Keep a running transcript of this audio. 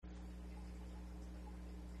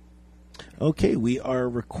Okay, we are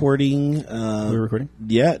recording. We're recording?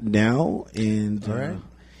 Yeah, now. And all right.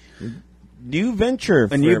 New venture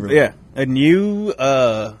for everyone. A new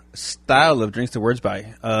style of drinks to words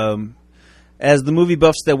by. As the movie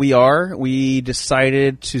buffs that we are, we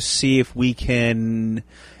decided to see if we can,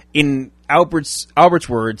 in Albert's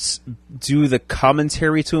words, do the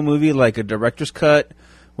commentary to a movie like a director's cut,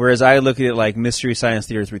 whereas I look at it like Mystery Science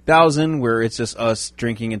Theater 3000, where it's just us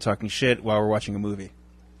drinking and talking shit while we're watching a movie.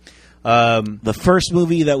 The first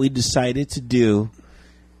movie that we decided to do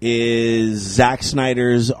is Zack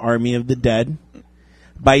Snyder's Army of the Dead.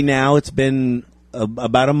 By now, it's been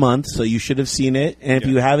about a month, so you should have seen it. And if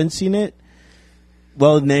you haven't seen it,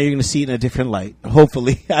 well, now you're going to see it in a different light.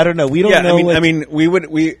 Hopefully, I don't know. We don't know.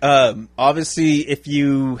 We obviously, if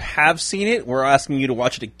you have seen it, we're asking you to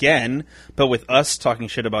watch it again, but with us talking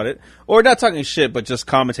shit about it, or not talking shit, but just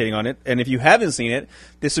commentating on it. And if you haven't seen it,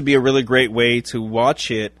 this would be a really great way to watch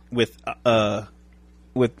it with a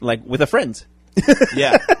friend.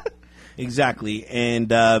 Yeah, exactly.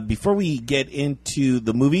 And before we get into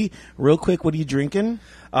the movie, real quick, what are you drinking?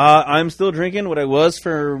 I'm still drinking what I was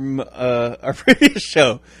from our previous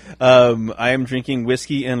show. I am drinking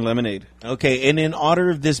whiskey and lemonade. Okay, and in honor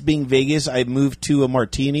of this being Vegas, I moved to a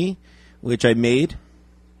martini, which I made.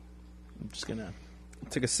 I'm just going to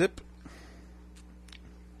take a sip.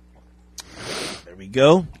 There we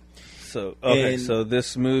go. So so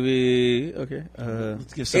this movie,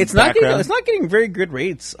 let's give some it's background. not getting very good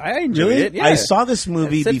rates. I enjoyed it. Yeah. I saw this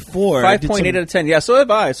movie before. 5.8 out of 10. Yeah, so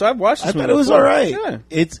have I. So I've watched this movie. I thought it was before. all right. Yeah.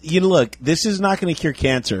 It's look, this is not going to cure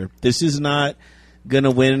cancer. This is not going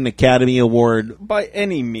to win an Academy Award by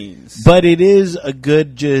any means. But it is a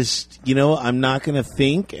good I'm not going to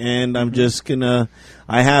think, and I'm just going to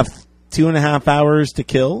I have 2.5 hours to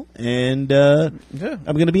kill, and I'm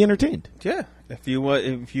going to be entertained. Yeah. If you want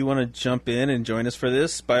to jump in and join us for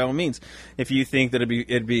this, by all means. If you think that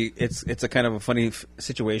it's a kind of a funny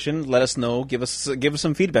situation, let us know. Give us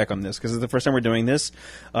some feedback on this, because it's the first time we're doing this.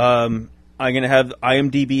 I'm going to have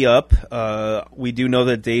IMDb up. We do know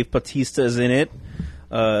that Dave Bautista is in it.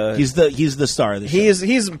 He's the star of the show.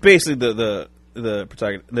 He's basically the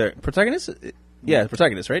protagonist. The protagonist? Yeah, the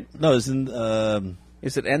protagonist, right? No, is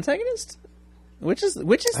it antagonist? Which is the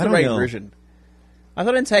right version? I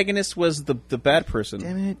thought antagonist was the bad person.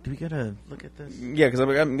 Damn it! We gotta look at this. Yeah, because I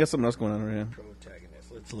got something else going on right now.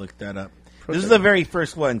 Protagonist. Let's look that up. This is the very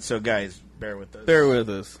first one, so guys, bear with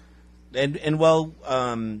us. And while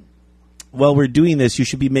we're doing this, you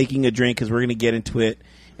should be making a drink, because we're going to get into it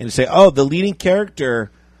and say, oh, the leading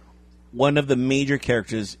character, one of the major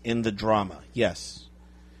characters in the drama. Yes.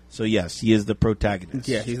 So yes, he is the protagonist.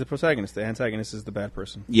 Yeah, he's the protagonist. The antagonist is the bad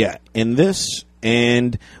person. Yeah, in this,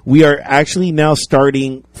 and we are actually now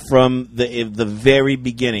starting from the very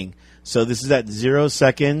beginning. So this is at 0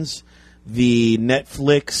 seconds. The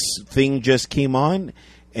Netflix thing just came on,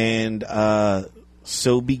 and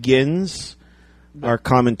so begins our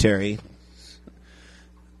commentary.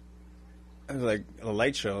 It was like a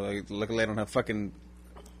light show. Like, luckily, I don't have fucking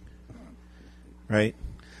right.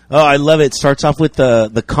 Oh, I love it. Starts off with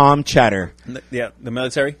the comm chatter. Yeah, the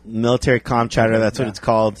military comm chatter. That's what it's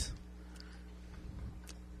called.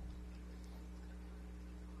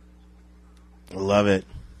 I love it.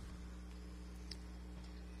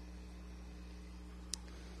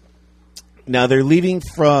 Now they're leaving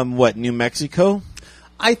from what, New Mexico?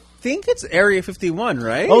 I think it's Area 51,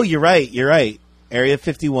 right? Oh, you're right. Area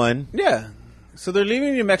 51. Yeah. So they're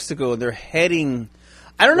leaving New Mexico. They're heading.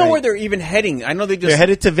 I don't know where they're even heading. I know they're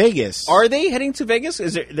headed to Vegas. Are they heading to Vegas?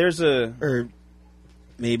 Or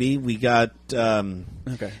maybe we got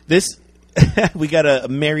okay. This we got a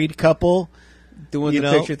married couple doing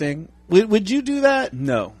the picture thing. Would you do that?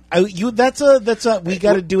 No. That's a we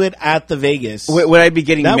got to do it at the Vegas. Would I be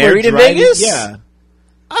getting married in Vegas? Yeah.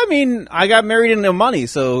 I mean, I got married in the money,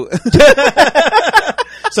 so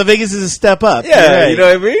so Vegas is a step up. Yeah, right. You know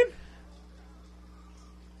what I mean?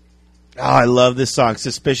 Oh, I love this song,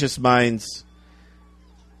 Suspicious Minds.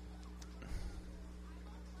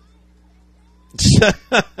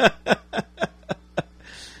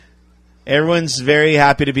 Everyone's very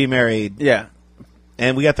happy to be married. Yeah.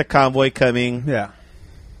 And we got the convoy coming. Yeah.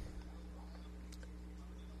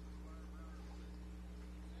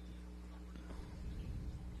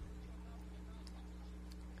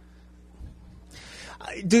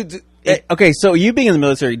 Dude, okay, so you being in the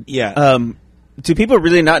military, do people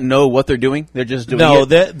really not know what they're doing? They're just doing it?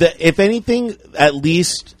 No, if anything, at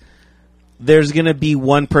least there's going to be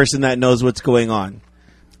one person that knows what's going on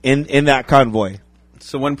in that convoy.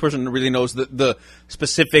 So one person really knows the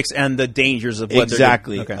specifics and the dangers of what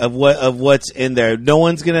exactly they're doing. Okay. of what's in there. No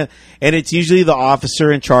one's gonna, and it's usually the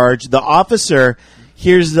officer in charge. The officer.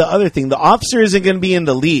 Here's the other thing: the officer isn't going to be in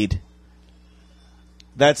the lead.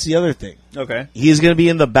 That's the other thing. Okay, he's going to be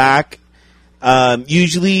in the back.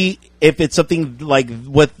 Usually, if it's something like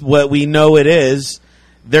what we know it is,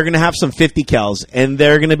 they're going to have some 50 cals, and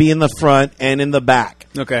they're going to be in the front and in the back.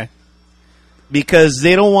 Okay. Because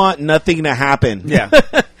they don't want nothing to happen. Yeah.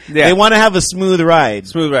 They want to have a smooth ride.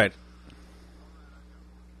 Smooth ride.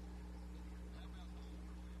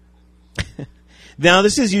 Now,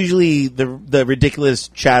 this is usually the ridiculous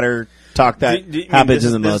chatter talk that happens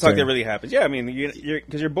in the military. This is talk that really happens. Yeah, I mean,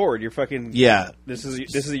 because you're bored. You're fucking. Yeah. This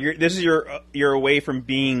is your away from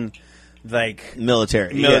being like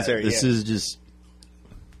military. Yeah, this is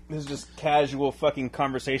just casual fucking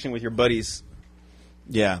conversation with your buddies.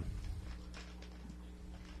 Yeah.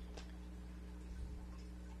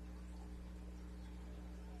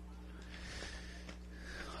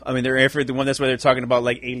 I mean, that's why they're talking about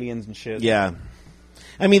like aliens and shit. Yeah.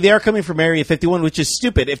 I mean, they are coming from Area 51, which is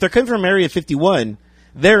stupid. If they're coming from Area 51,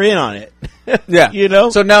 they're in on it. Yeah. You know?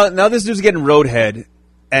 So now this dude's getting roadhead,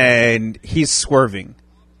 and he's swerving.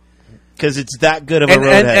 Because it's that good of a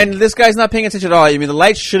roadhead. And this guy's not paying attention at all. I mean, the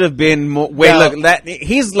light should have been more... Wait, look,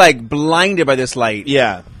 he's like blinded by this light.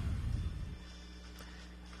 Yeah.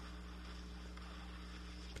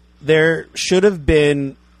 There should have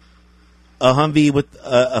been a Humvee with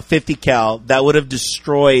a 50 cal that would have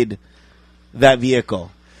destroyed that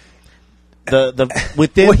vehicle.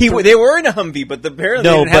 Within they were in a Humvee, but apparently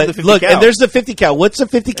they didn't have the 50 look, cal. And there's the 50 cal. What's the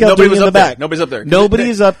 50 cal doing in the back? Nobody's up there.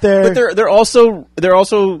 Nobody's up there. But they're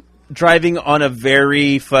also driving on a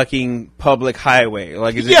very fucking public highway.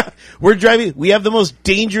 Like, we're driving. We have the most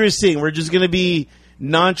dangerous thing. We're just going to be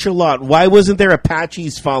nonchalant. Why wasn't there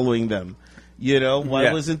Apaches following them? You know,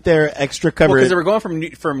 why wasn't there extra cover? Because they were going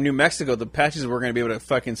from New Mexico. The Apaches were going to be able to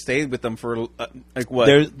fucking stay with them for like what?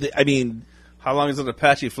 I mean, how long does an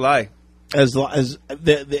Apache fly? As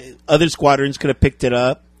the other squadrons could have picked it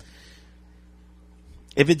up.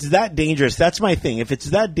 If it's that dangerous, that's my thing. If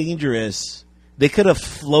it's that dangerous, they could have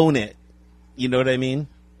flown it. You know what I mean?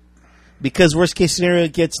 Because worst case scenario,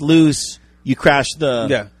 it gets loose. You crash the...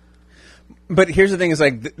 Yeah. But here's the thing: is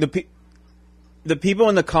like the people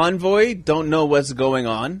in the convoy don't know what's going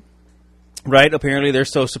on, right? Apparently, they're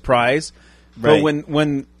so surprised. Right. But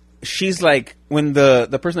when she's like, when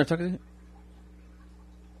the person they're talking to,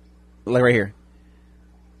 like right here,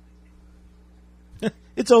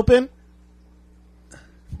 it's open.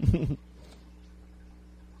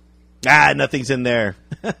 Nothing's in there.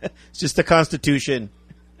 It's just the Constitution.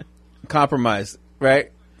 Compromise,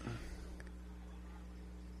 right?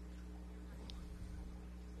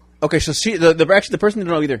 Okay, so the person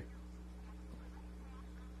didn't know either.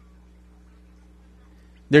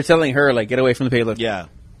 They're telling her, like, get away from the payload. Yeah.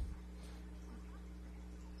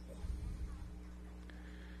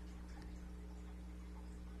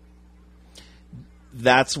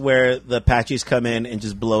 That's where the Apaches come in and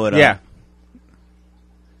just blow it up. Yeah.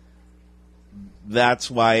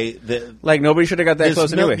 That's why nobody should have got that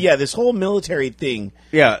close anyway. Yeah, this whole military thing.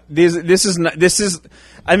 Yeah, this is.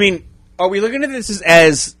 I mean, are we looking at this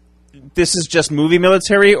as this is just movie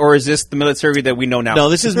military, or is this the military that we know now? No,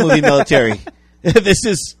 this is movie military. This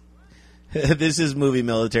is movie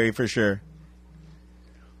military for sure.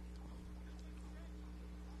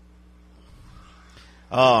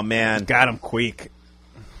 Oh man, got him quick.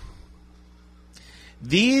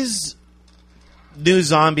 These new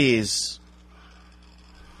zombies,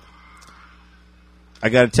 I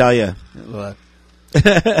got to tell you.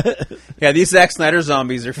 Yeah, these Zack Snyder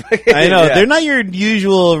zombies are fucking... I know. Yeah. They're not your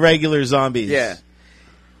usual regular zombies. Yeah.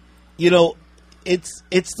 You know, it's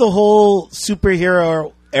the whole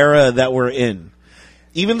superhero era that we're in.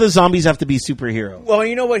 Even the zombies have to be superhero. Well,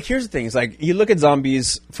 you know what? Here's the thing. It's like, you look at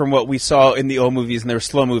zombies from what we saw in the old movies, and they were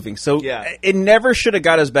slow moving. So it never should have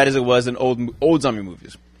got as bad as it was in old zombie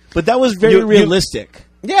movies. But that was very realistic.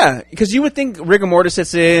 Yeah, because you would think rigor mortis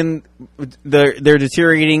sets in, they're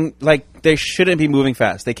deteriorating, like, they shouldn't be moving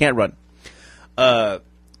fast. They can't run.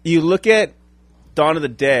 You look at Dawn of the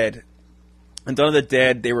Dead, and Dawn of the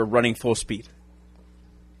Dead, they were running full speed.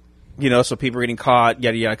 You know, so people were getting caught,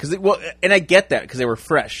 yada, yada. And I get that, because they were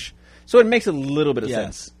fresh. So it makes a little bit of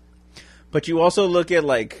sense. But you also look at,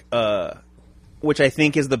 like, which I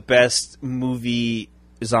think is the best movie,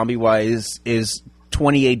 zombie-wise, is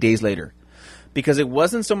 28 Days Later. Because it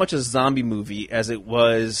wasn't so much a zombie movie as it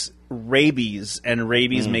was rabies, and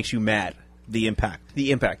rabies makes you mad. The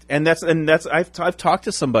impact. And that's I've talked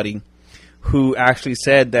to somebody who actually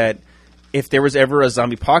said that if there was ever a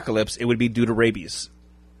zombie apocalypse, it would be due to rabies,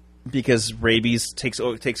 because rabies takes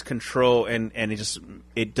control and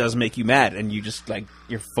it does make you mad, and you just like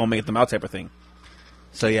you're foaming at the mouth type of thing.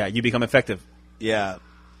 So yeah, you become effective. Yeah.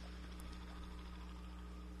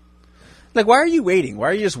 Like, why are you waiting? Why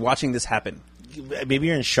are you just watching this happen? Maybe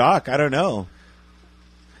you're in shock. I don't know.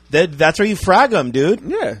 That's where you frag them, dude.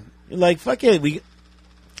 Yeah. You're like, fuck it.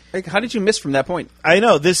 Like, how did you miss from that point? I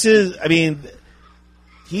know.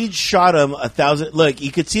 He shot him 1,000. Look,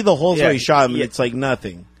 you could see the holes where he shot him, and it's like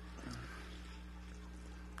nothing.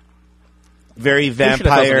 Very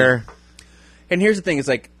vampire. And here's the thing. It's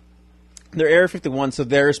like, they're Area 51, so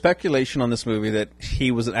there's speculation on this movie that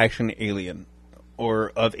he was actually an alien.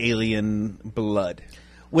 Or of alien blood.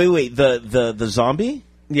 Wait, the zombie?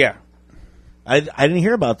 Yeah. I didn't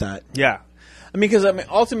hear about that. Yeah. Because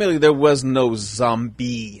ultimately there was no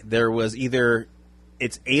zombie. There was either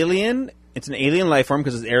it's an alien life form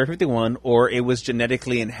because it's Area 51, or it was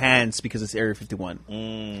genetically enhanced because it's Area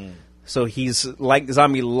 51. So he's like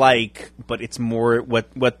zombie-like, but it's more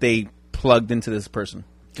what they plugged into this person.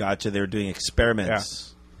 Gotcha, they were doing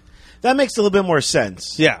experiments. Yeah. That makes a little bit more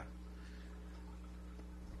sense. Yeah.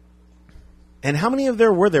 And how many of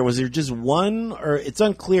there were there? Was there just one? Or it's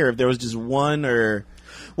unclear if there was just one or...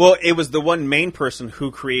 Well, it was the one main person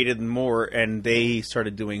who created more, and they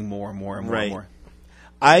started doing more and more and more and more.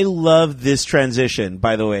 I love this transition,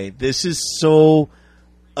 by the way. This is so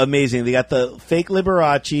amazing. They got the fake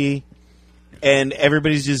Liberace, and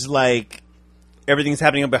everybody's just like... Everything's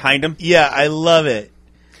happening behind him? Yeah, I love it.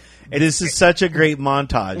 And this is such a great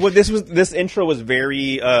montage. Well, this intro was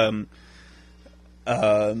very...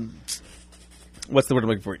 what's the word I'm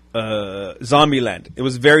looking for? Zombieland. It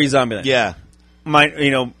was very Zombieland. Yeah, and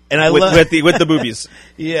I with the boobies.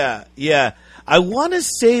 Yeah. I want to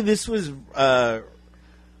say this was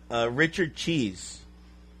Richard Cheese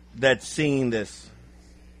that's singing this.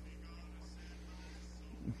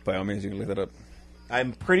 By all means, you can look that up.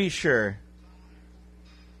 I'm pretty sure.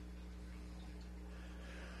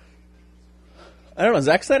 I don't know.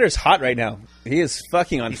 Zack Snyder's hot right now. He is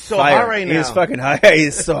fucking on so fire. Hot right now. He is fucking hot.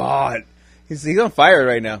 He's so hot. He's on fire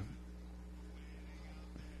right now.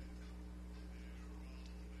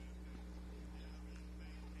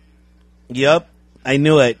 Yep, I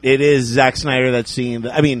knew it. It is Zack Snyder that's singing.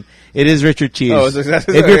 It is Richard Cheese. Oh,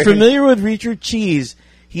 exactly. If you're familiar with Richard Cheese,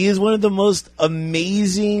 he is one of the most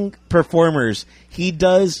amazing performers. He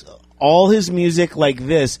does all his music like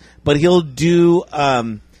this, but he'll do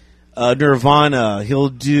Nirvana. He'll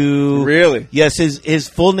do... Really? Yes, his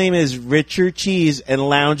full name is Richard Cheese and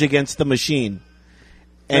Lounge Against the Machine.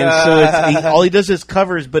 And so all he does is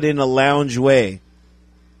covers, but in a lounge way.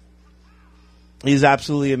 He's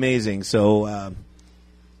absolutely amazing. So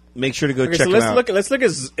make sure to go check him out. Let's look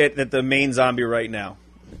at the main zombie right now.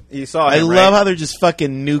 You saw him, I love how they're just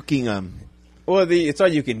fucking nuking him. Well, it's all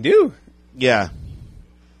you can do. Yeah.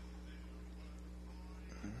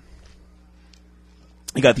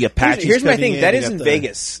 You got the Apaches. Here's my thing. That is in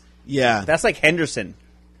Vegas. Yeah. That's like Henderson.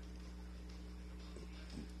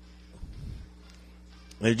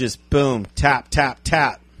 They're just boom, tap, tap,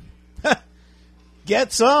 tap.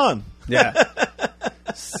 Get some. Yeah.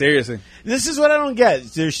 Seriously. This is what I don't get.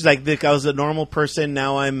 She's like, I was a normal person.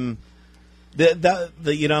 Now I'm...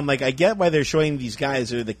 I'm like, I get why they're showing these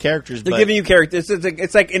guys or the characters. They're giving you characters.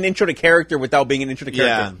 It's like an intro to character without being an intro to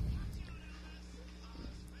character. Yeah.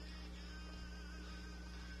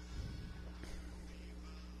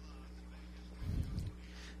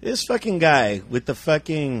 This fucking guy with the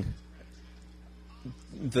fucking...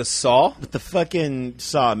 The saw? With the fucking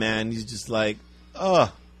saw, man. He's just like,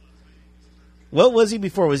 oh. What was he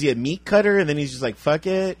before? Was he a meat cutter? And then he's just like, fuck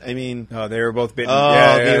it? I mean... Oh, they were both bitten.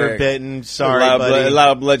 Oh, they were bitten. Sorry, buddy. A lot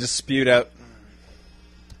of blood just spewed out.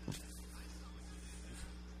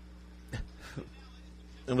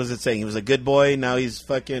 What was it saying? He was a good boy. Now he's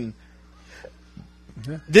fucking...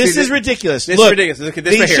 This is ridiculous. This Look, is ridiculous. Look at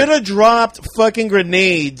this they should have dropped fucking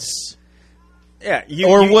grenades. Yeah,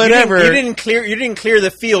 whatever. You didn't clear the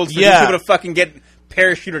field for these people to fucking get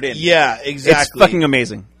parachuted in. Yeah, exactly. It's fucking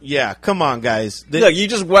amazing. Yeah, come on, guys. Look, you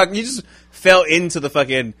just fell into the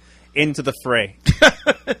fray.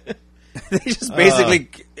 They just basically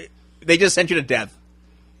they just sent you to death.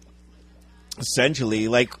 Essentially,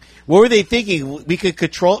 like, what were they thinking? We could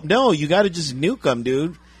control? No, you got to just nuke them,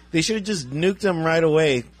 dude. They should have just nuked them right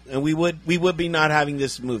away, and we would be not having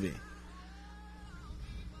this movie.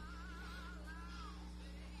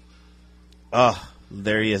 Oh,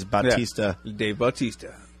 there he is, Bautista. Yeah. Dave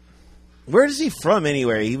Bautista. Where is he from,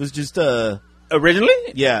 anyway? He was just originally?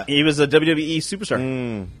 Yeah. He was a WWE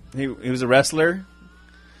superstar. He was a wrestler.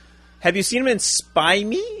 Have you seen him in Spy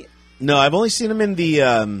Me? No, I've only seen him in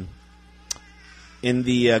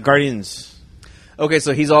the Guardians. Okay,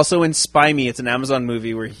 so he's also in Spy Me. It's an Amazon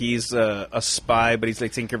movie where he's a spy, but he's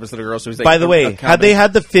like taking care of his little girl. So he's like, by the way, had they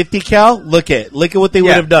had the 50 cal, look at what they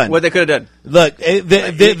would have done. What they could have done. Look,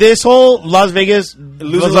 this whole Las Vegas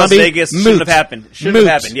losing Las Vegas shouldn't have happened. Shouldn't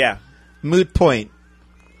have happened. Yeah, moot point.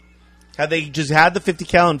 Had they just had the 50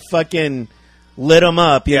 cal and fucking lit them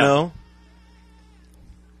up, you know.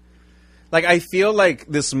 Like, I feel like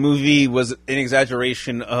this movie was an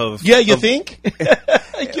exaggeration of... Yeah, you think?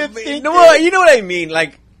 You think? No, well, you know what I mean.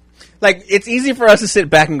 Like, it's easy for us to sit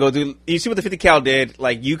back and go, dude, you see what the 50 cal did?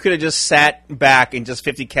 Like, you could have just sat back and just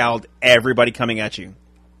 50 cal'd everybody coming at you.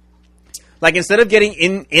 Like, instead of getting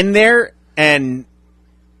in there and...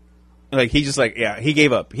 Like, he just like, yeah, he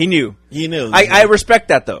gave up. He knew. He knew. I respect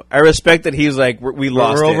that, though. I respect that he was like, we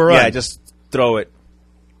lost it. Overrun. Yeah, just throw it.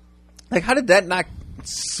 Like, how did that not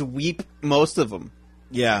sweep most of them?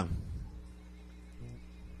 Yeah.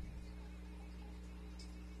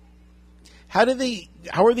 How are they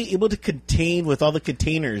able to contain with all the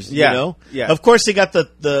containers? Yeah. You know? Yeah. Of course, they got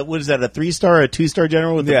the what is that, a 3-star or a 2-star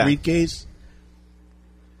general with the briefcase?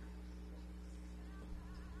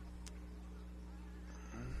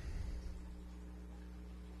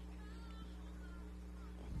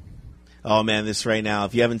 Oh man, this right now.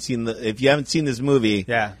 If you haven't seen this movie,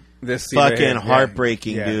 this fucking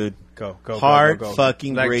heartbreaking, dude. Go.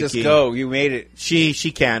 Fucking like, breaking. Just go. You made it. She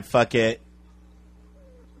can't. Fuck it.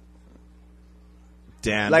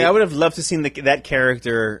 Damn. Like, I would have loved to seen that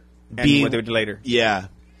character and what they would do later. Yeah.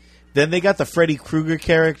 Then they got the Freddy Krueger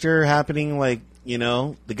character happening. Like, you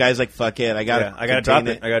know, the guy's like, "Fuck it, I gotta drop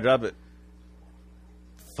it. I gotta drop it."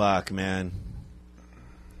 Fuck, man.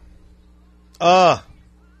 Oh.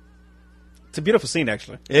 It's a beautiful scene,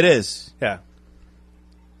 actually. It is. Yeah.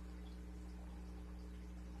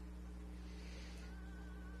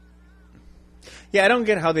 Yeah, I don't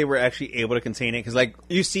get how they were actually able to contain it. Because, like,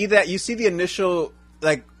 you see the initial,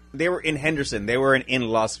 like, they were in Henderson. They were in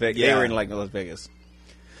Las Vegas. Yeah. They were in, like, Las Vegas.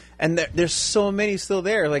 And there's so many still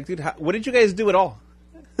there. Like, dude, what did you guys do at all?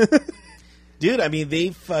 Dude, I mean, they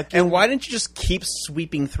fucking... And why didn't you just keep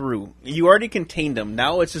sweeping through? You already contained them.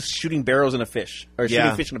 Now it's just shooting barrels in a fish. Or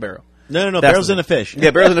shooting fish in a barrel. No, barrels in a fish.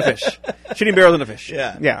 Yeah, barrels in a fish. Shooting barrels in a fish.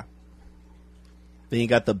 Yeah. Then you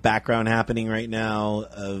got the background happening right now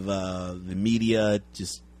of the media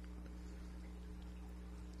just...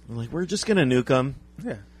 I'm like, we're just going to nuke them.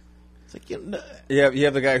 Yeah. It's like, you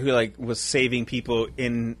have the guy who, like, was saving people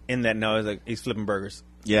in that now. He's, like, he's flipping burgers.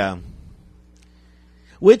 Yeah.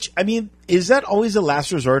 Which, I mean, is that always a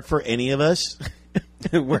last resort for any of us?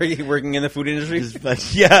 Working in the food industry?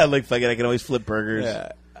 Yeah, like, fuck it, I can always flip burgers.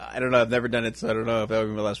 Yeah. I don't know. I've never done it, so I don't know if that would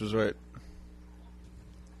be my last resort.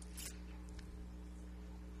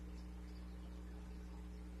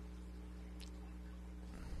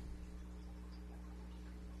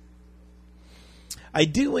 I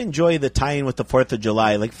do enjoy the tie-in with the 4th of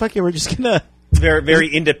July. Like, fuck it, we're just gonna... Very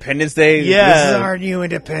Independence Day. Yeah. This is our new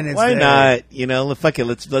Independence Why Day. not? You know, fuck it,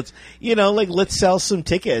 let's you know, like, let's sell some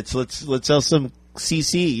tickets. Let's sell some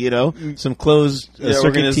CC, you know, some closed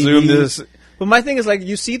we're gonna zoom this. But my thing is, like,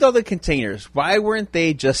 you see all the containers. Why weren't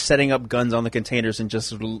they just setting up guns on the containers and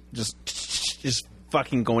just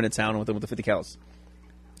fucking going to town with them with the 50 cals?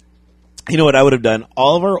 You know what I would have done?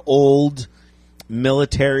 All of our old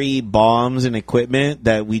military bombs and equipment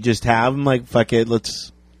that we just have, I'm like, fuck it,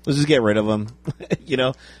 let's just get rid of them. You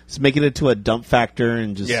know, let's make it into a dump factor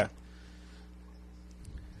and just... Yeah.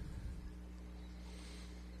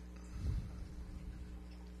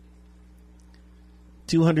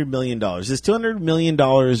 $200 million. Is $200 million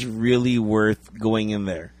really worth going in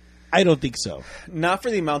there? I don't think so. Not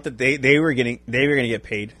for the amount that they were getting. They were going to get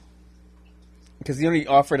paid because they only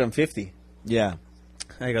offered them 50. Yeah,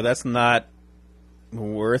 I go. That's not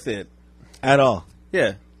worth it at all.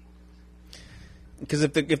 Yeah, because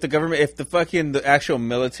if the government, if the actual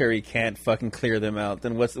military can't fucking clear them out,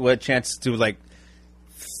 then what chance do like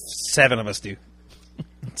 7 of us do?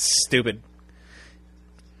 It's stupid.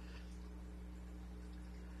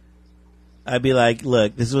 I'd be like,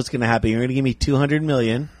 look, this is what's going to happen. You're going to give me $200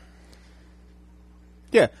 million.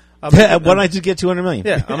 Yeah. Why don't I just get $200 million?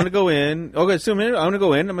 Yeah, I'm going to go in. Okay, I'm going to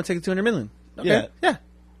go in. I'm going to take the $200 million. Okay. Yeah.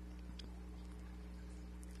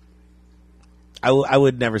 I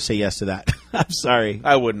would never say yes to that. I'm sorry.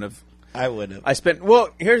 I wouldn't have. Well,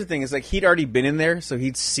 here's the thing. It's like he'd already been in there, so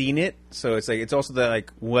he'd seen it. So it's like, it's also the,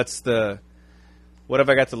 like, what have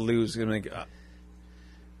I got to lose? I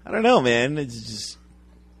don't know, man. It's just...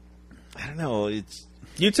 I don't know.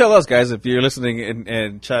 You tell us, guys, if you're listening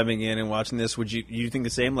and chiming in and watching this, would you think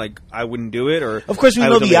the same? Like, I wouldn't do it, or of course we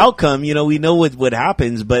know the outcome. You know, we know what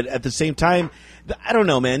happens, but at the same time, I don't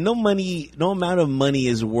know, man. No amount of money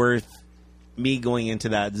is worth me going into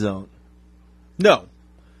that zone. No.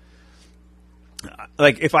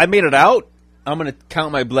 Like, if I made it out, I'm going to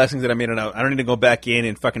count my blessings that I made it out. I don't need to go back in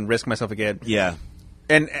and fucking risk myself again. Yeah.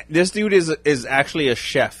 And this dude is actually a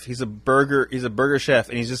chef. He's a burger chef,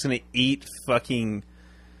 and he's just going to eat fucking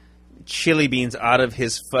chili beans out of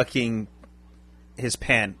his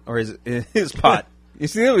pan or his pot. You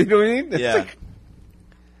see what I mean? Yeah.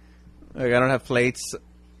 Like, I don't have plates.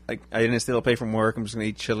 Like, I didn't steal a plate from work. I'm just going to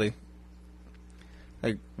eat chili.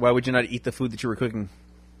 Like, why would you not eat the food that you were cooking?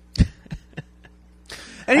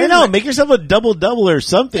 And I know, make yourself a double or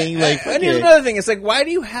something. And here's another thing. It's like, why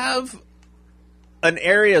do you have an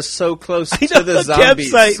area so close to the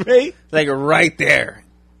zombies? Campsite, right? Like, right there.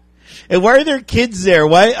 And why are there kids there?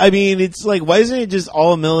 Why? I mean, it's like, why isn't it just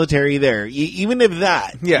all military there? Even if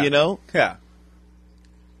that, yeah. You know? Yeah.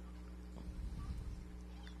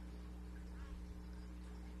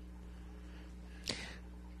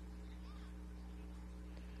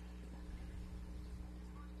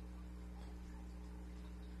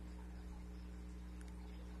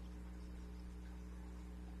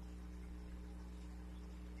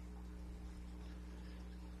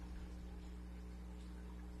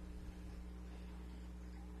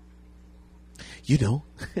 You know,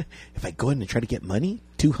 if I go in and try to get money,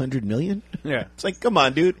 $200 million. Yeah, it's like, come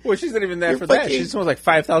on, dude. Well, she's not even there for that. She's almost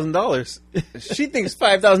like $5,000. She thinks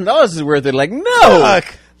 $5,000 is worth it. Like, no,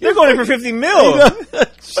 you're going in for $50 million.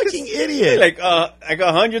 Fucking idiot. Like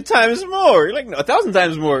 100 times more. You're like, no, 1,000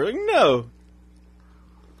 times more. Like, no.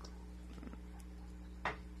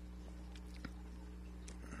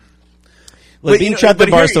 Look, being trapped in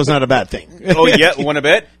Barstow's not a bad thing. Oh, yeah, want to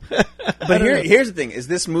bet? But here's the thing: is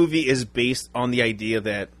this movie is based on the idea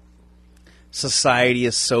that society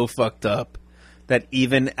is so fucked up that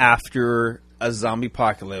even after a zombie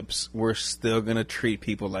apocalypse, we're still gonna treat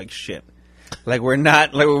people like shit. Like,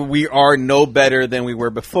 we are no better than we were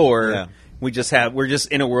before. Yeah. We're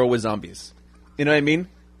just in a world with zombies. You know what I mean?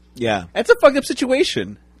 Yeah, that's a fucked up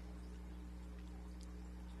situation.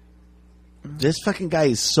 This fucking guy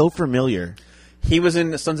is so familiar. He was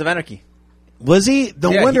in Sons of Anarchy. Was he? No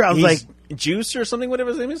wonder. I was like, Juice or something, whatever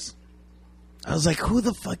his name is. I was like, who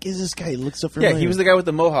the fuck is this guy? He looks so familiar. Yeah, he was the guy with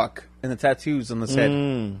the mohawk and the tattoos on his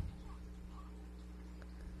head.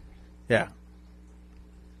 Yeah.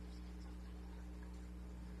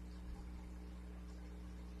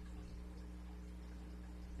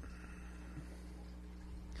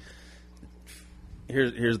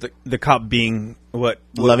 Here's the cop being what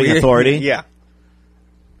loving authority. Yeah.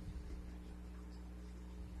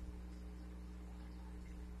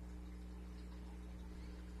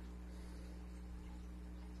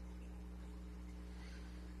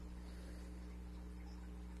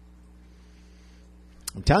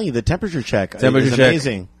 I'm telling you, the temperature check is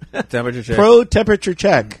amazing. Temperature check. Pro temperature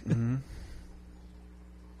check. Mm-hmm.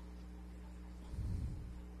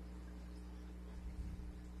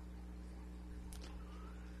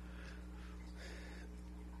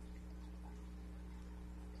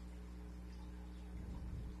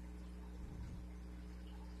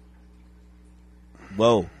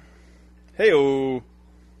 Whoa. Hey-o.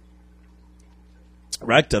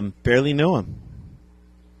 Wrecked him. Barely knew him.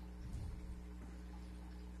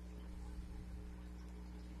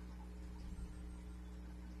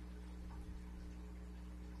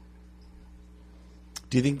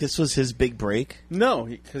 Do you think this was his big break? No,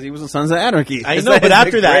 because he was in Sons of Anarchy. I know, but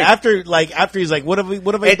after that, after he's like, what have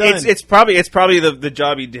I done? It's probably the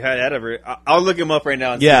job he had out of it. I'll look him up right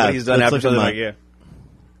now and see what he's done after something like yeah.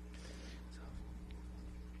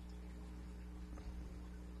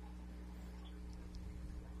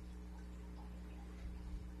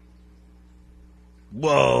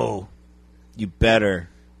 Whoa, you better.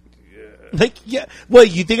 Yeah. Like, yeah.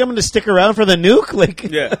 What, you think I'm going to stick around for the nuke? Like,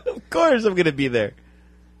 yeah, of course I'm going to be there.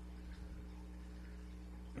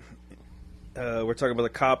 We're talking about the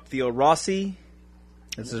cop Theo Rossi.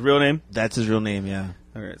 That's his real name? That's his real name, yeah.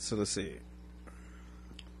 All right, so let's see.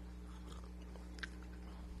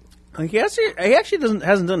 He actually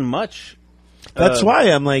hasn't done much. That's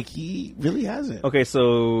why I'm like, he really hasn't. Okay,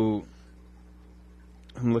 so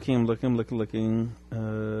I'm looking.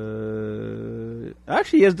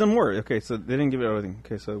 Actually, he has done more. Okay, so they didn't give it everything.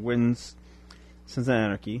 Okay, so wins Sons of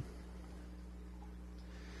Anarchy.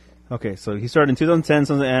 Okay, so he started in 2010,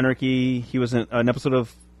 Sons of Anarchy. He was in an episode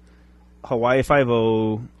of Hawaii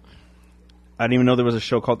Five-0. I didn't even know there was a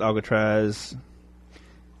show called Alcatraz.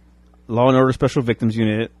 Law and Order Special Victims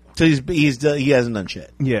Unit. So he hasn't done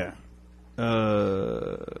shit. Yeah.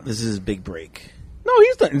 This is his big break. No,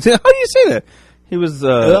 he's done. How do you say that? He was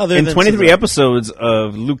in 23 episodes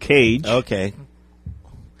of Luke Cage. Okay.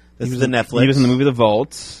 This is the Netflix. He was in the movie The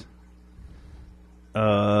Vault.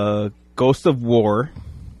 Ghost of War.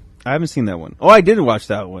 I haven't seen that one. Oh, I did watch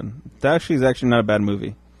that one. That is actually not a bad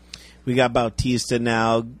movie. We got Bautista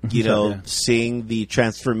now, seeing the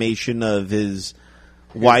transformation of his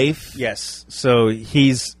wife. Yes. So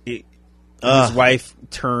his wife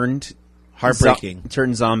turned heartbreaking.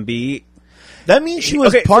 Turned zombie. That means she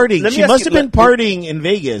was partying. She must have been partying in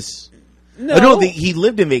Vegas. No, he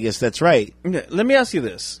lived in Vegas. That's right. Let me ask you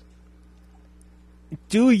this.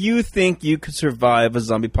 Do you think you could survive a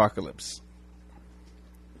zombie apocalypse?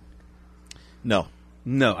 No.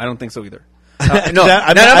 No, I don't think so either. No,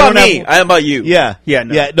 not about me. I'm about you. Yeah.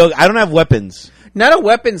 No, I don't have weapons. Not a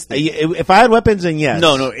weapons thing. If I had weapons, then yes.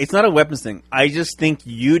 No, it's not a weapons thing. I just think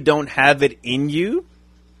you don't have it in you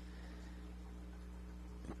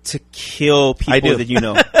to kill people that you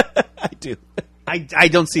know. I do. I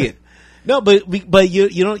don't see it. No, but you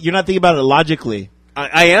don't. You're not thinking about it logically.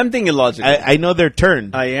 I am thinking logically. I know their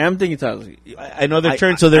turn. I am thinking logically. I know their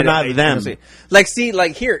turn, so they're not them. Here's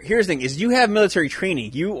the thing: is you have military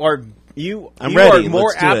training. You are ready.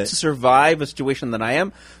 More apt to survive a situation than I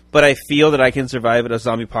am. But I feel that I can survive a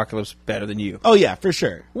zombie apocalypse better than you. Oh yeah, for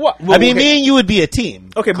sure. What? Well, me and you would be a team.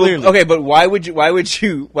 Okay, clearly. But why would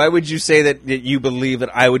you say that you believe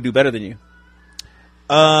that I would do better than you?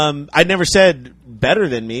 I never said better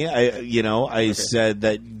than me. I said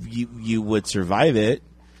that you would survive it.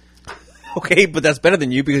 Okay, but that's better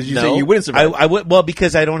than you because you say you wouldn't survive. I would. Well,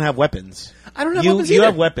 because I don't have weapons. I don't have weapons either. You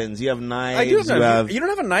have weapons. You have knives. I do have knives. You don't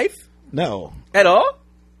have a knife? No. At all?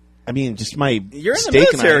 I mean, just my You're in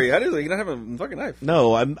steak the military. knife. You don't have a fucking knife.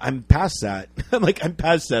 No, I'm past that. I'm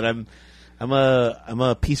past that. I'm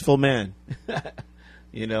a peaceful man.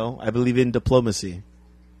 I believe in diplomacy.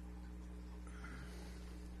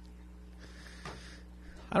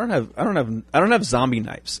 I don't have zombie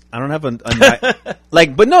knives. I don't have a knife.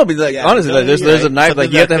 Honestly, there's a knife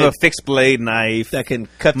you have to have a fixed blade knife that can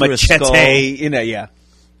cut through machete. A skull. Yeah.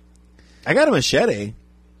 I got a machete.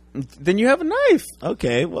 Then you have a knife.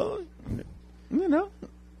 Okay, well,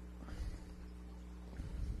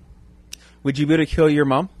 Would you be able to kill your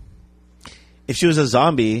mom? If she was a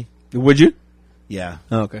zombie, would you? Yeah.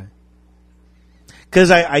 Oh, okay.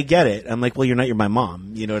 Because I get it. I'm like, well, you're my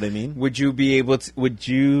mom. You know what I mean? Would you be able to? Would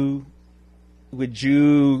you?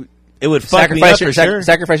 It would fuck me up for sure.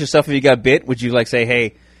 Sacrifice yourself if you got bit. Would you say,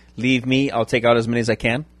 hey, leave me? I'll take out as many as I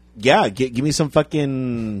can. Yeah, give me some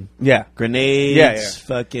fucking grenades. Yeah.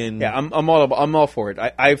 Fucking I'm all for it.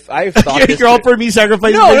 I've thought you're all for me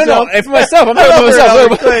sacrificing myself. No, for myself. I'm talking about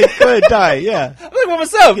myself. Go ahead, die. Yeah, I'm talking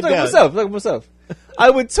about myself. I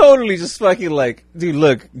would totally just fucking dude,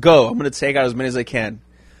 look, go. I'm gonna take out as many as I can.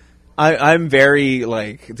 I'm very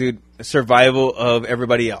dude, survival of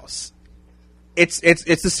everybody else. It's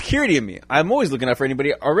the security of me. I'm always looking out for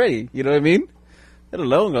anybody already. You know what I mean? Let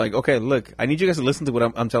alone okay, look, I need you guys to listen to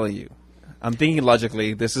what I'm telling you. I'm thinking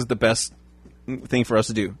logically. This is the best thing for us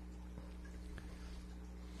to do.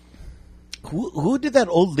 Who did that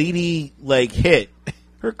old lady hit?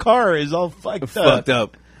 Her car is all fucked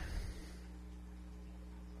up.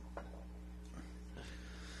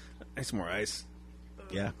 Need some more ice.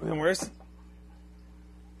 Yeah. Where's?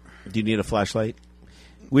 Do you need a flashlight?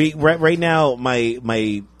 Right now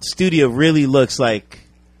my studio really looks like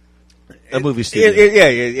a movie studio.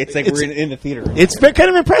 It's like we're in the theater. It's kind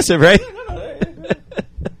of impressive, right?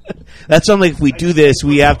 That's something. If we do this,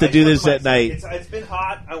 we have to do this at night. It's been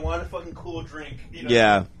hot. I want a fucking cool drink.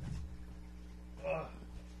 Yeah.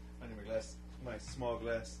 I need my glass, my small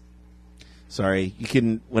glass. Sorry, you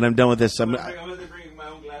can. When I'm done with this, I'm going to bring my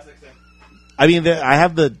own glass next time. I mean, I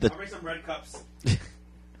have the. I'll bring some red cups.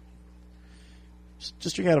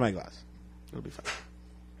 Just drink out of my glass. It'll be fine.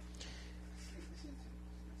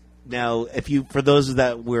 Now, for those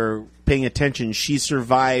that were paying attention, she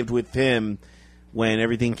survived with him when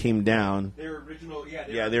everything came down. Their original,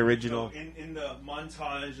 the original. In the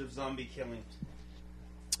montage of zombie killing.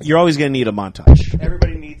 You're always going to need a montage.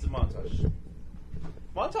 Everybody needs a montage.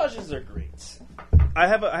 Montages are great. I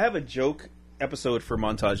have a joke episode for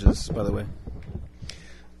montages, by the way.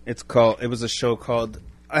 It was a show called.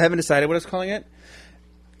 I haven't decided what I was calling it.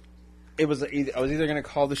 I was either going to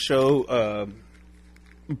call the show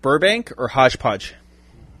Burbank or Hodgepodge.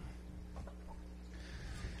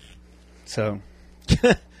 So,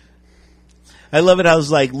 I love it. I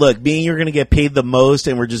was like, look, me and you're going to get paid the most,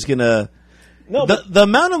 and we're just going to. No, the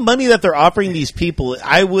amount of money that they're offering these people,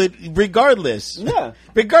 I would, regardless. Yeah.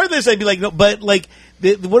 Regardless, I'd be like, no, but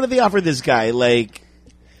What do they offer this guy? Like,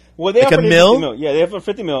 well, they like offer a mil? 50 mil? Yeah, they offer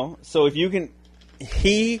 50 mil. So if you can,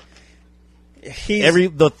 he's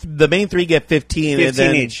the main three get 15, 15 and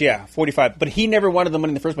then, each. Yeah, 45. But he never wanted the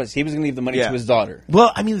money in the first place. He was going to leave the money to his daughter.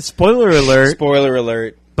 Well, I mean, spoiler alert. Spoiler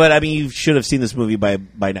alert. But I mean, you should have seen this movie by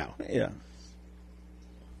now. Yeah.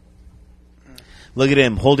 Look at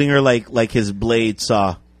him holding her like his blade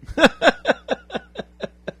saw.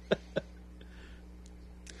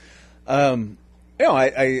 I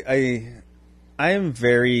am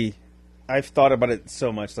very. I've thought about it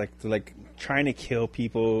so much, like trying to kill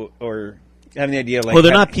people or having the idea. Like, Well,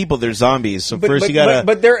 they're not people; they're zombies. So first, you gotta.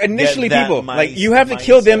 But they're initially get that people. Like you have to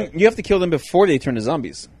kill them. You have to kill them before they turn to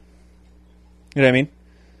zombies. You know what I mean?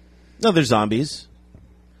 No, they're zombies.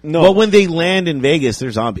 No. Well, when they land in Vegas,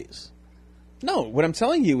 they're zombies. No, what I'm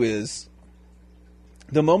telling you is,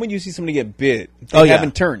 the moment you see somebody get bit, they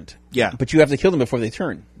haven't turned. Yeah. But you have to kill them before they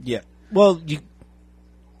turn. Yeah. Well,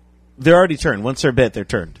 they're already turned. Once they're bit, they're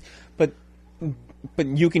turned. But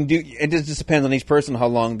you can do. It just depends on each person how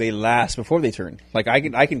long they last before they turn. Like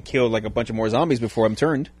I can kill like a bunch of more zombies before I'm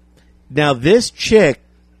turned. Now, this chick,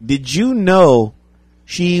 did you know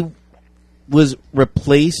she was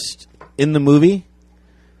replaced in the movie?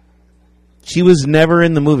 She was never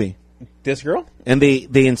in the movie. This girl? And they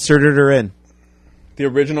inserted her in. The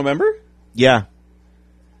original member? Yeah.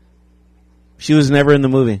 She was never in the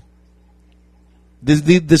movie.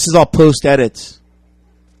 This is all post edits.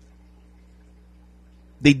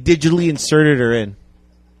 They digitally inserted her in.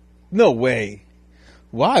 No way.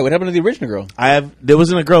 Why? What happened to the original girl? There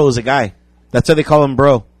wasn't a girl, it was a guy. That's why they call him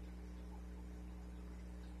bro.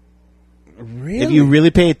 Really? If you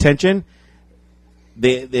really pay attention,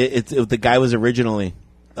 the guy was originally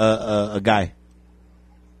a guy.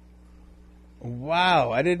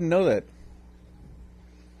 Wow, I didn't know that.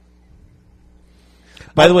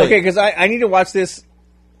 By the way, okay, because I need to watch this.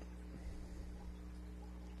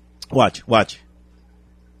 Watch.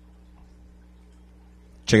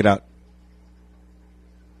 Check it out.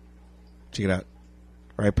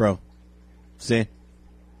 Right, bro? See?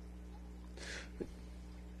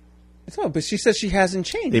 No, but she says she hasn't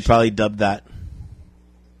changed. They probably dubbed that.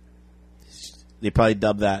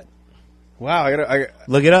 Wow, I gotta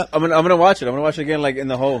look it up. I'm gonna watch it. I'm gonna watch it again, like in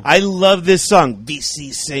the whole. I love this song, Bici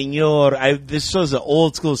Señor. This was an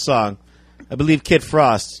old school song. I believe Kid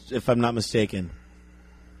Frost, if I'm not mistaken.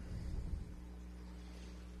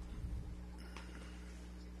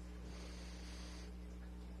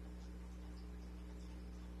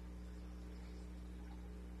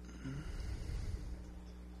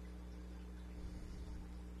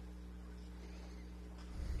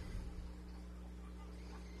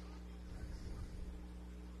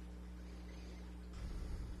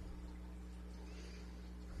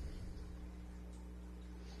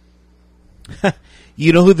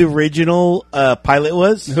 You know who the original pilot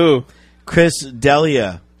was? Who? Chris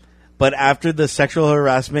D'Elia. But after the sexual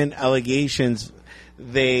harassment allegations,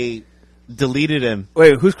 they deleted him.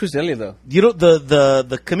 Wait, who's Chris D'Elia though? You know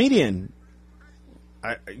the comedian.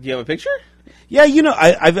 Do you have a picture? Yeah, you know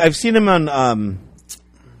I've seen him on.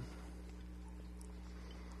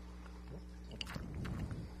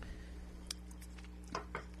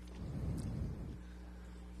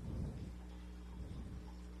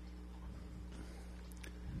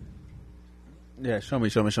 Yeah, show me.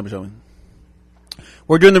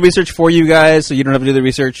 We're doing the research for you guys, so you don't have to do the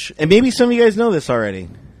research. And maybe some of you guys know this already.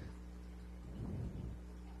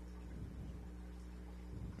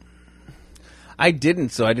 I didn't,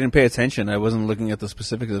 so I didn't pay attention. I wasn't looking at the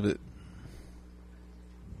specifics of it.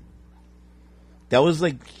 That was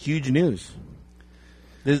like huge news.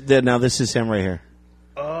 Now this is him right here.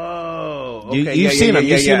 Oh, okay. You've seen him.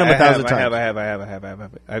 You've seen him 1,000 times. I have.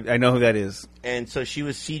 I know who that is. And so she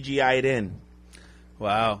was CGI'd in.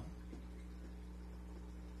 Wow.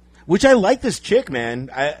 Which I like this chick, man.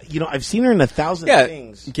 I've seen her in 1,000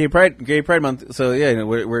 things. Gay Pride Month. So yeah,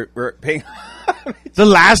 we're paying. The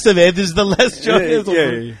last of it. This is the last joke.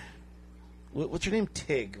 Yeah. What's your name?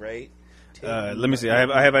 Tig, right? Tig. Let me see. I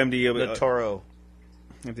have IMDb. The Toro.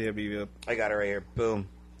 IMDb. I got it right here. Boom.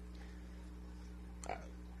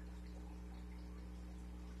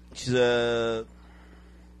 She's a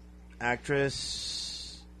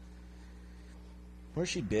actress. Where's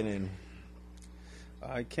she been in?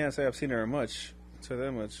 I can't say I've seen her much. So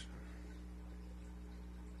that much.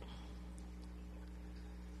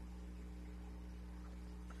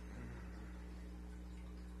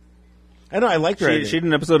 I know. I liked her. She did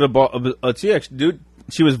an episode of dude.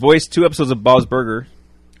 She was voiced 2 episodes of Bob's Burger.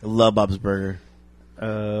 I love Bob's Burger.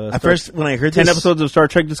 At first, when I heard 10 this, episodes of Star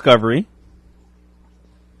Trek Discovery.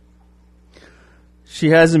 She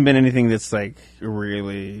hasn't been anything that's like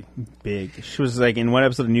really big. She was like in one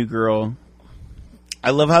episode of New Girl.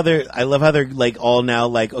 I love how they're like all now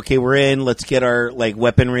like, okay, we're in. Let's get our like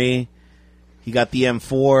weaponry. He got the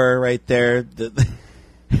M4 right there.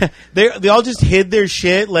 They all just hid their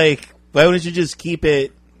shit. Like, why wouldn't you just keep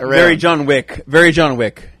it around? Very John Wick. Very John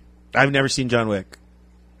Wick. I've never seen John Wick.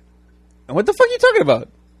 What the fuck are you talking about?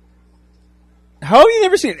 How have you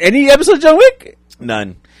never seen any episode of John Wick?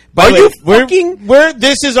 None. Are you fucking...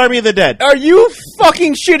 This is Army of the Dead. Are you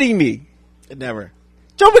fucking shitting me? Never.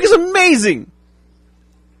 John Wick is amazing.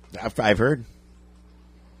 I've heard.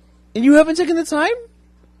 And you haven't taken the time?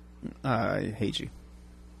 I hate you.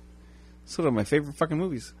 It's one of my favorite fucking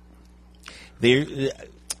movies.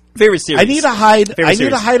 Favorite series. I need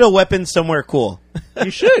to hide a weapon somewhere cool.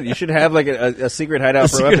 You should. You should have like a secret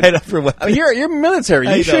hideout for weapons. Hideout for weapons. I mean, you're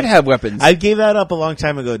military. You should have weapons. I gave that up a long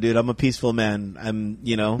time ago, dude. I'm a peaceful man.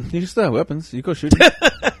 You still have weapons. You go shooting.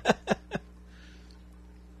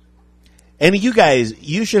 And you guys,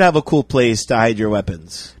 you should have a cool place to hide your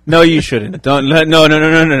weapons. No, you shouldn't.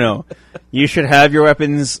 No. You should have your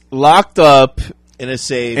weapons locked up in a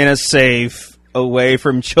safe, away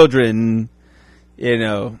from children. You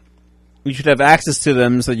know, you should have access to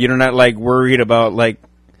them so you're not like worried about like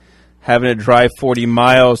having to drive 40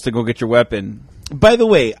 miles to go get your weapon. By the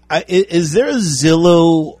way, is there a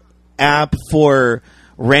Zillow app for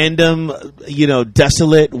random,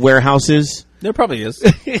 desolate warehouses? There probably is.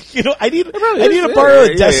 I need to borrow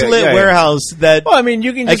a desolate warehouse that. Well, I mean,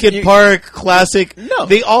 you can. I can park classic. No,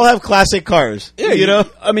 they all have classic cars. Yeah,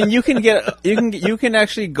 I mean, you can get. You can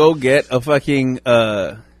actually go get a fucking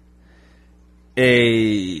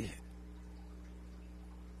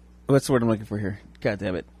what's the word I'm looking for here? God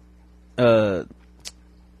damn it. God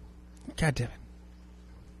damn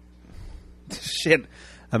it. Shit.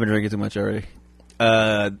 I've been drinking too much already.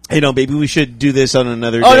 Maybe we should do this on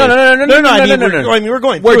another day. Oh, no. I mean, we're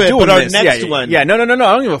going through it, but our next one. Yeah, no. I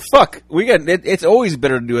don't give a fuck. It's always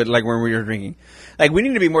better to do it like when we're drinking. Like, we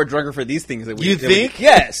need to be more drunker for these things. You think?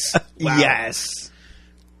 Yes. Wow. Yes.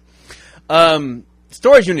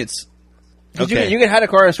 Storage units. Okay. You can hide a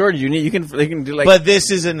car in a storage unit. They can do like. But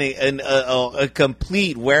this isn't a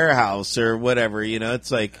complete warehouse or whatever.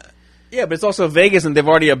 It's like. Yeah, but it's also Vegas, and they've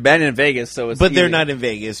already abandoned Vegas, so it's. But they're not in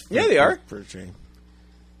Vegas. Yeah, they are. For sure.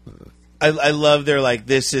 I love they're like,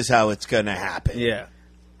 this is how it's going to happen. Yeah.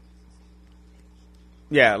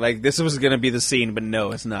 Yeah, like this was going to be the scene, but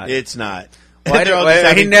no, it's not. It's not.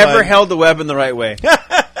 He never held the weapon the right way.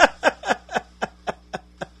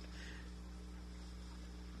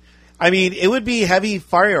 I mean, it would be heavy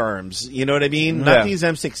firearms. You know what I mean? Yeah. Not these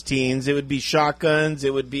M16s. It would be shotguns.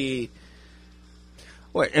 It would be...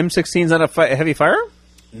 What, M16's not a heavy firearm?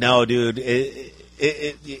 No, dude.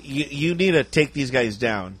 You need to take these guys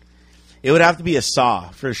down. It would have to be a saw,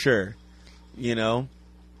 for sure.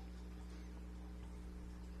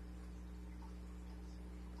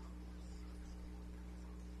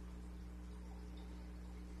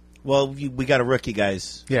 Well, we got a rookie,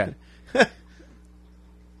 guys. Yeah.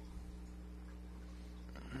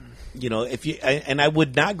 I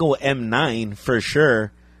would not go M9 for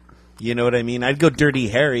sure. You know what I mean? I'd go Dirty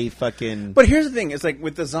Harry, fucking. But here's the thing: it's like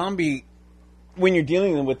with the zombie, when you're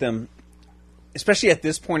dealing with them, especially at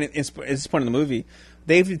this point in the movie,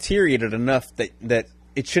 they've deteriorated enough that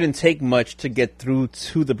it shouldn't take much to get through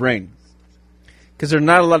to the brain. Because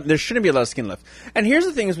there shouldn't be a lot of skin left. And here's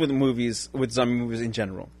the thing: is with zombie movies in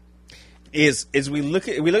general, is we look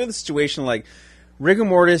at the situation like rigor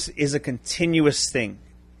mortis is a continuous thing.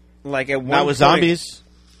 Like at one not with point, zombies.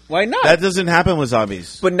 Why not? That doesn't happen with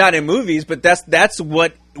zombies. But not in movies. But that's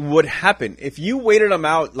what would happen if you waited them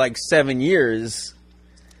out like 7 years.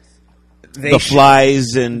 The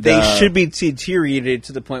flies and they should be deteriorated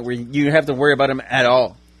to the point where you have to worry about them at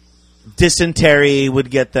all. Dysentery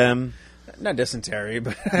would get them. Not dysentery,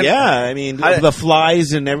 but yeah, I mean the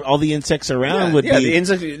flies and all the insects around would be. The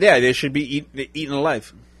insects. Yeah, they should be eaten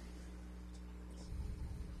alive.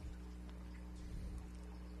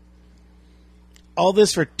 All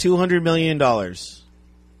this for $200 million.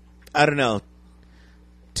 I don't know.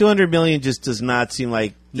 $200 million just does not seem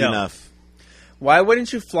like enough. Why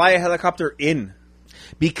wouldn't you fly a helicopter in?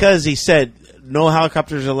 Because he said no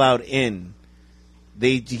helicopters allowed in.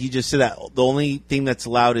 He just said that the only thing that's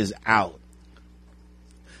allowed is out.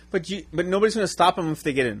 But nobody's going to stop them if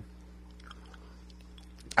they get in.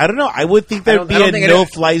 I don't know. I would think there'd be a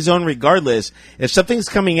no-fly zone regardless. If something's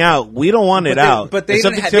coming out, we don't want it out. But they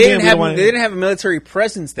didn't have a military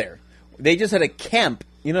presence there. They just had a camp.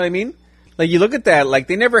 You know what I mean? Like, you look at that, like,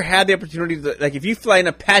 they never had the opportunity to, like, if you fly an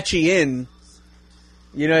Apache in,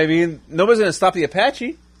 you know what I mean? Nobody's going to stop the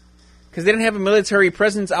Apache. Because they didn't have a military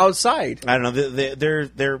presence outside. I don't know.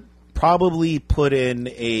 They're probably put in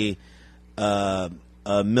a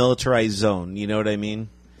militarized zone. You know what I mean?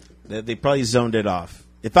 They probably zoned it off.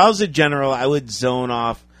 If I was a general, I would zone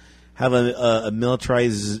off, have a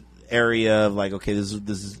militarized area of like, okay, this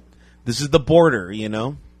is the border. You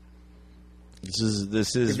know, this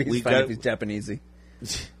is we got he's Japanesey.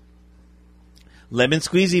 Lemon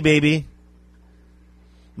squeezy, baby.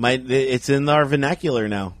 It's in our vernacular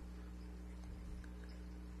now.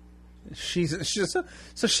 She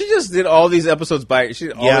just did all these episodes this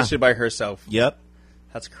shit by herself. Yep,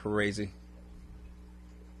 that's crazy.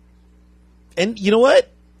 And you know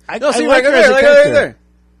what? I like her there.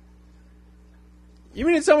 You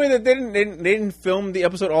mean to tell me that they didn't film the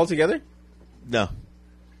episode all together? No.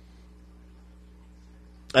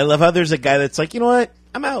 I love how there's a guy that's like, you know what?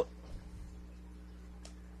 I'm out.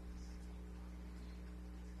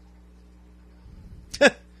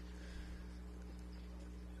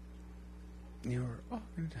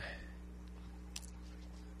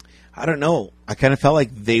 I don't know. I kind of felt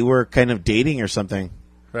like they were kind of dating or something.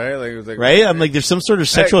 Right? Like it was like, right? I'm like, there's some sort of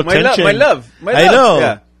sexual tension. My love. I know.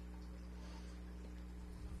 Yeah.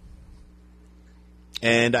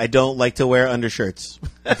 And I don't like to wear undershirts.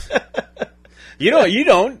 You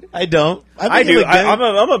don't. I don't. I do.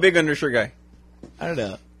 I'm a big undershirt guy. I don't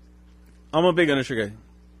know. I'm a big undershirt guy.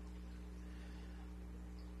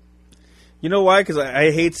 You know why? Because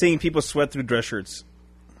I hate seeing people sweat through dress shirts.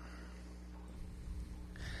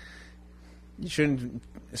 You shouldn't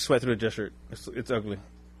sweat through a dress shirt. It's ugly.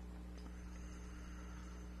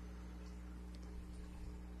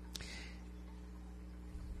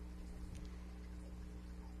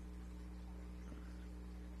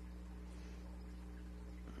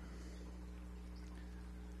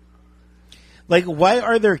 Like, why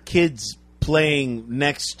are there kids playing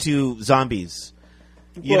next to zombies?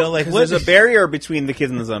 You know, like, there's a barrier between the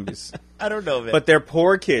kids and the zombies. I don't know, man. But they're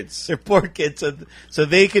poor kids. They're poor kids, so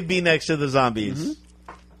they could be next to the zombies.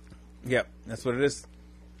 Mm-hmm. Yep, that's what it is.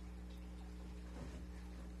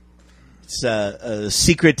 It's a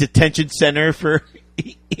secret detention center for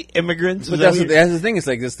immigrants. But that's the thing. It's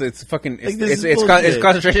like this. It's fucking. It's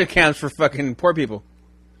concentration camps for fucking poor people.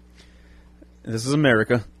 This is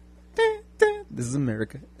America. This is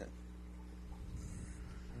America.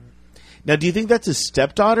 Now, do you think that's his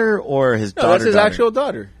stepdaughter or his daughter? No, that's his actual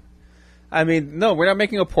daughter. I mean, no, we're not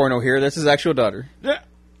making a porno here. That's his actual daughter.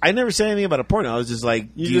 I never said anything about a porno. I was just like,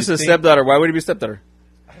 you just a stepdaughter. Why would he be a stepdaughter?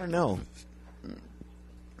 I don't know.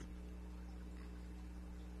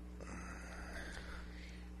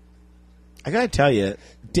 I gotta tell you,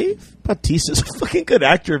 Dave Bautista's a fucking good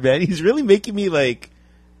actor, man. He's really making me like.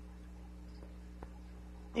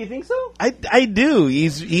 You think so? I do.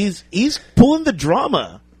 He's pulling the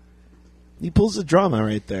drama. He pulls the drama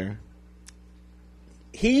right there.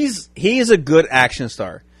 He is a good action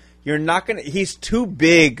star. You're not gonna. He's too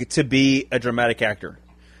big to be a dramatic actor.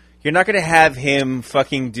 You're not gonna have him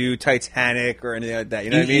fucking do Titanic or anything like that.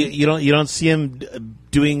 You know what I mean? You don't see him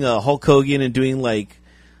doing Hulk Hogan and doing like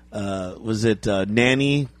was it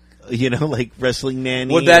Nanny? You know, like wrestling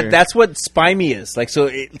Nanny. Well, that's what Spy Me is. Like, so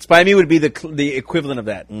Spy Me would be the equivalent of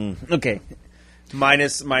that. Okay,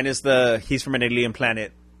 minus the he's from an alien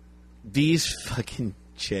planet. These fucking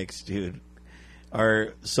chicks, dude,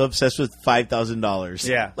 are so obsessed with $5,000.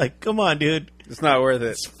 Yeah, like, come on, dude, it's not worth it.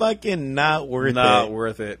 It's fucking not worth it. Not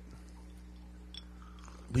worth it.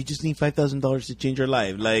 We just need $5,000 to change our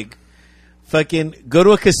life. Like, fucking go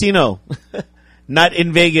to a casino, not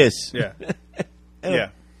in Vegas. Yeah, yeah.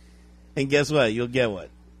 And guess what? You'll get what?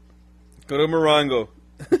 Go to Morongo.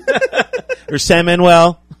 Or San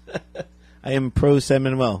Manuel. I am pro San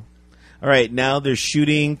Manuel. All right, now they're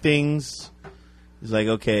shooting things. It's like,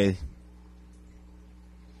 okay.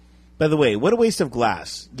 By the way, what a waste of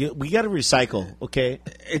glass. We got to recycle, okay?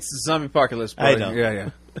 It's the zombie apocalypse. I know. Yeah.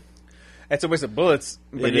 It's a waste of bullets,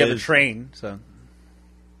 but you have a train, so.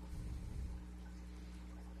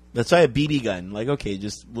 That's why a BB gun. Like, okay,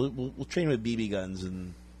 just we'll train with BB guns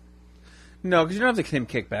and. No, because you don't have to claim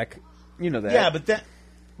kickback. You know that. Yeah,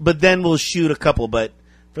 but then we'll shoot a couple. But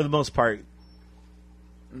for the most part,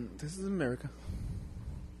 this is America.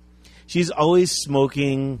 She's always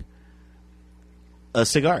smoking a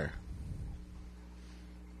cigar.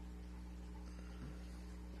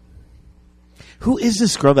 Who is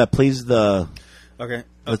this girl that plays the? Okay,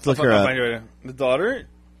 let's look her up. The daughter.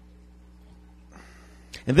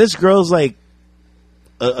 And this girl's like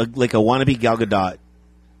a wannabe Gal Gadot.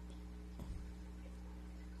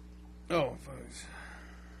 Oh,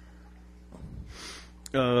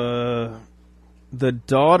 fuck. The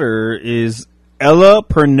daughter is Ella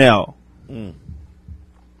Purnell.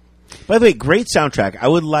 By the way, great soundtrack. I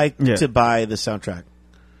would like to buy the soundtrack.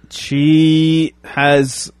 She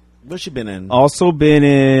has. What's she been in? Also been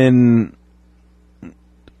in.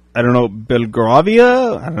 I don't know,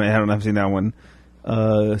 Belgravia. I don't know. I've seen that one.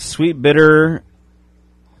 Sweet Bitter,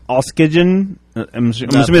 Oxygen. I'm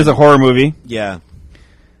assuming it's a horror movie. Yeah.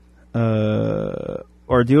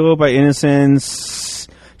 Ordeal by Innocence.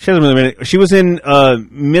 She was in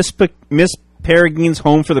Miss Peregrine's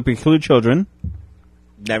Home for the Peculiar Children.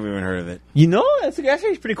 Never even heard of it. You know, that's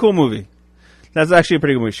actually a pretty cool movie. That's actually a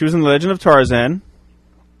pretty good movie. She was in The Legend of Tarzan.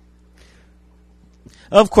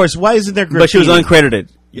 Of course. Why isn't there graffiti? But she was uncredited.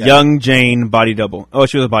 Yeah. Young Jane body double. Oh,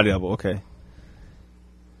 she was a body double. Okay.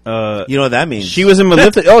 You know what that means? She was in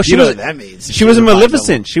Maleficent. Oh, you know what that means? She was in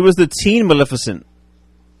Maleficent. She was the teen Maleficent.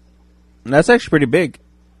 And that's actually pretty big.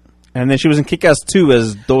 And then she was in Kick-Ass 2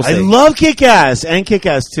 as Dulce. I love Kick-Ass and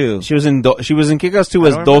Kick-Ass 2. She was in Kick-Ass 2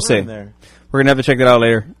 as Dulce. We're gonna have to check that out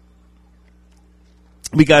later.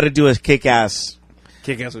 We got to do a Kick-Ass.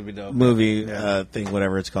 Kick-Ass would be dope. Movie thing,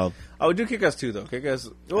 whatever it's called. I would do Kick-Ass 2 though. Kick-Ass.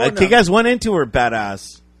 Kick-Ass 1 and 2 were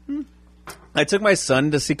badass. I took my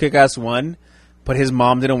son to see Kick-Ass 1, but his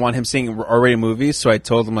mom didn't want him seeing R-rated movies, so I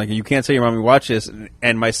told him, like, you can't tell your mom you watch this.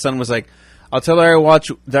 And my son was like, I'll tell her I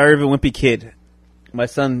watch Diary of a Wimpy Kid. My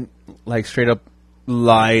son, like, straight up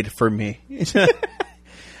lied for me.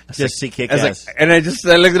 Just see Kick-Ass. Like, and I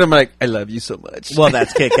looked at him like, I love you so much. Well,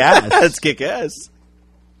 that's Kick-Ass. That's Kick-Ass.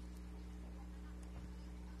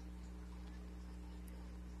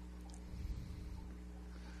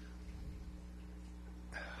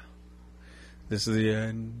 This is the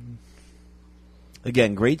end.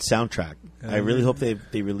 Again, great soundtrack. I really hope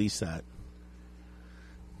they release that.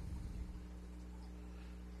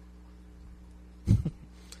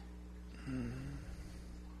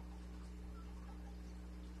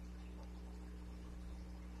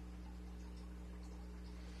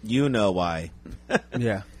 You know why.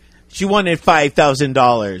 Yeah. She wanted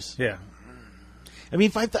 $5,000. Yeah. I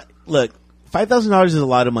mean, look, $5,000 is a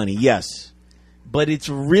lot of money, yes. But it's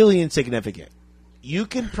really insignificant. You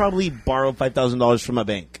can probably borrow $5,000 from a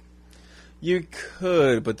bank. You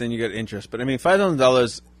could, but then you get interest. But I mean,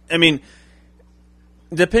 $5,000. I mean,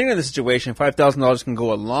 depending on the situation, $5,000 can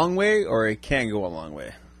go a long way, or it can go a long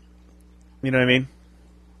way. You know what I mean?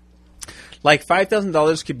 Like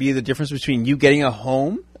 $5,000 could be the difference between you getting a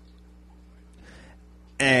home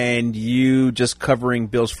and you just covering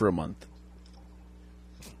bills for a month.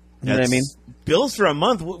 You know what I mean? Bills for a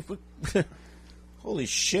month. Holy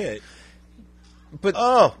shit. But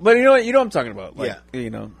you know what? You know what I'm talking about. Like, yeah. You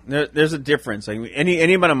know, there's a difference. Like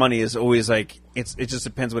any amount of money is always like it just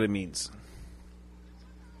depends what it means.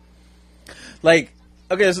 Like,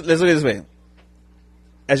 okay, let's look at this way.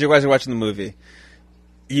 As you guys are watching the movie,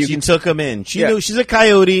 she took him in. She knew she's a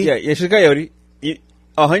coyote. Yeah, she's a coyote.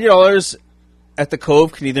 $100 at the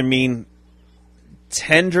Cove can either mean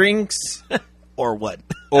 10 drinks or what,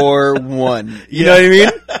 or one. You know what I mean?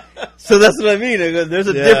 So that's what I mean. There's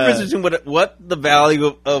a difference between what the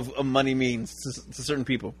value of money means to certain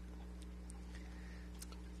people.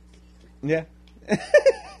 Yeah.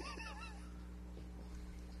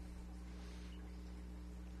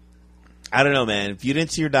 I don't know, man. If you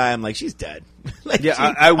didn't see her die, I'm like, she's dead. Like, yeah,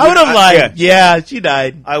 I would have lied. Yeah, she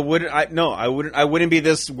died. I wouldn't. I wouldn't be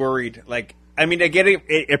this worried. Like, I mean, I get it.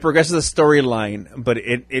 It progresses the storyline, but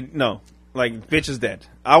it no. Like, bitch is dead.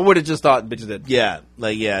 I would have just thought bitch is dead. Yeah,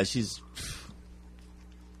 like, yeah, she's.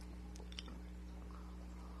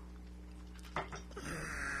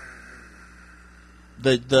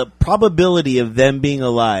 The probability of them being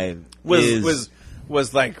alive was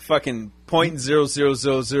like fucking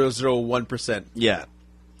 0.00001%. Yeah.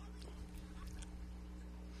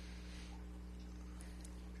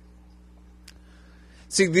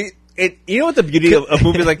 See, you know what the beauty of a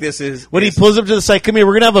movie like this is? When he pulls up to the side, come here,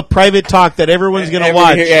 we're going to have a private talk that everyone's going to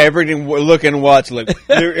watch. Yeah, everything look and watch. Like,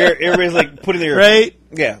 everybody's like putting their... Right?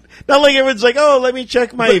 Yeah. Not like everyone's like, oh, let me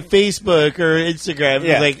check my Facebook or Instagram.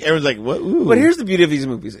 Yeah. Like, everyone's like, what? Ooh. But here's the beauty of these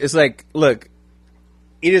movies. It's like, look,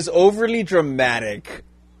 it is overly dramatic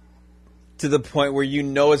to the point where you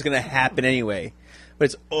know it's going to happen anyway.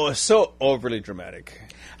 But it's so overly dramatic.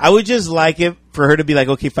 I would just like it for her to be like,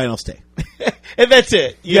 okay, fine, I'll stay. And that's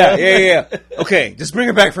it. Yeah. Okay, just bring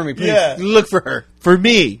her back for me, please. Yeah. Look for her. For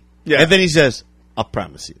me. Yeah. And then he says, I'll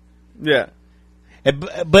promise you. Yeah.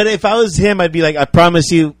 But if I was him, I'd be like, I promise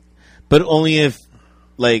you, but only if,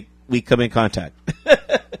 like, we come in contact.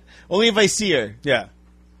 Only if I see her. Yeah.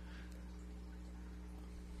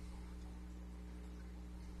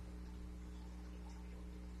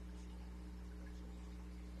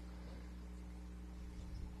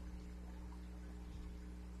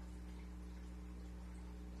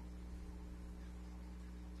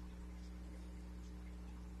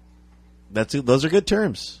 Those are good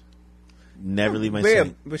terms. Never leave my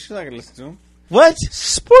seat. But she's not gonna listen to them. What?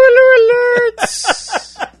 Spoiler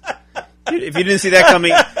alerts! Dude, if you didn't see that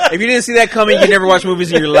coming, you never watch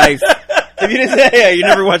movies in your life. If you didn't say, you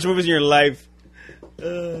never watch movies in your life.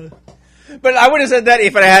 But I would have said that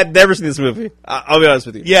if I had never seen this movie. I'll be honest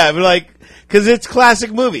with you. Yeah, but because it's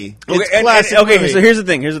classic movie. It's Okay, movie. So here's the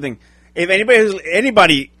thing. If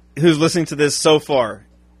anybody who's listening to this so far,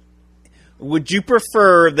 would you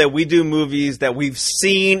prefer that we do movies that we've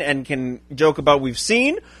seen and can joke about we've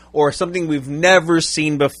seen, or something we've never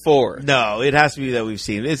seen before? No, it has to be that we've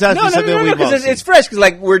seen. It has to be something we've all seen. It's fresh,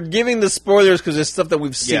 because we're giving the spoilers because it's stuff that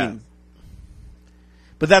we've seen. Yeah.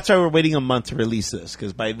 But that's why we're waiting a month to release this,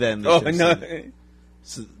 because by then... are we?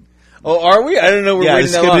 I don't know we're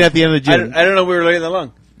waiting that long. Be at the end of June. I don't know we were waiting that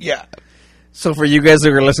long. Yeah. So for you guys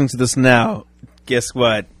that are listening to this now, guess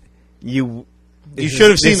what? You should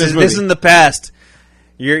have seen this movie. This is in the past.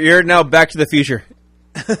 You're now Back to the Future.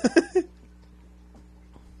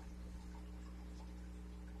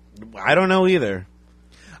 I don't know either.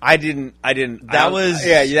 I didn't. That was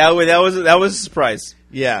a surprise.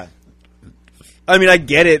 Yeah. I mean, I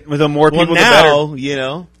get it. With the more people, now, the better. You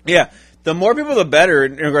know. Yeah, the more people, the better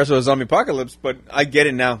in regards to a zombie apocalypse. But I get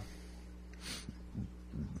it now.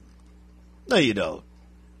 No, you don't.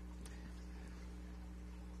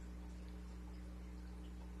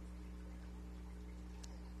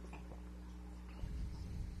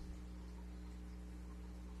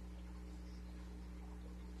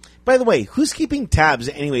 By the way, who's keeping tabs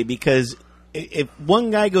anyway? Because if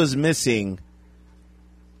one guy goes missing,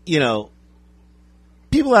 people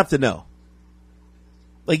have to know.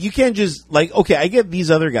 Like, you can't just, okay, I get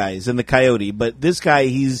these other guys and the coyote, but this guy,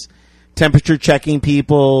 he's temperature checking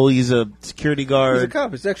people. He's a security guard. He's a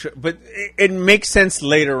cop. It's extra. But it makes sense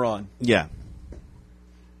later on. Yeah.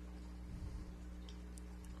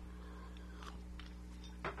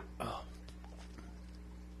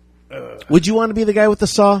 Would you want to be the guy with the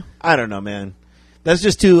saw? I don't know, man. That's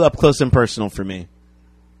just too up close and personal for me.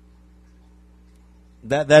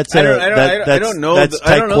 I don't know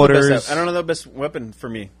the best weapon for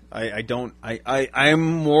me. I'm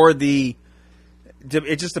more the.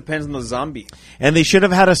 It just depends on the zombie. And they should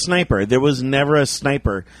have had a sniper. There was never a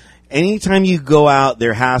sniper. Anytime you go out,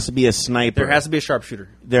 there has to be a sniper. There has to be a sharpshooter.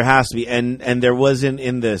 There has to be, and there wasn't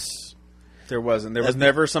in this. There wasn't. There was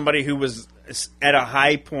never somebody who was at a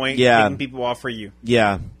high point taking people off for you.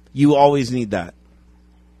 Yeah, you always need that.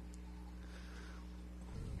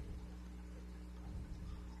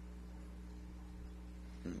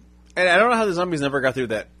 And I don't know how the zombies never got through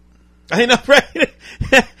that. I know, right?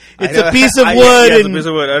 It's a piece of wood. It's a piece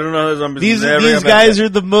of wood. I don't know how the zombies these guys are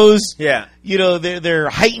the most. Yeah. They're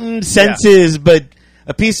heightened senses, but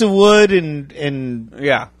a piece of wood and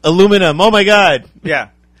aluminum. Oh my god. Yeah.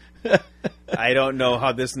 I don't know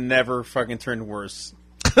how this never fucking turned worse.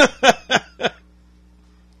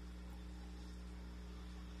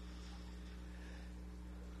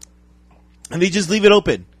 And they just leave it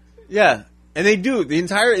open. Yeah. And they do. The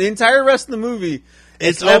entire rest of the movie,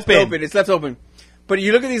 it's left open. It's left open. But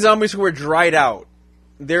you look at these zombies who are dried out.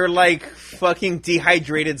 They're like fucking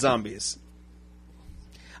dehydrated zombies.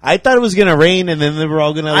 I thought it was going to rain, and then they were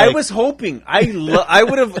all going to. I was hoping. I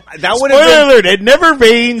would have. That would have. Spoiler alert! It never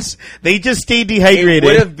rains. They just stay dehydrated. It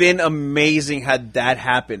would have been amazing had that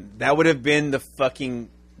happened. That would have been the fucking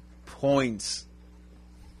points.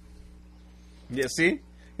 Yeah. See,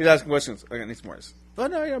 he's asking questions. Okay, need some more. Oh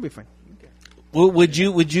no, I'll be fine. Okay. Well, would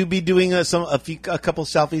you be doing a couple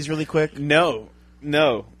selfies really quick? No.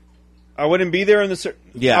 I wouldn't be there in the.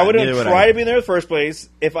 Yeah, I wouldn't try to be there in the first place.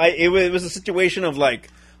 If it was a situation of like.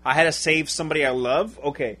 I had to save somebody I love,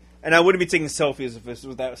 okay. And I wouldn't be taking selfies if this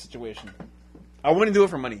was that situation. I wouldn't do it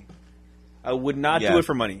for money. I would not do it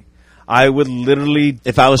for money. I would literally...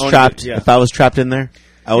 If I was trapped if I was trapped in there,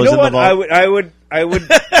 I was in the vault. I would I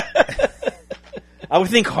would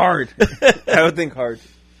think hard. I would think hard.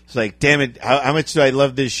 It's like, damn it, how much do I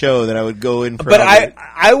love this show that I would go in for... But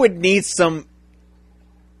I would need some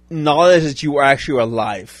knowledge that you were actually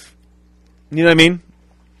alive. You know what I mean?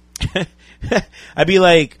 I'd be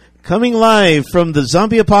like, coming live from the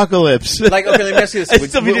zombie apocalypse. Like, okay, let me ask you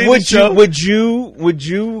this: would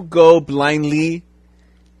you go blindly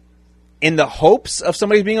in the hopes of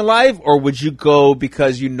somebody being alive, or would you go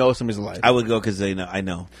because you know somebody's alive? I would go because I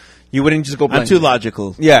know. You wouldn't just go blindly. I'm too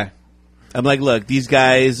logical. Yeah, I'm like, look, these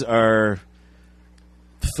guys are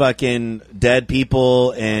fucking dead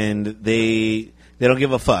people, and they don't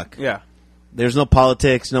give a fuck. Yeah. There's no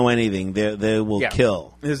politics, no anything. They will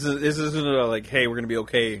kill. This isn't like, hey, we're going to be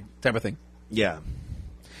okay type of thing. Yeah.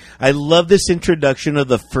 I love this introduction of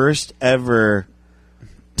the first ever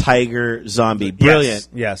tiger zombie. Brilliant.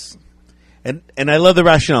 Yes. And I love the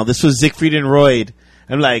rationale. This was Siegfried and Roy.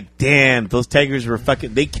 I'm like, damn, those tigers were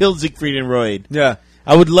fucking... They killed Siegfried and Roy. Yeah.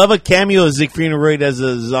 I would love a cameo of Siegfried and Roy as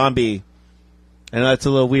a zombie. I know that's a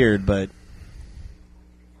little weird, but...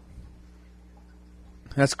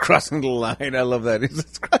 That's crossing the line. I love that.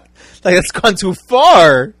 That's gone too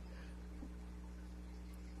far.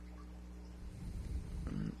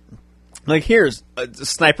 Like, here's a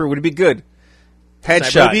sniper would be good.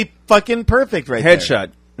 Headshot That would be fucking perfect right there.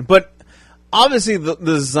 Headshot. But obviously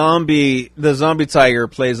the zombie tiger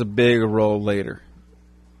plays a big role later.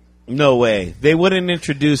 No way. They wouldn't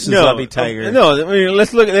introduce a zombie tiger. No, I mean,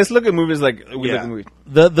 let's look at movies like we look at movies.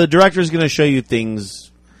 The director's going to show you things.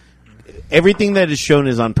 Everything that is shown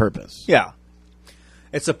is on purpose. Yeah.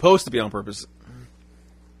 It's supposed to be on purpose.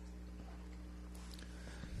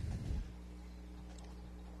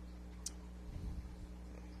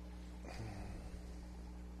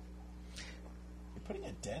 You're putting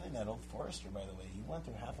a dent in that Old Forester, by the way. You went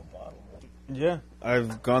through half a bottle. Yeah.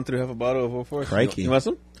 I've gone through half a bottle of Old Forester. Crikey. You want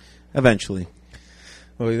some? Eventually.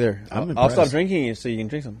 Oh, you there? I'll stop drinking it so you can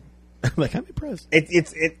drink some. Like, I'm impressed.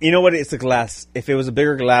 It's you know what? It's a glass. If it was a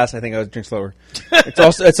bigger glass, I think I would drink slower. It's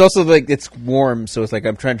also like it's warm, so it's like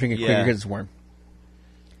I'm trying to drink it quicker because it's warm.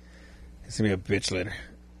 It's gonna be a bitch later.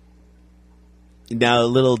 Now a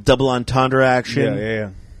little double entendre action. Yeah.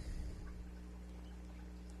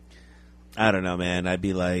 I don't know, man. I'd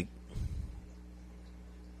be like,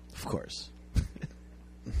 of course.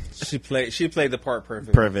 She played the part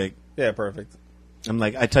perfect. Perfect. Yeah, perfect. I'm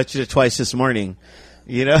like, I touched it twice this morning.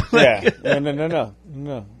 You know? Yeah.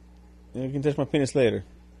 No. You can touch my penis later.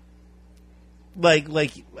 Like,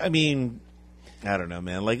 I mean, I don't know,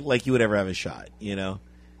 man. Like you would ever have a shot, you know?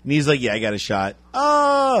 And he's like, yeah, I got a shot.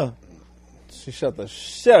 Oh! She shot the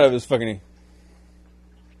shit out of his fucking knee.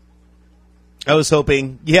 I was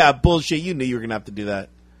hoping. Yeah, bullshit. You knew you were going to have to do that.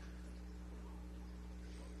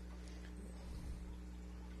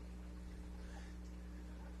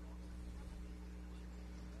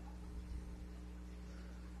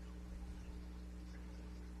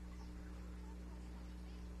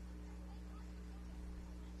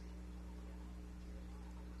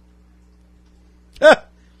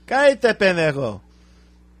 Cállate, pendejo.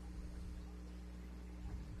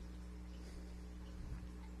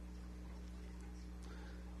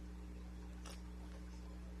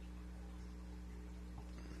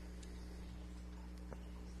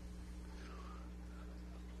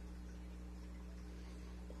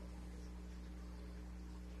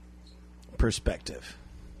 Perspective.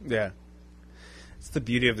 Yeah. It's the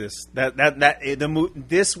beauty of this.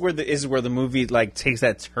 This is where the movie like takes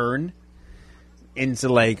that turn into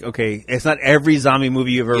like, okay, it's not every zombie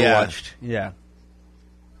movie you've ever watched. Yeah.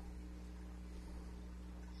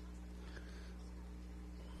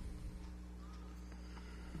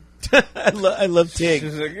 I love Tig.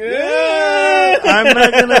 She's like, I'm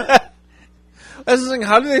not gonna. I was like,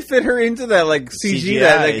 how do they fit her into that like CG? CGI,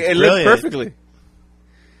 That like it looked perfectly.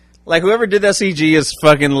 Like whoever did that CG is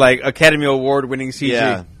fucking like Academy Award winning CG.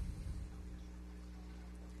 Yeah.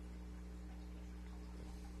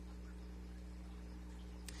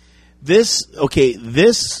 This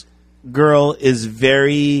girl has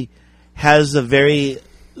a very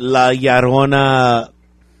La Llorona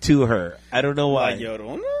to her. I don't know why. La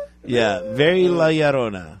Llorona? Yeah, very La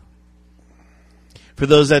Llorona. For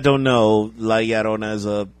those that don't know, La Llorona is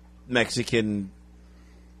a Mexican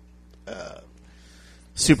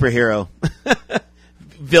superhero.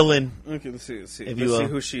 Villain. Okay, let's see. Let's see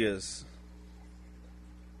who she is.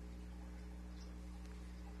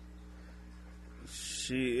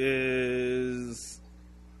 She is...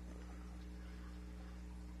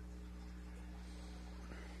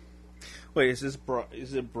 Wait, is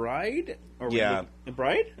it Bride? Yeah.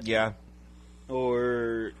 Bride? Yeah.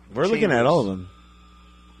 Or... We're looking at all of them.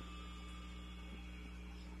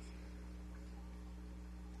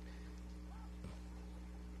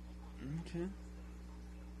 Okay.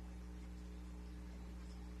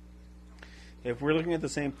 If we're looking at the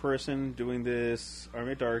same person doing this,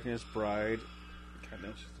 Army of Darkness, Bride... God,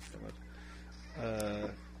 no, she's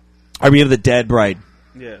Army of the Dead Bride.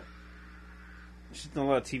 Yeah. She's done a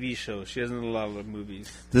lot of TV shows. She hasn't done a lot of movies.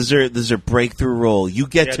 This is her breakthrough role. You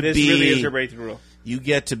get to this be... really is her breakthrough role. You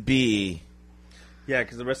get to be... Yeah,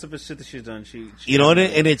 because the rest of the shit that she's done, she you know what?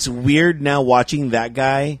 And it's weird now watching that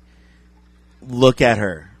guy look at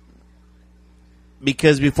her.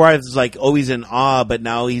 Because before I was like always in awe, but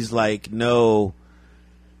now he's like, no.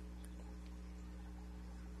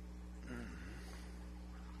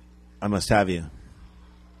 I must have you.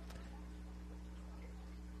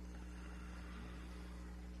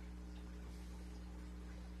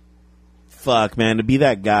 fuck, man, to be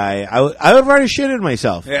that guy, I would have already shitted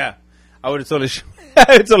myself. Yeah, I would have totally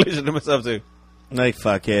shitted myself too. Like,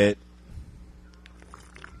 fuck it.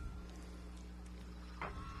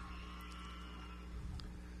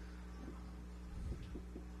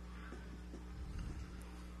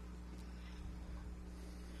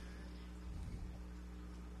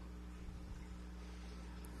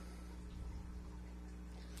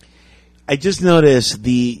 I just noticed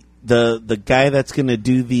the guy that's going to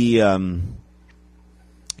do the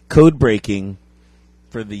code breaking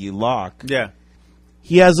for the lock. Yeah.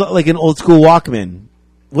 He has like an old school Walkman.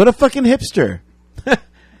 What a fucking hipster.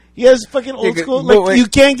 He has fucking old school. Like, you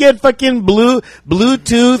can't get fucking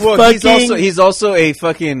Bluetooth. Well, fucking. he's also a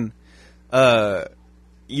fucking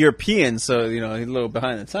European, so he's a little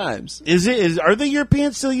behind the times. Are the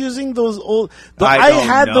Europeans still using those old?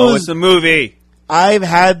 I don't know. It's a movie. I've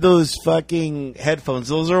had those fucking headphones.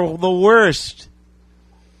 Those are the worst.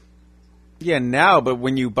 Yeah, now, but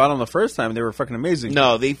when you bought them the first time, they were fucking amazing.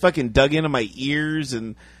 No, they fucking dug into my ears,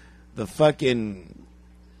 and the fucking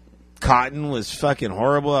cotton was fucking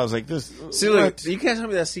horrible. I was like, this... See, look, you can't tell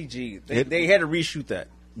me that's CG. They had to reshoot that.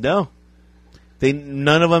 No.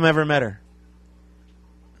 None of them ever met her.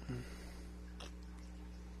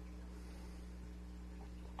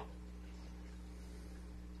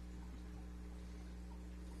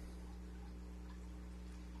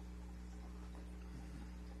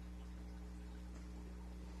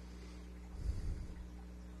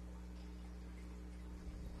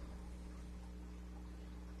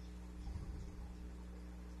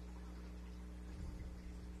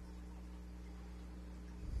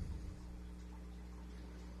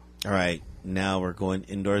 All right, now we're going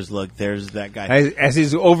indoors. Look, there's that guy. As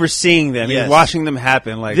he's overseeing them, yes. He's watching them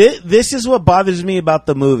happen. Like this is what bothers me about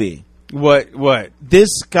the movie. What?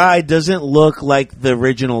 This guy doesn't look like the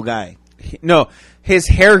original guy. No, his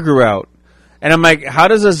hair grew out. And I'm like, how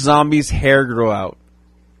does a zombie's hair grow out?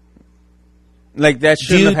 Like, that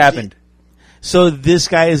shouldn't have happened. So this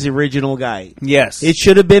guy is the original guy. Yes. It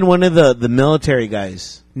should have been one of the military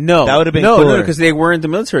guys. No. That would have been cooler. No, because they weren't the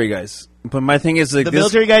military guys. But my thing is, like, the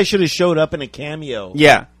military guy should have showed up in a cameo.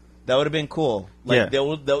 Yeah. That would have been cool. Like,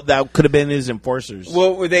 that could have been his enforcers.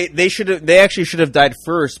 Well, they actually should have died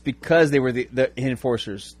first because they were the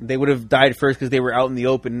enforcers. They would have died first because they were out in the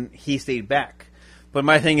open. He stayed back. But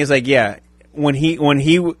my thing is, like, yeah, when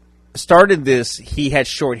he started this, he had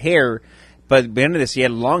short hair. But at the end of this, he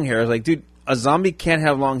had long hair. I was like, dude, a zombie can't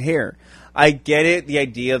have long hair. I get it, the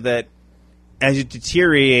idea that as you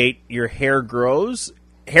deteriorate, your hair grows.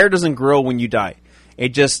 Hair doesn't grow when you die. It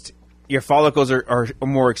just, your follicles are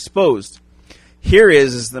more exposed. Here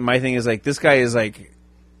is my thing is, like, this guy is, like,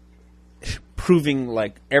 proving,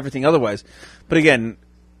 like, everything otherwise. But again,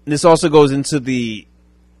 this also goes into the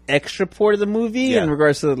extra part of the movie in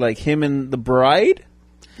regards to, like, him and the bride.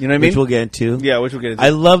 You know what I mean? Which we'll get into. Yeah, which we'll get into. I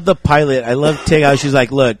love the pilot. I love take how she's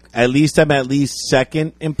like, look, at least I'm at least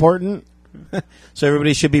second important. So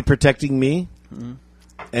everybody should be protecting me. Mm-hmm.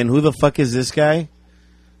 And who the fuck is this guy?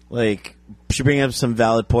 Like, should bring up some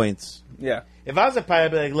valid points. Yeah. If I was a pilot,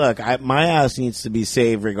 I'd be like, look, my ass needs to be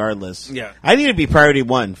saved regardless. Yeah. I need to be priority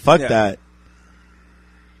one. Fuck that.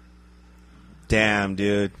 Damn,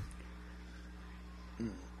 dude.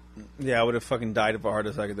 Yeah, I would have fucking died of a heart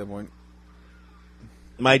attack at that point.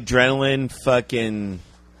 My adrenaline fucking...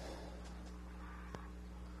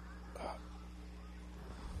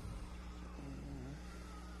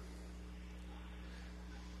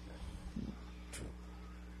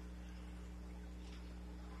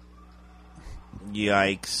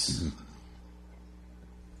 Yikes.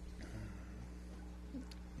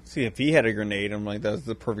 See, if he had a grenade, I'm like, that's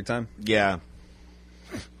the perfect time. Yeah.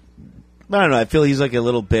 I don't know. I feel he's like a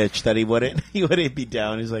little bitch that he wouldn't be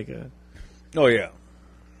down. He's like a... Oh, yeah.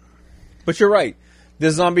 But you're right.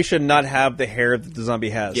 The zombie should not have the hair that the zombie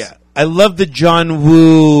has. Yeah. I love the John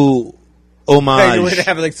Woo homage. They would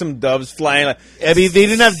have, like, some doves flying. Like, I mean, they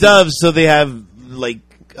didn't have doves, so they have, like,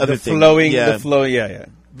 other things. The flowing, yeah.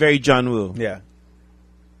 Very John Woo. Yeah.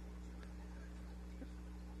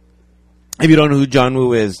 If you don't know who John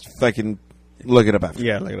Woo is, fucking look it up after.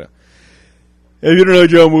 Yeah, look it up. If you don't know who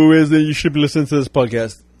John Woo is, then you should be listening to this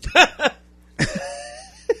podcast.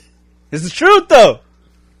 It's the truth, though.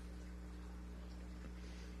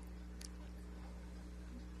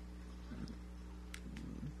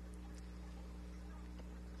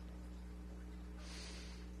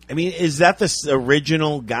 I mean, is that the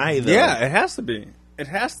original guy, though? Yeah, it has to be. It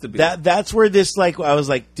has to be. That's where this, like, I was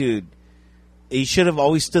like, dude, he should have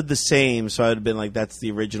always stood the same, so I would have been like, that's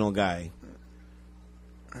the original guy.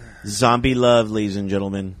 Zombie love, ladies and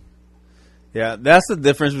gentlemen. Yeah, that's the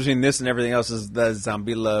difference between this and everything else is the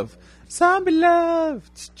zombie love. Zombie love.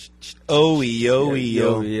 Oh.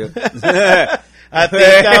 I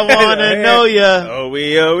think I want to know ya. Oh.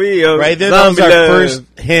 Right there, that was our first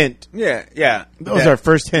hint. Yeah. That was our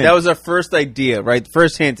first hint. That was our first idea, right?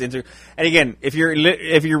 First hint into. And again, if you're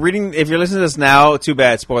listening to this now, too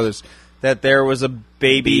bad, spoilers. That there was a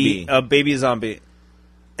baby zombie.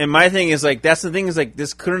 And my thing is like, that's the thing is like,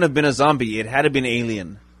 this couldn't have been a zombie. It had to be an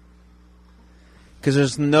alien. Because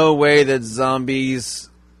there's no way that zombies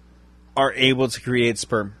are able to create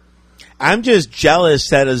sperm. I'm just jealous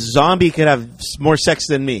that a zombie could have more sex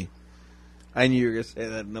than me. I knew you were going to say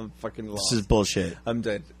that, and I'm fucking lost. This is bullshit. I'm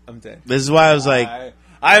dead. This is why I was like...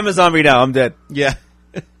 I am a zombie now. I'm dead. Yeah.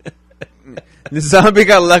 The zombie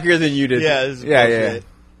got luckier than you did. Yeah, this is bullshit.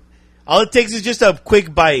 All it takes is just a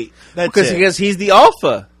quick bite. That's it. Because he's the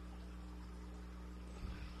alpha.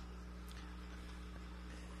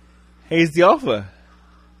 He's the alpha.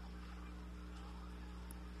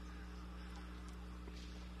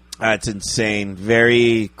 That's insane.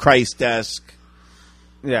 Very Christ-esque.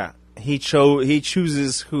 Yeah, he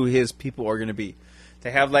chooses who his people are going to be.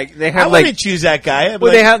 I wouldn't choose that guy.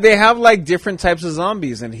 Well, they have like different types of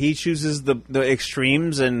zombies, and he chooses the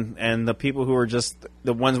extremes and the people who are just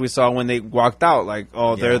the ones we saw when they walked out. Like,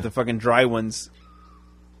 they're the fucking dry ones.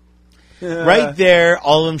 Right there,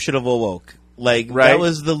 all of them should have awoke. Like, that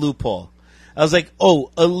was the loophole. I was like,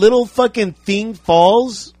 a little fucking thing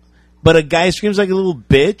falls, but a guy screams like a little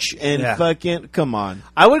bitch, and fucking, come on.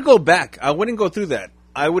 I would go back. I wouldn't go through that.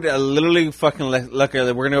 I would literally fucking look at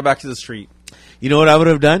it. We're going to go back to the street. You know what I would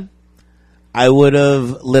have done? I would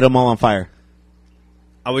have lit them all on fire.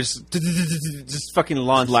 I would just fucking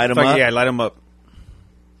launch. Light them up? Yeah, light them up.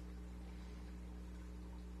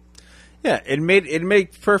 Yeah, it made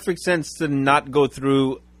perfect sense to not go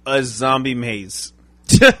through a zombie maze.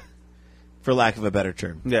 For lack of a better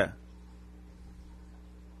term. Yeah.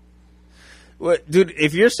 What, dude,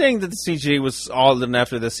 if you're saying that the CG was all done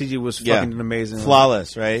after, the CG was fucking amazing.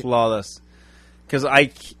 Flawless, right? Flawless. Because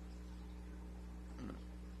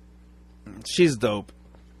she's dope.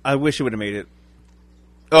 I wish she would have made it.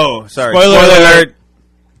 Oh, sorry. Spoiler alert.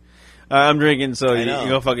 I'm drinking, so you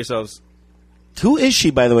go fuck yourselves. Who is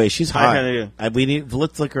she, by the way? She's hot.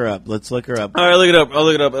 Let's look her up. Let's look her up. All right, I'll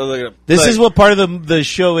look it up. This is what part of the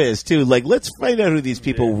show is, too. Like, let's find out who these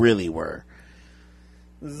people really were.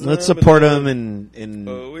 Let's support them and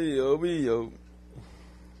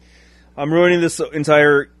I'm ruining this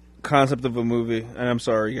entire concept of a movie, and I'm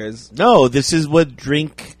sorry, guys. No, this is what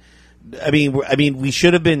drink... I mean, we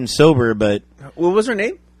should have been sober, but... What was her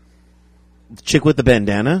name? Chick with the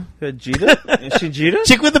bandana? Jita? Is she Jita?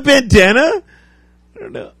 Chick with the bandana? I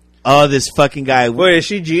don't know. Oh, this fucking guy. Wait, is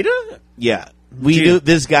she Jita? Yeah. We knew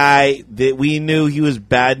this guy. We knew he was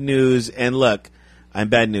bad news. And look, I'm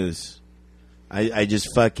bad news. I just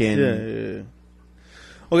fucking... Yeah.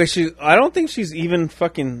 Okay, I don't think she's even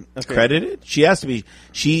fucking... Okay. Credited? She has to be.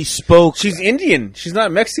 She spoke... She's Indian. She's not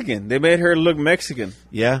Mexican. They made her look Mexican.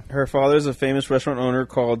 Yeah. Her father is a famous restaurant owner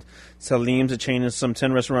called Salim's, a chain of some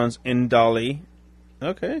 10 restaurants in Delhi.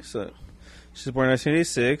 Okay, so she's born in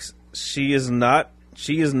 1986. She is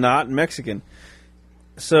not Mexican.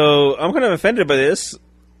 So I'm kind of offended by this.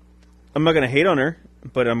 I'm not going to hate on her,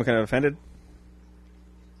 but I'm kind of offended.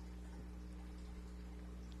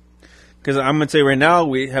 Because I'm going to say right now,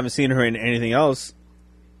 we haven't seen her in anything else.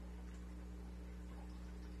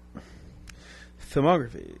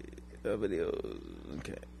 Filmography. Videos.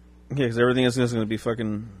 Okay. Yeah, because everything else is going to be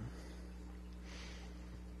fucking...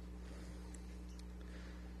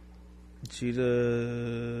 Cheetah...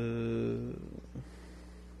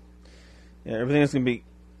 Yeah, everything is going to be...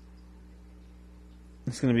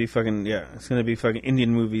 It's going to be fucking... Yeah, it's going to be fucking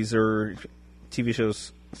Indian movies or TV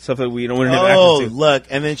shows. Stuff that we don't want to have access to. Look,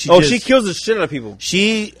 and then she kills the shit out of people.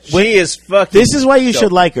 She is fucking... This is why you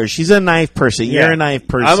should like her. She's a knife person. Yeah. You're a knife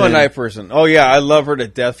person. I'm a knife person. Oh, yeah, I love her to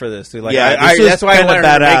death for this, dude. Like, yeah, that's why I wanted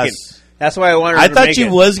her to make it. That's why I wanted her to make it. I thought she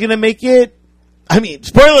was going to make it. I mean,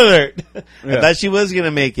 spoiler alert. Yeah. I thought she was going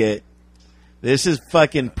to make it. This is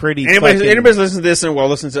fucking pretty anybody's listening to this and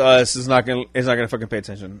listening to us is not going to fucking pay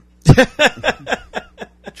attention.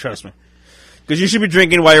 Trust me. Because you should be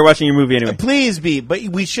drinking while you're watching your movie anyway. Please be. But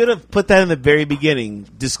we should have put that in the very beginning.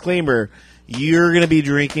 Disclaimer, you're going to be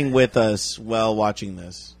drinking with us while watching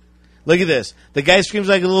this. Look at this. The guy screams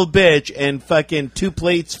like a little bitch and fucking 2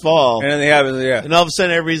 plates fall. And then they have it, yeah. And all of a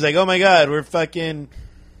sudden everybody's like, oh my God, we're fucking...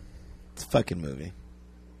 It's a fucking movie.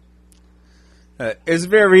 It's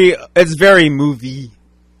very movie.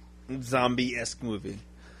 Zombie-esque movie.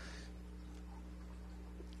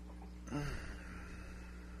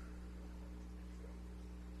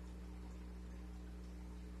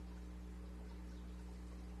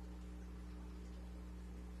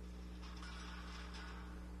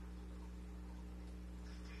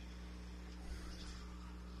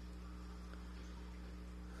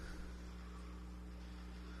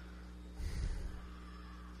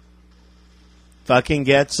 Fucking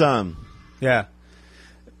get some. Yeah.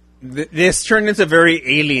 This turned into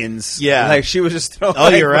very Aliens. Yeah. Like, she was just...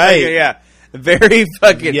 You're right. Yeah. Very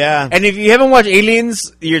fucking... Yeah. And if you haven't watched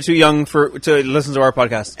Aliens, you're too young to listen to our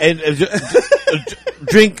podcast. And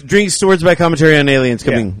drink Swords by Commentary on Aliens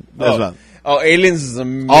coming as well. Oh, Aliens is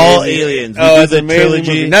amazing. All Aliens. We do the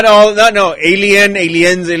trilogy. Movie. No.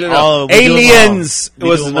 Aliens. Aliens. It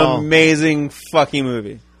was an amazing fucking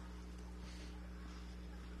movie.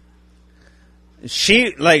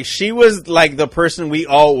 She was like the person we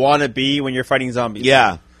all want to be when you're fighting zombies.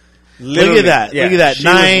 Yeah. Literally, look at that. Yeah. Look at that. She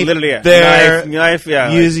Knife was there. Knife,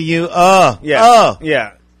 yeah. Using you. Oh. Yeah. Oh.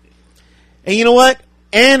 Yeah. And you know what?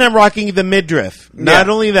 And I'm rocking the midriff. Not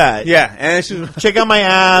only that. Yeah. And she's... Check out my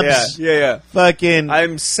abs. Yeah. Fucking...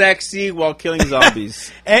 I'm sexy while killing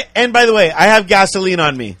zombies. and by the way, I have gasoline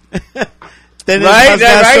on me. Right?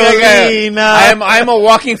 Gasoline. I'm a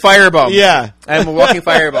walking firebomb. Yeah. I'm a walking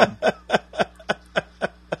firebomb.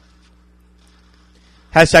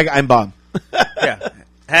 Hashtag I'm bomb. Yeah.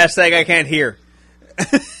 Hashtag I can't hear.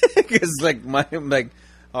 Because like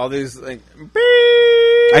all these like.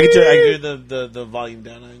 I can turn the volume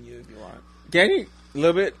down on you if you want. Can you? A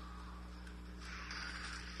little bit.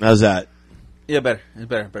 How's that? Yeah, better. It's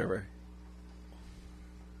better.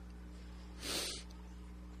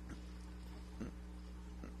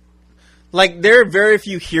 Like, there are very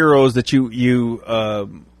few heroes that you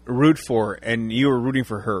root for, and you were rooting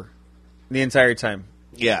for her the entire time.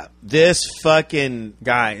 Yeah, this fucking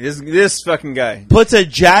guy, this fucking guy puts a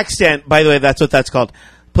jack stand. By the way, that's what that's called.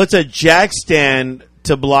 Puts a jack stand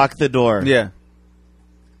to block the door.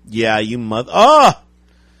 Yeah, you mother. Oh,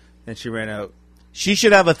 and she ran out. She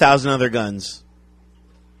should have 1,000 other guns.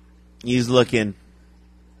 He's looking.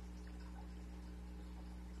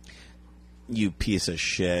 You piece of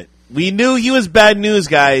shit. We knew he was bad news,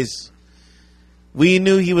 guys. We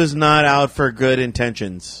knew he was not out for good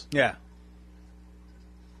intentions. Yeah.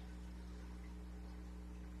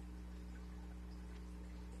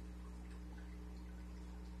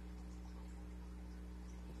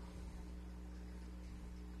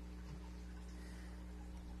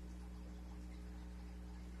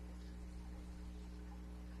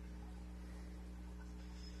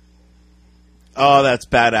 Oh, that's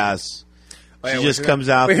badass. She just comes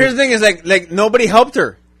out. But here's the thing: is like nobody helped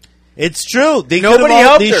her. It's true. Nobody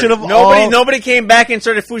helped her. Nobody came back and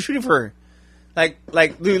started shooting for her.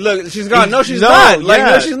 Like, dude, look, she's gone. No, she's not. Like,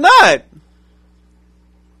 no, she's not.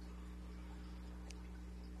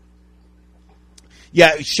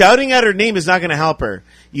 Yeah, shouting at her name is not going to help her.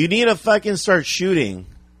 You need to fucking start shooting.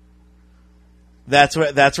 That's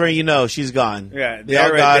where you know she's gone. Yeah, they all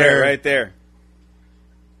got her right there.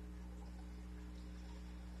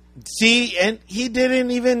 See, and he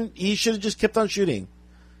didn't even. He should have just kept on shooting.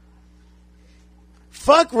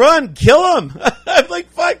 Fuck, run, kill him. I'm like,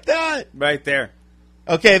 fuck that. Right there.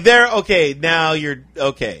 Okay, there. Okay, now you're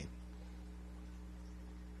okay.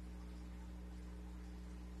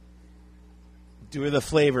 Do her the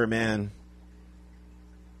flavor, man.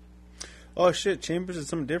 Oh shit, Chambers is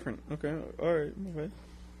something different. Okay, all right, okay.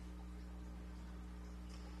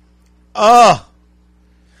 Oh,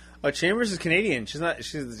 Chambers is Canadian. She's not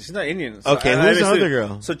Indian. So okay, who's the other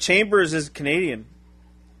girl? So Chambers is Canadian.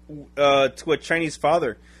 To a Chinese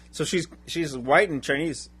father. So she's white and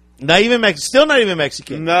Chinese. Not even still not even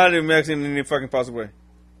Mexican. Not even Mexican in any fucking possible way.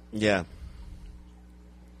 Yeah.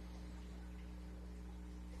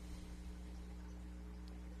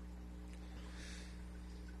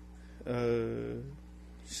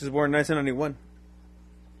 She's born in 1991.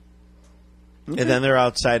 Okay. And then they're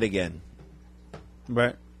outside again.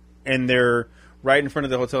 Right. And they're right in front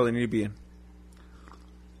of the hotel they need to be in.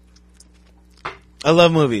 I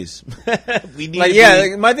love movies. We need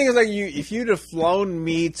my thing is if you'd have flown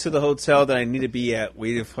me to the hotel that I need to be at,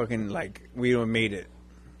 we'd have fucking we'd have made it.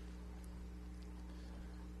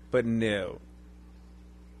 But no.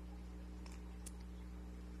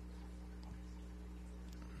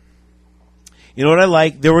 You know what I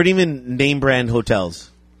like? There weren't even name brand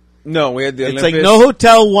hotels. No, we had the It's Olympus. like no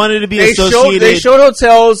hotel wanted to be associated. They showed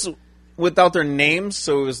hotels without their names,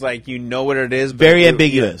 so it was like you know what it is. But very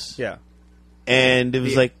ambiguous. Yeah. And it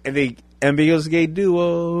was the ambiguous gay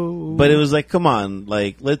duo. But it was like, come on,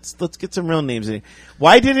 like let's get some real names in here.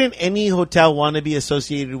 Why didn't any hotel want to be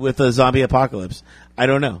associated with a zombie apocalypse? I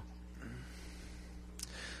don't know.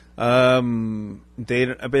 They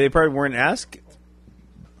probably weren't asked.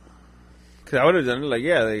 Because I would have done it. Like,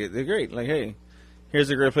 yeah, they're great. Like, hey,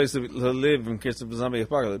 here's a great place to live in case of a zombie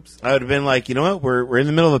apocalypse. I would have been like, you know what? We're in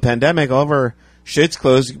the middle of a pandemic. All of our shit's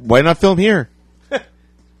closed. Why not film here?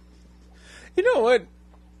 You know what?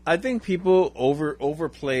 I think people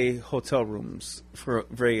overplay hotel rooms for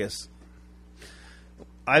Vegas.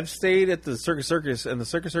 I've stayed at the Circus, and the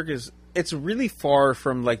Circus, it's really far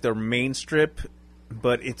from like the main strip,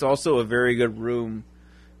 but it's also a very good room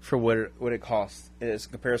for what it costs as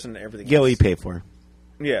comparison to everything. Get else. what you pay for.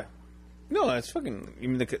 Yeah. No, it's fucking. I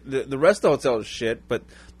mean, the rest of the hotel is shit, but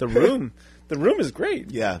the room is great.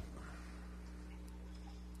 Yeah.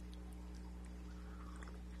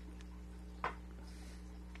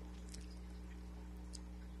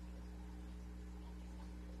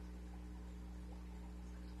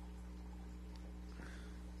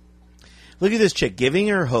 Look at this chick, giving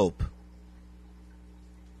her hope.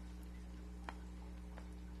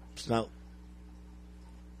 It's not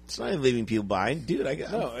leaving people behind, dude.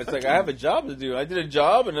 It's like I have a job to do. I did a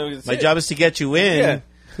job, and my job is to get you in.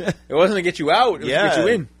 Yeah. It wasn't to get you out. It was to get you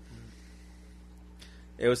in.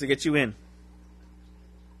 It was to get you in.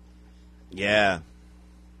 Yeah.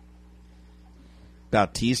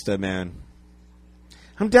 Bautista, man.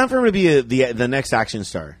 I'm down for him to be the next action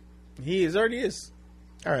star. He already is.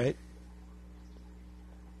 All right.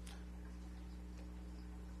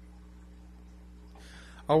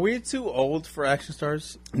 Are we too old for action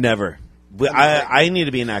stars? Never. I need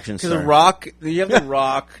to be an action star. Because The Rock, you have The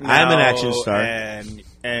Rock. Now, I'm an action star.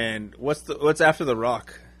 And what's after The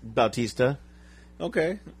Rock? Bautista.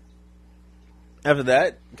 Okay. After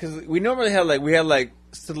that, because we normally have Stallone,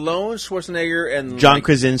 Schwarzenegger, and John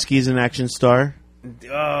Krasinski's an action star. Oh,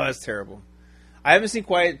 that's terrible. I haven't seen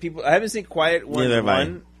Quiet One. Neither have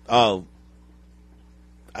I. Oh,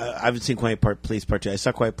 I haven't seen Quiet Place Part 2. I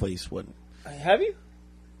saw Quiet Place 1. Have you?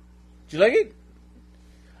 Did you like it?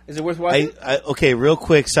 Is it worth watching? Okay, real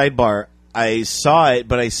quick sidebar. I saw it,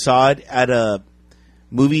 but I saw it at a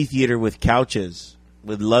movie theater with couches,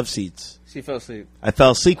 with love seats. She fell asleep. I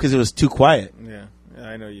fell asleep because it was too quiet. Yeah,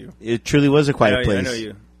 I know you. It truly was a quiet place. I know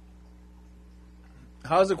you.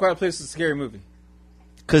 How is A Quiet Place a scary movie?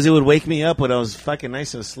 Because it would wake me up when I was fucking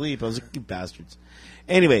nice and asleep. I was like, you bastards.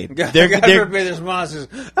 Anyway, there's monsters.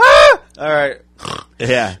 Ah! All right.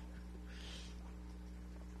 Yeah.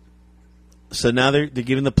 So now they're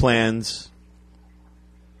giving the plans.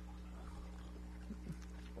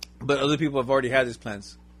 But other people have already had these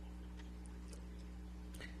plans.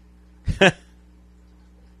 I'm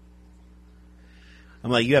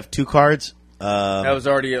like, you have 2 cards? That was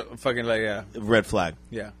already a fucking, red flag.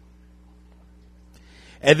 Yeah.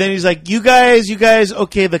 And then he's like, you guys,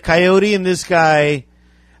 okay, the coyote and this guy,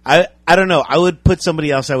 I don't know. I would put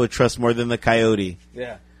somebody else I would trust more than the coyote.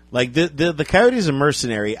 Yeah. Like, the coyote is a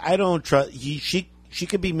mercenary. I don't trust... She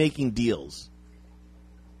could be making deals.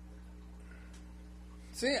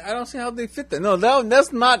 See, I don't see how they fit that. No,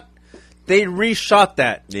 that's not... They reshot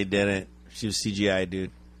that. They didn't. She was CGI,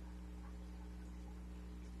 dude.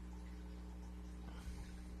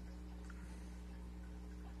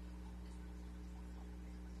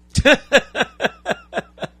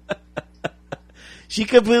 She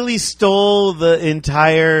completely stole the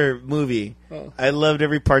entire movie. Oh. I loved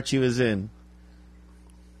every part she was in.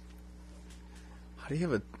 How do you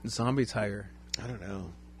have a zombie tiger? I don't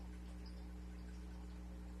know.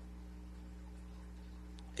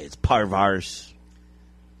 It's Parvars.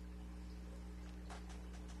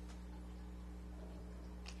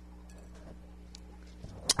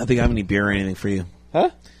 I think I have any beer or anything for you. Huh?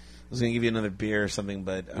 I was going to give you another beer or something,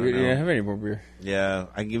 but I don't know. You don't have any more beer. Yeah,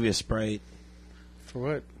 I can give you a Sprite. For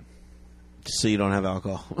what? Just so you don't have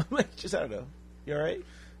alcohol. Just, I don't know. You all right?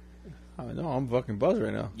 I know, I'm fucking buzzed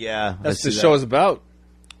right now. Yeah. That's what the show is about.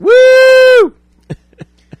 Woo!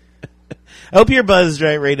 I hope you're buzzed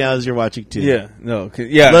right now as you're watching, too. Yeah, no.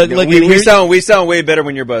 Yeah, look, we sound way better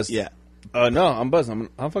when you're buzzed. Yeah. No, I'm buzzed. I'm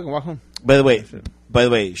fucking walk home. By the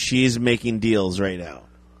way, she's making deals right now.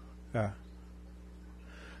 Yeah.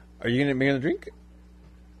 Are you going to make another drink?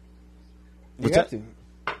 What's that?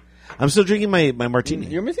 I'm still drinking my martini.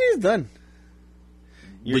 Your martini's done.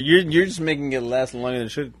 You're just making it last longer than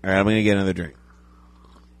it should. All right, I'm going to get another drink.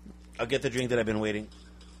 I'll get the drink that I've been waiting.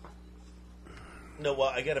 No, well,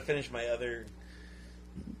 I got to finish my other...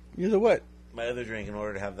 You the what? My other drink in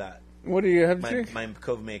order to have that. What do you have to drink? My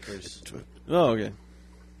Cove Makers. Oh, okay.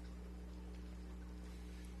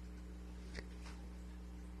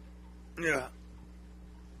 Yeah.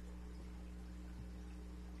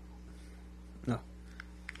 No.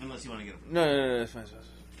 Unless you want to get it. No, that's fine.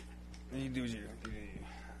 You do what you do.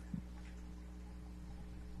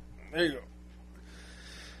 There you go.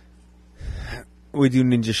 We do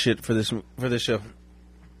ninja shit for this show.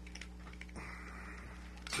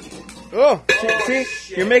 Oh, see,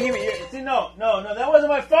 you're making me. See, no, that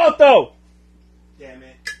wasn't my fault though. Damn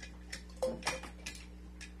it.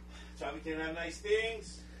 Tommy can have nice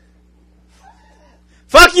things.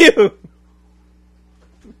 Fuck you!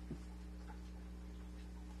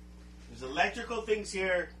 There's electrical things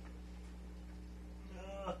here.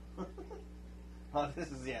 Oh, this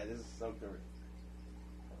is soaked over.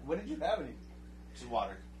 What did you have in it? Just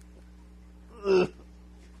water. Ugh.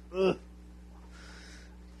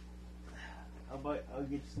 I'll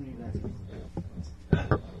get you some new glasses.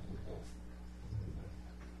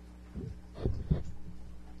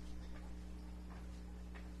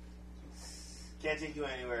 Can't take you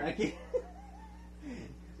anywhere. I can't.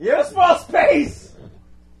 You have a small space!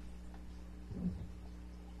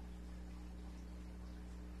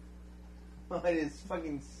 Oh, it is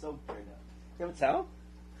fucking soaked right now. You have a towel?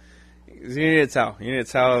 You need a towel. You need a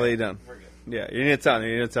towel to lay down. We're good. Yeah, you need a towel.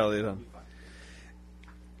 You need a towel to lay down.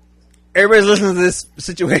 Everybody's listening to this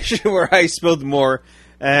situation where I spilled more,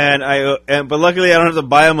 but luckily I don't have to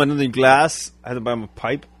buy them another glass. I have to buy them a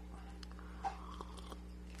pipe.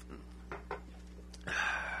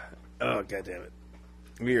 Oh, god damn it.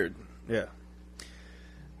 Weird. Yeah.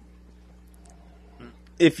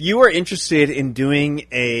 If you are interested in doing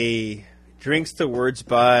a Drinks to Words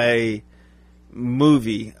by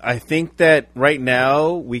movie, I think that right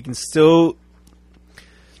now we can still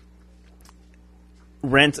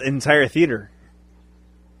rent an entire theater.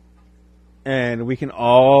 And we can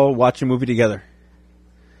all watch a movie together.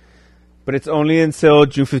 But it's only until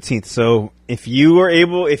June 15th. So if you are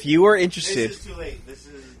interested... This is too late.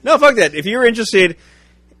 No, fuck that. If you're interested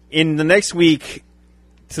in the next week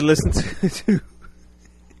to listen to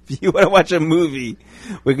if you want to watch a movie,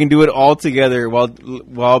 we can do it all together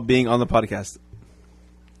while being on the podcast.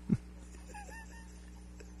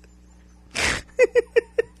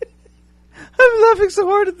 I'm laughing so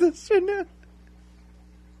hard at this right now.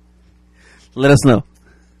 Let us know.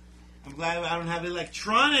 I'm glad I don't have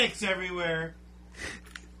electronics everywhere.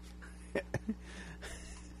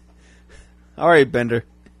 All right, Bender.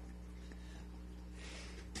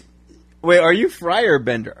 Wait, are you Fry or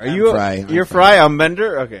Bender? I'm Fry. You're Fry. I'm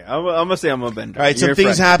Bender. Okay, I'm gonna say I'm a Bender. All right, some You're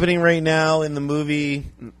things Fry. happening right now in the movie.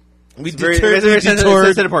 We Send detoured.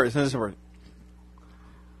 it apart. Send it apart.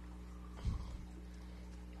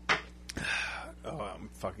 Oh, I'm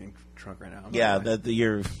fucking drunk right now. Yeah,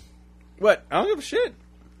 you're. What? I don't give a shit.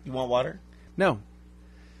 You want water? No.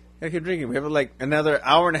 I keep drinking. We have another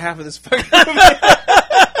hour and a half of this fucking movie.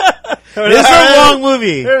 This is a long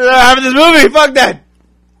movie. Half of this movie. Fuck that.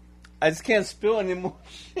 I just can't spill any more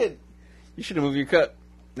shit. You should have moved your cup.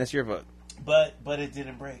 That's your fault. But it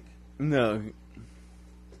didn't break. No.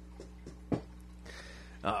 Oh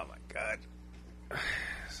my god.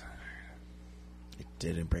 It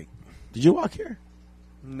didn't break. Did you walk here?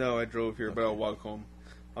 No, I drove here, but I'll walk home.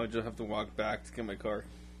 I'll just have to walk back to get my car.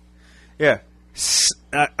 Yeah.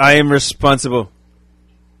 I am responsible.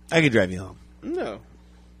 I could drive you home.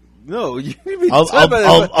 No, you need to be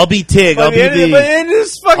I'll be Tig. I'll be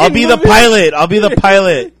the the pilot. I'll be the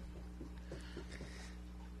pilot.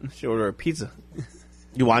 Should order a pizza.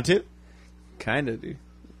 You want to? Kinda, dude.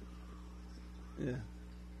 Yeah.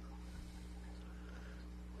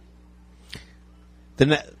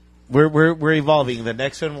 We're evolving. The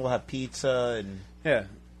next one will have pizza and Yeah.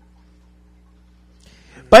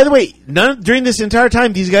 By the way, during this entire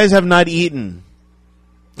time, these guys have not eaten.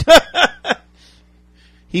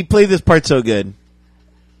 He played this part so good.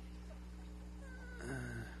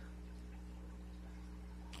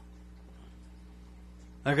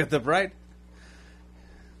 I got the bride.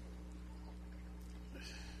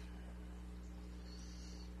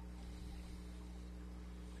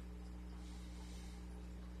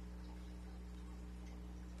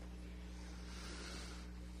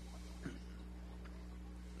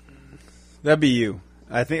 That'd be you.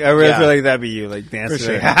 I really feel like that'd be you, like dancing. For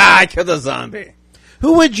sure. Like, ha! I killed a zombie.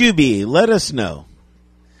 Who would you be? Let us know.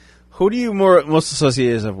 Who do you most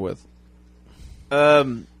associate yourself with?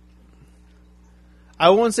 I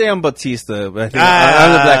won't say I'm Batista, but I think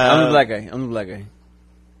I'm the black guy. I'm the black guy.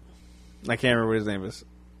 I can't remember what his name is.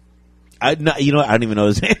 I don't even know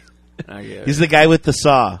his name. Okay. He's the guy with the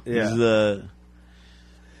saw. Yeah.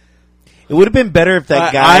 It would have been better if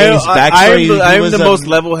that guy's backstory. I'm the most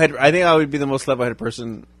level-headed. I think I would be the most level-headed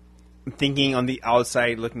person, thinking on the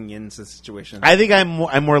outside, looking into the situation. I think I'm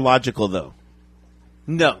more logical though.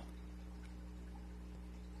 No.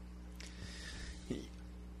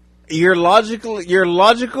 You're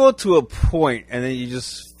logical to a point, and then you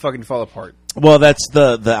just fucking fall apart. Well, that's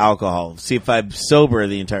the alcohol. See if I'm sober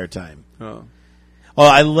the entire time. Oh,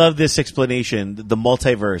 I love this explanation. The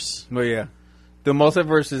multiverse. well, yeah. The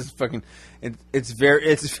multiverse is fucking. It's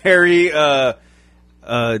very the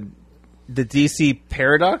DC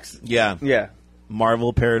paradox. Yeah. Yeah,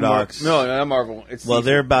 Marvel Paradox. No, not Marvel. It's well, DC.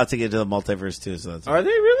 they're about to get to the multiverse too. So that's Are they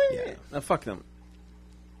really? Yeah. No, fuck them.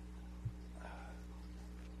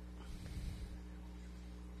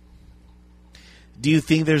 Do you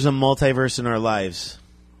think there's a multiverse in our lives?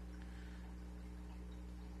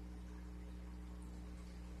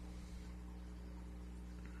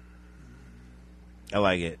 I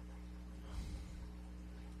like it.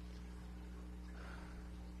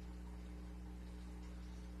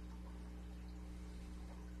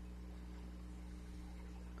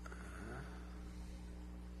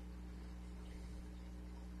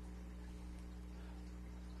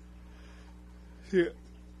 Yeah.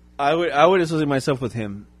 I would associate myself with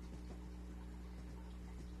him.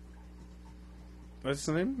 What's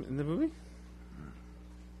his name in the movie?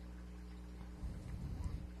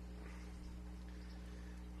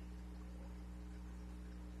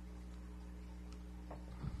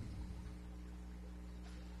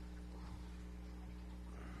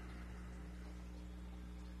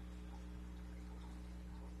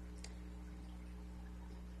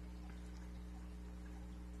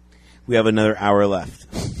 We have another hour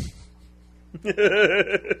left. Just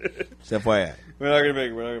FYI. We're not gonna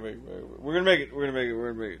make it. We're not gonna make it. We're gonna make it. We're gonna make it.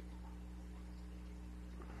 We're gonna make it.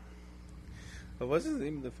 But what's the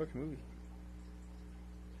name of the fucking movie?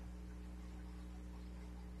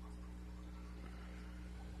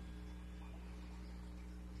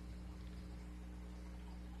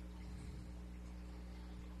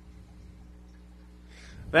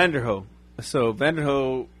 Vanderho. So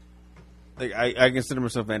Vanderho, like I consider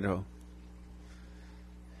myself Vanderho.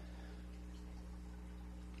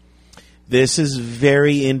 This is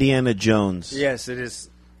very Indiana Jones. Yes, it is.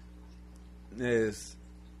 It is.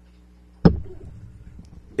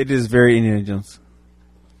 It is very Indiana Jones.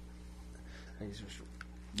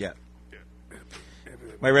 Yeah.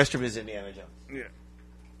 My restroom is Indiana Jones. Yeah.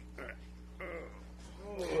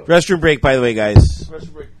 Restroom break, by the way, guys.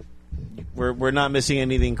 Restroom break. We're not missing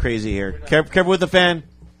anything crazy here. Careful with the fan.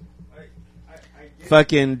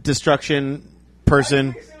 Fucking destruction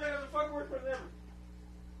person.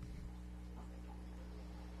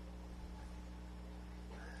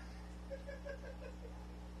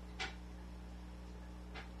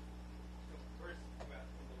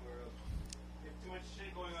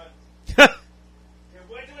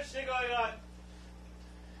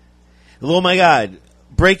 Oh my God.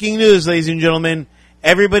 Breaking news, ladies and gentlemen.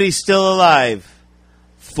 Everybody's still alive.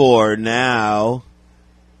 For now.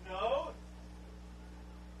 No.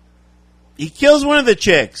 He kills one of the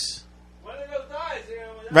chicks. One of those dies.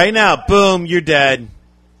 Right now. Boom, you're dead.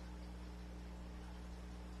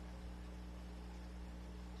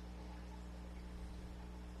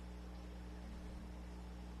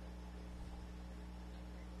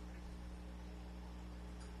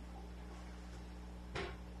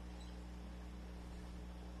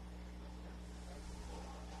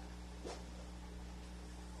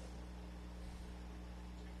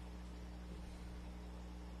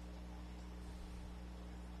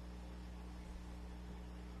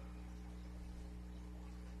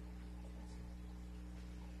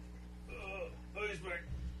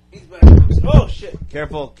 He's back. Oh shit!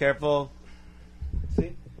 Careful.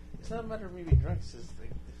 See, it's not a matter of me being drunk. It's just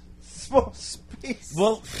like small space.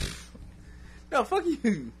 Well, no, fuck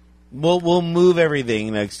you. we'll move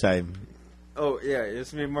everything next time. Oh yeah,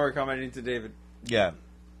 it's me more commenting to David. Yeah.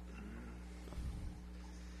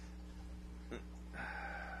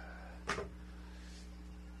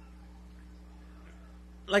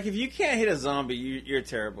 Like if you can't hit a zombie, you're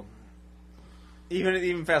terrible.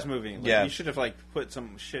 Even fast moving. Like, yeah. You should have like put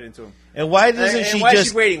some shit into him. And why doesn't she why just...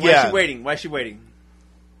 is she waiting? Why is she waiting? Why is she waiting?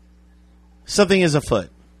 Something is afoot.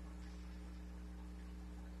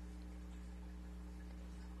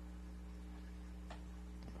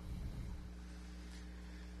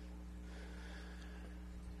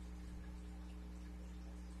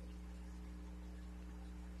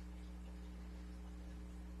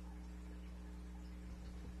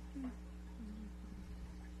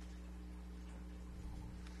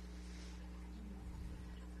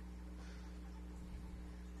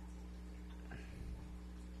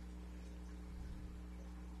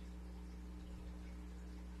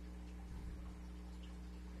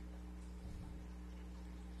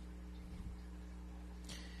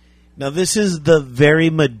 Now, this is the very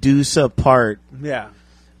Medusa part. Yeah.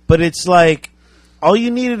 But it's like, all you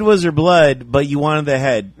needed was her blood, but you wanted the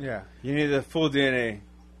head. Yeah. You need the full DNA.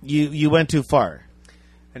 You went too far.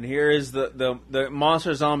 And here is the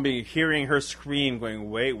monster zombie hearing her scream, going,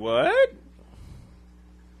 wait, what?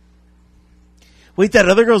 Wait, that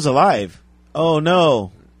other girl's alive. Oh,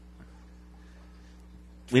 no.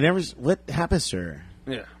 We never... What happens to her?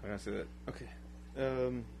 Yeah, I gotta say that. Okay.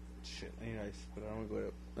 Shit, I need ice, but I don't want to go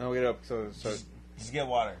up. I don't get up, so just get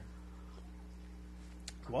water.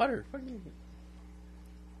 Water? Fucking...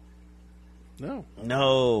 No.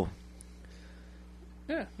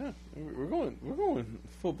 Yeah, no. We're going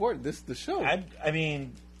full board. This is the show. I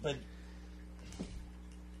mean, but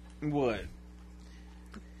what?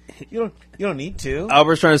 You don't need to.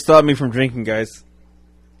 Albert's trying to stop me from drinking, guys.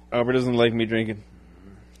 Albert doesn't like me drinking.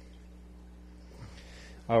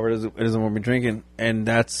 Albert doesn't want me drinking, and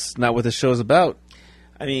that's not what the show's about.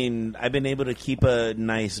 I mean, I've been able to keep a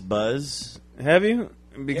nice buzz. Have you?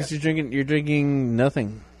 Because you're drinking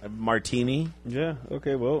nothing. A martini. Yeah.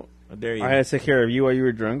 Okay. Well, there you. I had to take care of you while you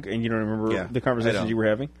were drunk, and you don't remember the conversations you were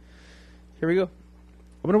having. Here we go.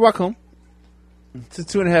 I'm gonna walk home. It's a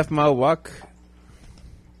 2.5 mile walk.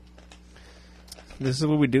 This is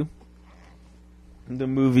what we do. The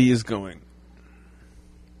movie is going.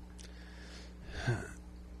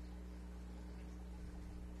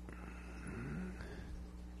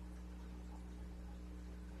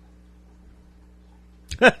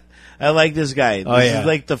 I like this guy. This is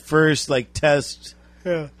like the first test.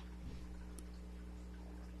 Yeah.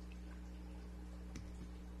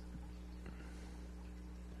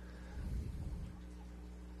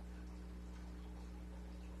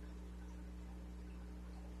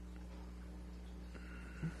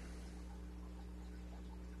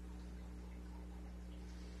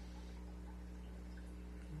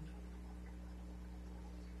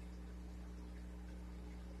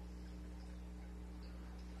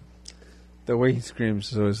 The way he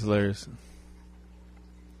screams is always hilarious.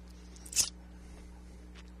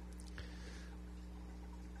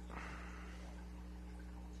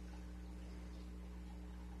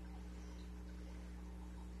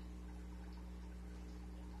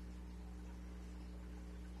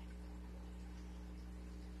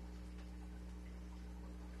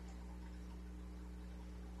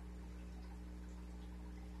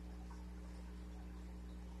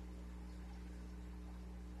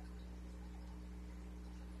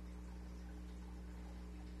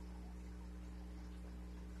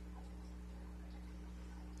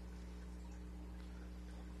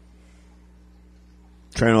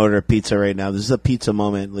 Trying to order a pizza right now. This is a pizza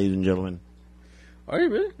moment, ladies and gentlemen. Are you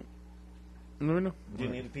really? Let me know. Do you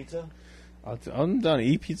need a pizza? I'm down to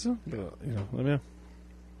eat pizza. But, let me know.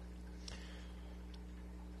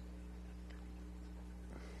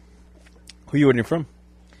 Who you ordering from?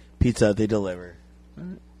 Pizza, they deliver.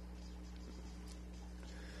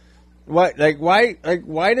 Why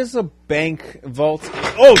does a bank vault?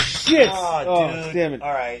 Oh shit! Oh, dude. Damn it!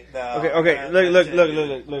 All right. No, Okay.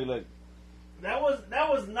 Look. That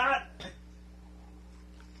was not.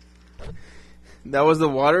 That was the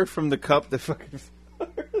water from the cup that fucking.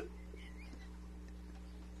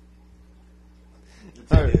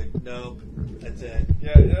 That's it, dude. Nope. That's it.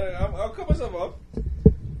 Yeah, I'll cut myself up.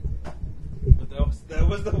 But that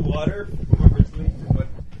was the water from originally. What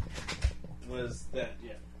was that?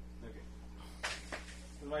 Yeah. Okay.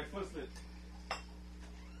 My foot slipped.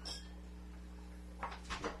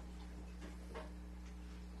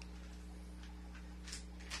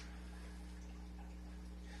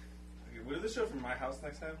 We'll do the show from my house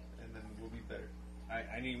next time, and then we'll be better.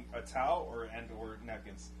 I need a towel or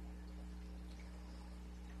napkins.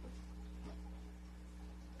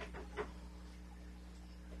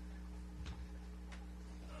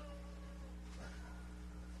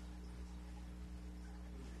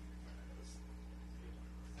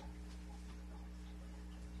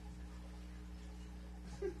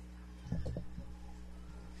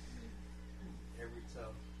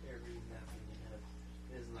 Every napkin you have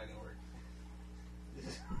is not going to work.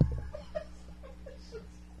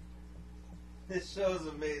 This show is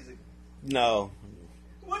amazing. No.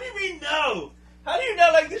 What do you mean no? How do you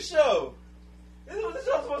not like this show? This is what the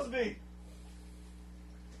show's supposed to be.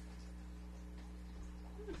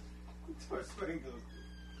 Door swing goes.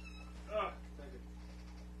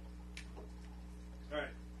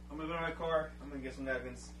 Alright. I'm gonna go to my car. I'm gonna get some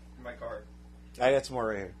napkins for my car. I got some more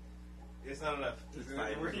right here. It's not enough.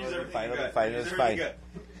 Fine. We're using everything Fine. you got. Fine. It's fine.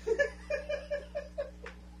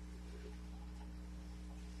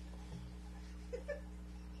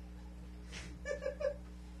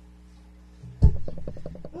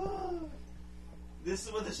 This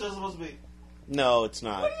is what the show's supposed to be. No, it's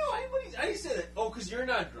not. How do you say that? Oh, because you're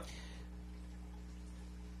not drunk.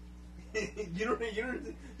 you don't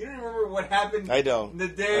remember what happened. I don't. The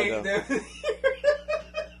day. I don't.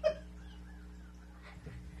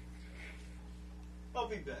 I'll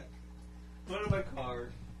be back. Go to my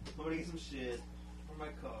car. I'm gonna get some shit from my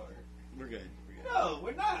car. We're good. No,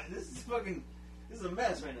 we're not. This is a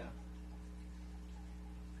mess right now.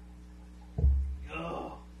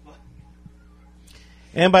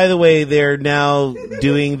 And by the way, they're now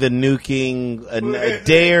doing the nuking a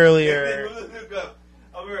day earlier.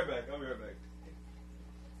 I'll be right back.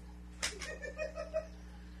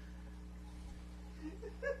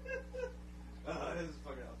 This is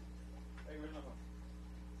fucking awesome. Hey, where's my phone?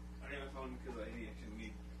 I don't have my phone because I actually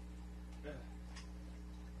need.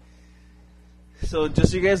 So,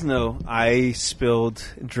 just so you guys know, I spilled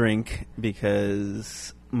drink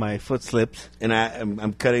because my foot slipped. And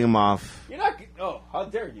I'm cutting him off. You're not. Oh, how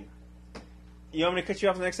dare you! You want me to cut you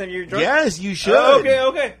off the next time you're drunk? Yes, you should.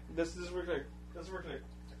 Okay. This is clear.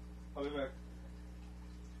 I'll be back.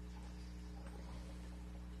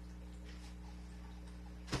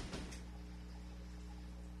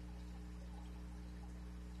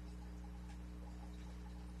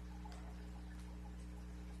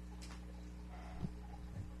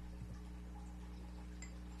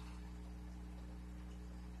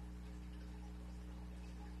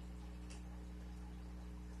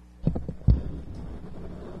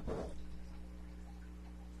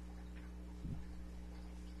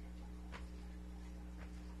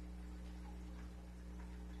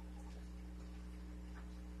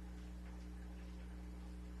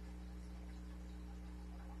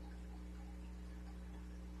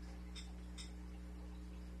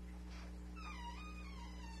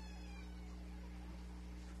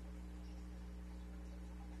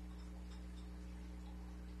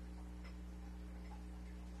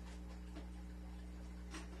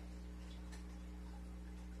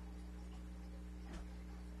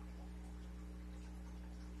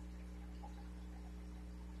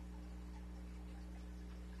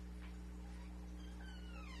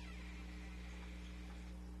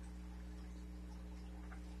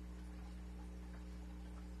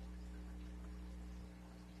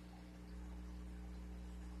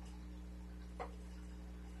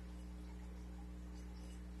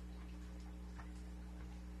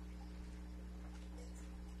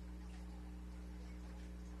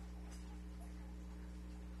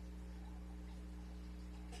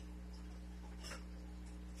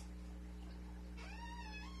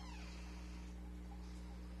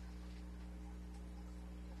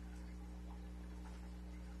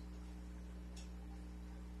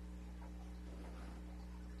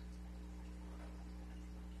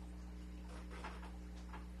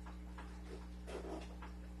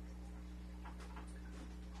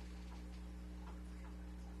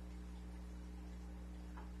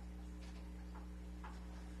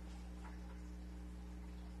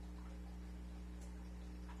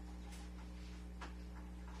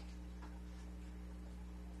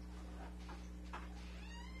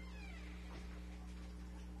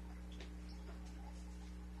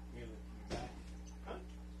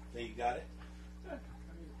 There, you got it?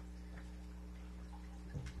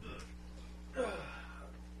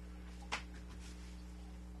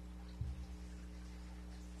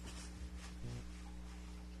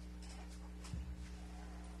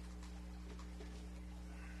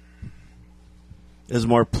 As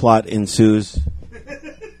more plot ensues.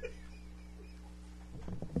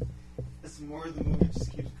 As more of the movie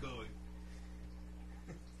just keeps going.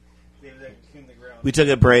 We took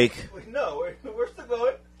a break. No, we're still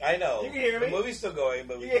going. I know. You can hear me. The movie's still going,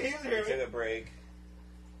 but we took a break.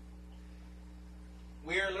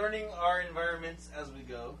 We are learning our environments as we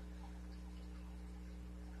go.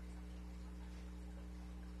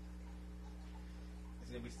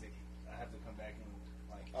 It's gonna be sticky. I have to come back and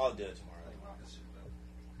I'll do it tomorrow.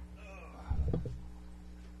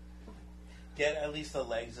 Get at least the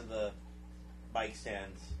legs of the bike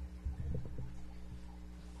stands.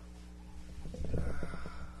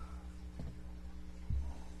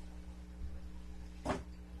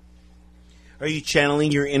 Are you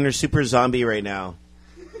channeling your inner super zombie right now?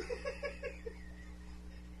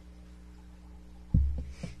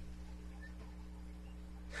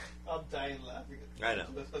 I'm dying laughing. I know.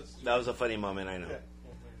 That was a funny moment, I know. Yeah.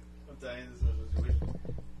 I'm dying. This is what you wish.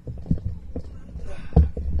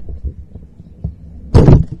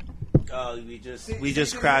 Oh, we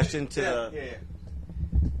just crashed into the... Yeah.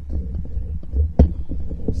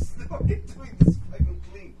 Stop doing this fucking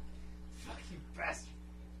clean. Fuck you bastard.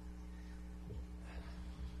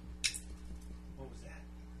 What was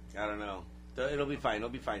that? I don't know. It'll be fine. It'll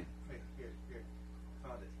be fine. Wait, here.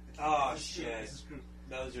 Found it. Oh, shit.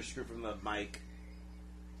 That was your screw from the mic.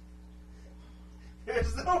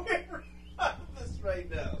 There's no way around this right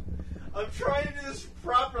now. I'm trying to do this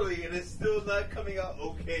properly and it's still not coming out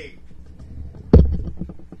okay.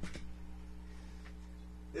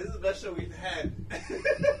 This is the best show we've had.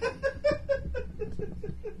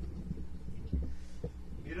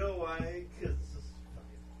 You know why? Because it's just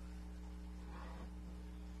fucking...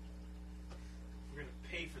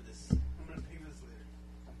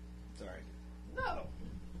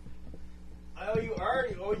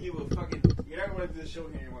 show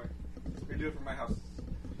here anymore. We're do it from my house,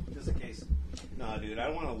 just in case. No, dude, I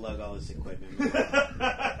don't want to lug all this equipment.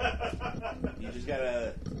 You just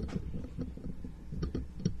gotta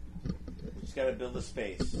build a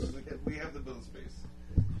space. We have to build a space.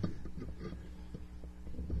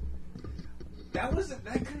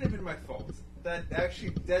 That couldn't have been my fault. That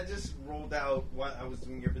just rolled out while I was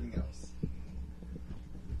doing everything else.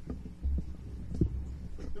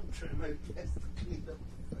 I'm trying my best to clean up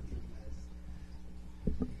the fucking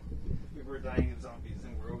mess. We were dying of zombies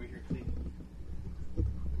and we're over here cleaning.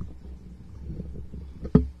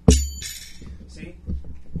 See?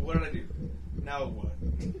 What did I do? Now what?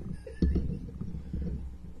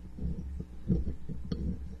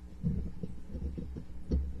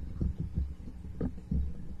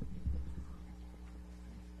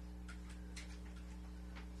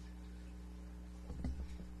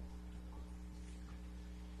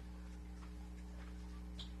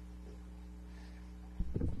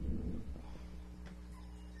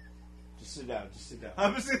 Just sit down.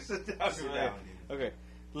 I'm just gonna sit down. Sit down, dude. Okay.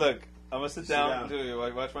 Look, I'm gonna sit down.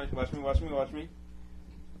 Watch me.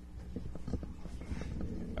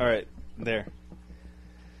 All right, there.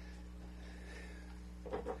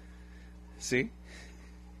 See?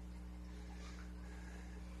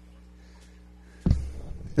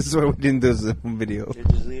 This is why we didn't do this video. Yeah,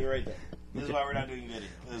 just leave it right there. This is why we're not doing video.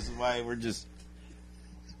 This is why we're just...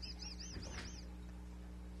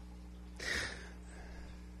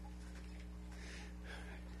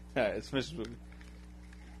 Alright, let's finish this movie.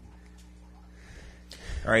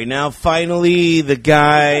 Alright, now finally the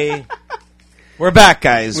guy... We're back,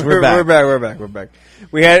 guys. We're back.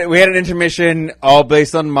 We had an intermission all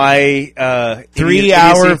based on my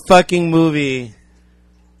 3-hour fucking movie.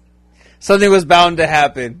 Something was bound to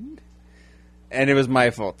happen, and it was my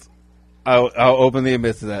fault. I'll openly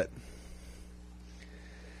admit to that.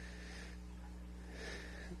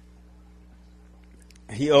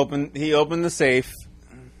 He opened the safe.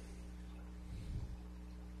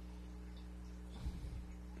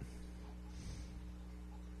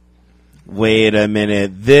 Wait a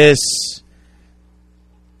minute. This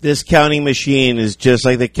counting machine is just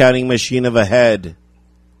like the counting machine of a head.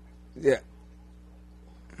 Yeah.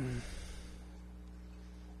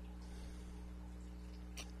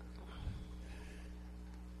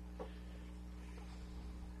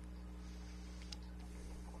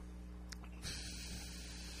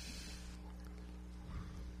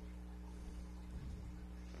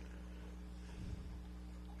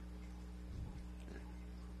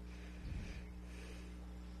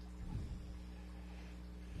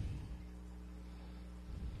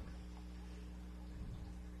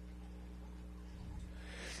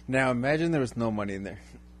 Now imagine there was no money in there.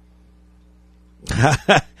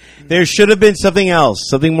 There should have been something else,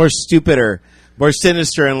 something more stupider, more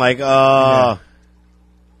sinister, and like, Yeah.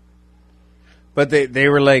 But they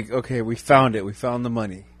were like, okay, we found it. We found the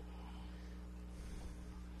money.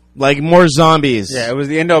 like more zombies. Yeah, it was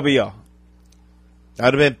the end all be all.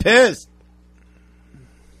 I'd have been pissed.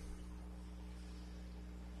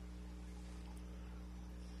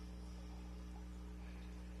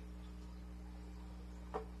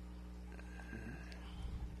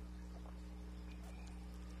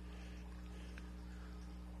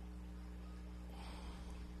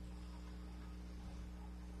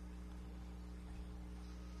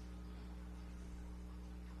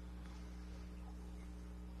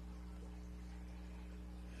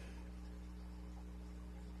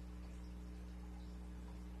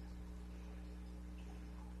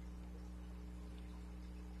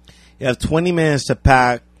 You have 20 minutes to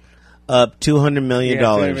pack up $200 million.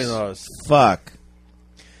 $200 million. Fuck.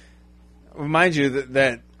 Remind you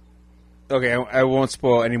that okay, I won't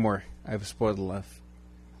spoil anymore. I've spoiled enough.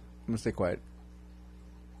 I'm gonna stay quiet.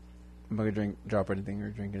 I'm not gonna drop anything or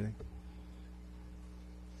drink anything.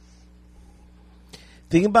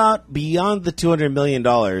 Think about beyond the $200 million.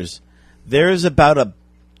 There's about a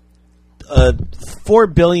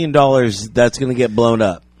 $4 billion that's going to get blown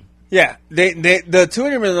up. Yeah, the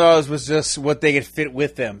 $200 million was just what they could fit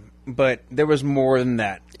with them, but there was more than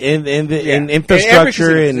that. In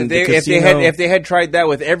infrastructure and the casino. If they had tried that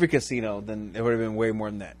with every casino, then it would have been way more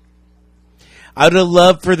than that. I would have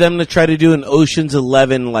loved for them to try to do an Ocean's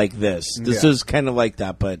 11 like this. This is kind of like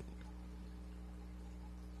that, but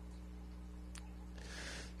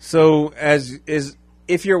so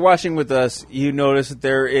if you're watching with us, you notice that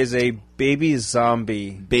there is a baby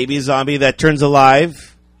zombie that turns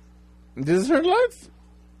alive. Does it turn alive?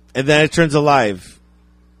 And then it turns alive.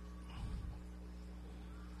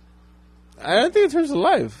 I don't think it turns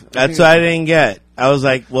alive. That's what I didn't get. I was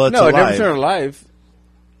like, well, it's alive. No, it never turned alive.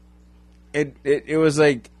 It was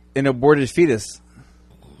like an aborted fetus.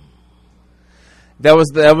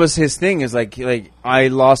 That was his thing. Is like I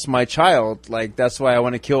lost my child. Like that's why I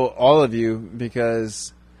want to kill all of you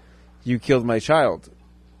because you killed my child.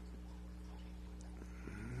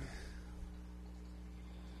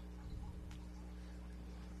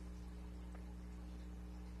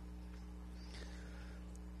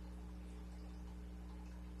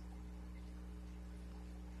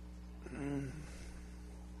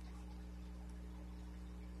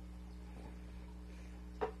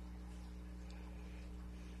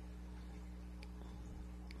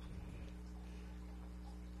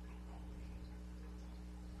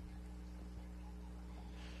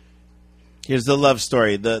 Here's the love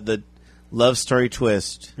story, the love story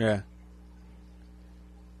twist. Yeah.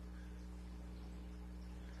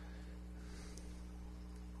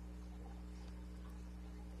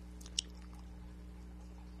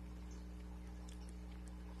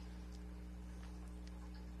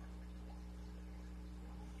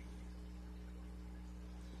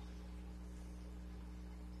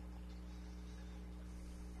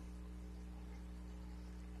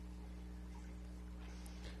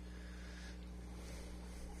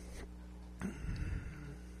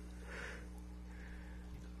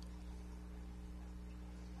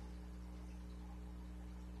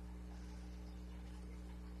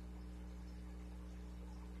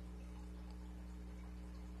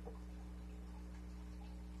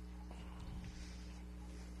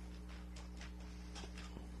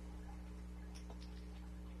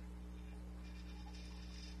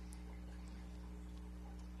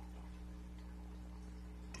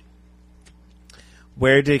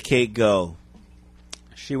 Where did Kate go?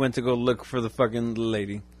 She went to go look for the fucking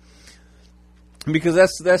lady. Because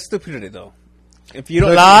that's stupidity, though. If you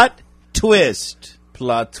don't Plot twist.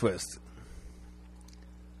 Plot twist.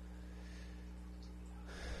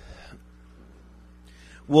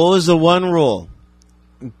 What was the one rule?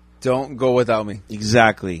 Don't go without me.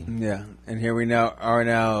 Exactly. Yeah, and here we are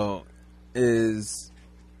now is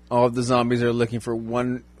all of the zombies are looking for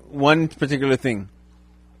one particular thing.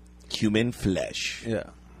 Human flesh. Yeah.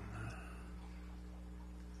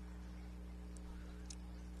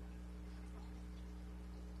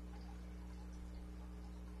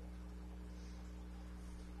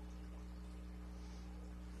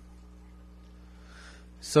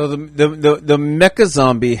 So the mecha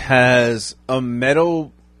zombie has a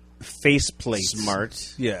metal faceplate.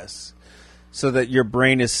 Smart. Yes. So that your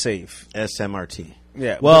brain is safe. SMRT.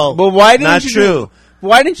 Yeah. Well, but why didn't not you true.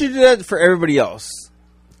 Why didn't you do that for everybody else?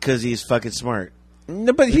 Because he's fucking smart.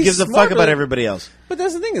 No, but He gives a fuck about everybody else. But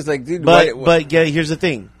that's the thing. Is like, dude. But here's the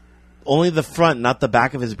thing. Only the front, not the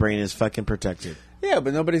back of his brain, is fucking protected. Yeah,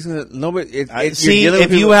 but nobody's gonna. Nobody. See,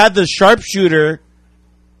 if you had the sharpshooter,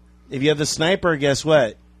 if you had the sniper, guess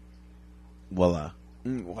what? Voila.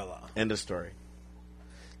 Voila. End of story.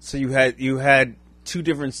 So you had two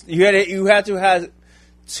different. You had to have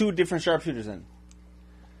two different sharpshooters in.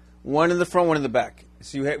 One in the front, one in the back.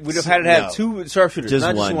 So we'd have had to have two sharpshooters,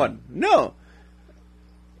 not just one. No.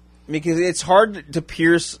 Because it's hard to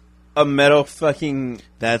pierce a metal fucking...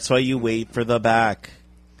 That's why you wait for the back.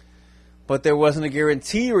 But there wasn't a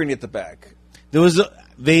guarantee you were going to get the back.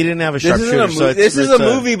 They didn't have a sharpshooter. This is a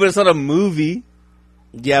movie, but it's not a movie.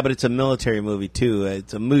 Yeah, but it's a military movie, too.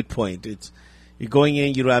 It's a moot point. You're going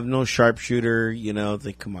in, you have no sharpshooter,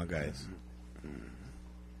 Like, come on, guys.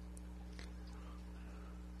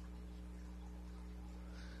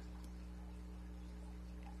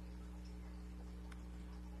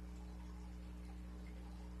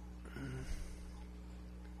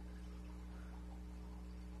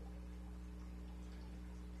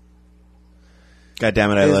 God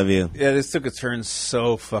damn it, I love you. Yeah, this took a turn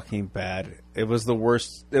so fucking bad. It was the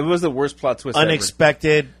worst. It was the worst plot twist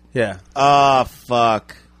Unexpected. ever. Yeah. Oh,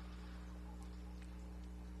 fuck.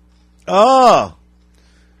 Oh.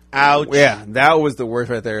 Ouch. Yeah, that was the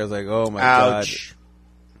worst right there. I was like, oh my God.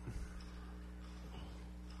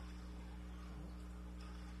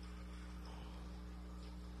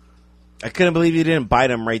 I couldn't believe you didn't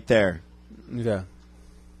bite him right there. Yeah.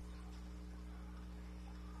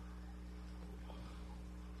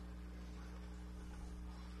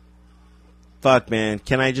 Fuck, man.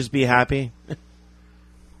 Can I just be happy?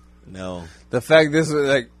 No. The fact this was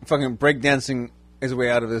like fucking breakdancing his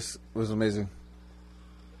way out of this was amazing.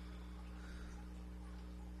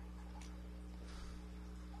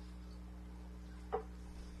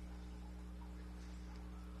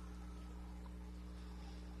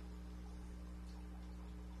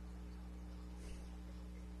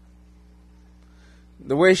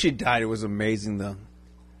 The way she died was amazing, though.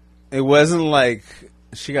 It wasn't like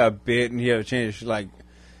she got bit and he had to change.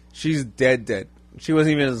 She's dead. She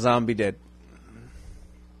wasn't even a zombie dead.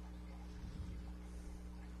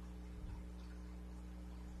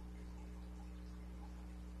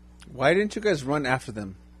 Why didn't you guys run after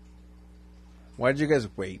them? Why did you guys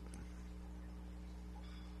wait?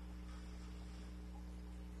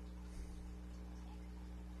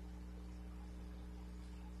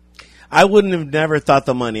 I wouldn't have never thought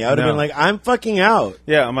the money. I would have been like, I'm fucking out.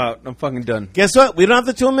 Yeah, I'm out. I'm fucking done. Guess what? We don't have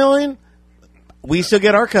the $2 million. We still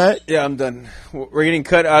get our cut. Yeah, I'm done. We're getting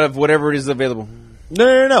cut out of whatever it is available.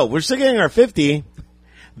 No. We're still getting our 50.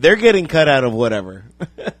 They're getting cut out of whatever.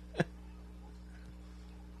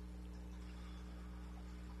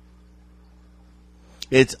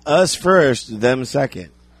 It's us first, them second.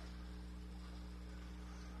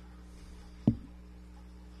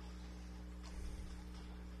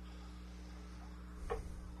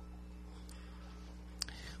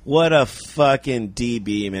 What a fucking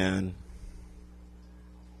DB, man.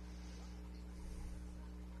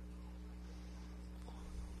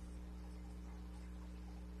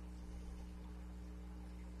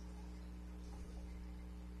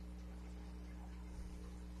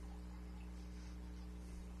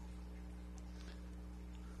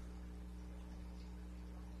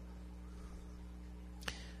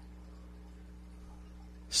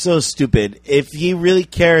 So stupid. If he really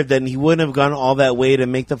cared, then he wouldn't have gone all that way to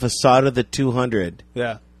make the facade of the 200.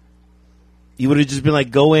 Yeah. You would have just been like,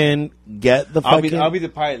 go in, get the fucking... I'll be the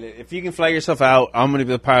pilot. If you can fly yourself out, I'm going to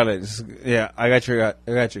be the pilot. Yeah, I got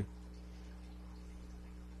you.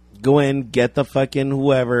 Go in, get the fucking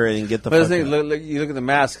whoever, and get the but fucking... Look, you look at the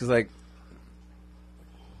mask, it's like...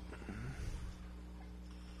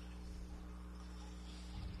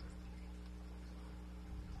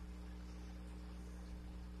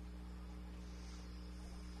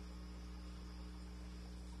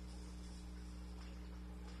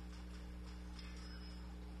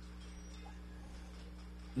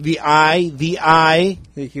 The eye.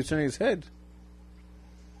 He keeps turning his head.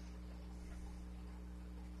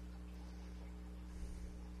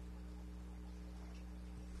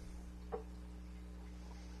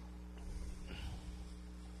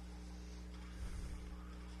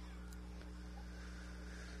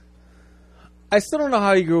 I still don't know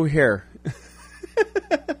how he grew hair.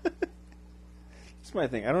 That's my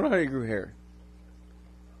thing. I don't know how he grew hair.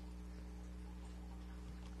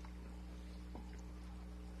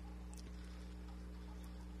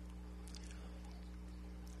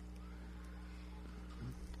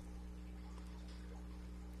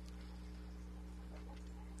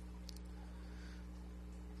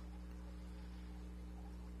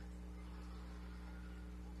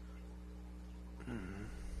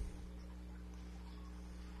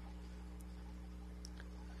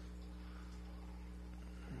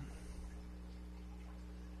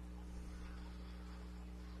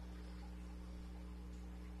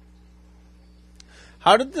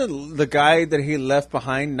 How did the guy that he left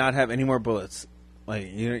behind not have any more bullets? Like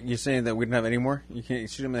you're saying that we didn't have any more? You can't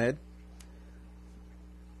shoot him in the head?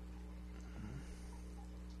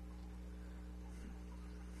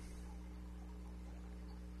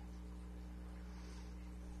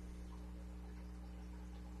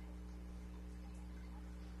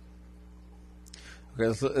 Okay,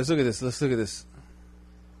 let's look at this. Let's look at this.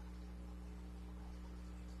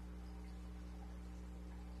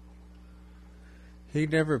 He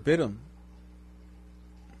never bit him.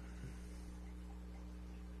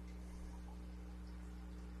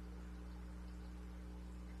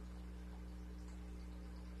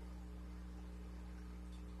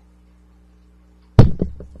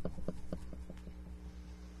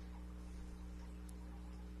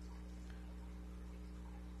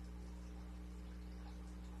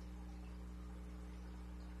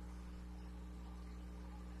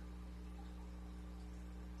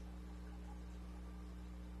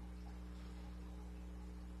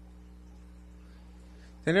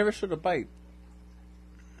 They never showed a bite.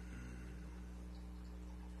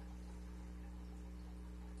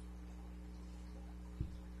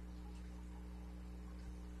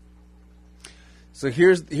 So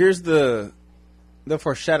here's the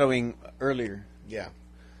foreshadowing earlier. Yeah.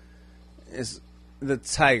 Is the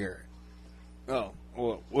tiger. Oh,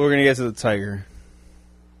 well, we're going to get to the tiger.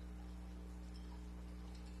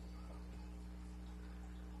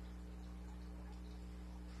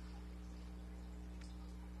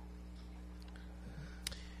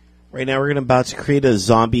 Right now, we're about to create a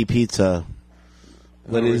zombie pizza.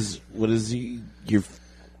 What is your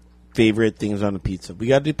favorite things on a pizza? We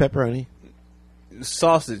got to do pepperoni.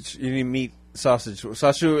 Sausage. You need meat. Sausage.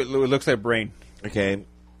 Sausage looks like brain. Okay.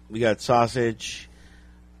 We got sausage,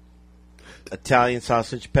 Italian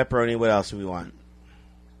sausage, pepperoni. What else do we want?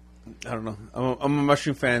 I don't know. I'm a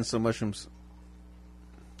mushroom fan, so mushrooms.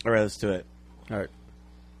 All right, let's do it. All right.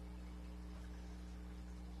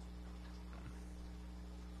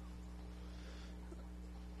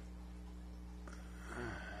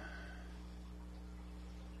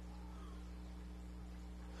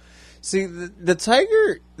 See, the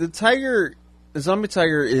zombie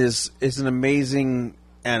tiger is an amazing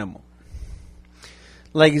animal.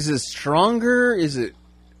 Like, is it stronger? Is it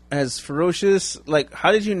as ferocious? Like,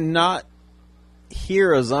 how did you not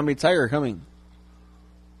hear a zombie tiger coming?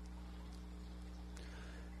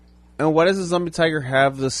 And why does a zombie tiger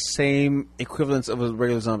have the same equivalence of a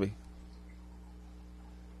regular zombie?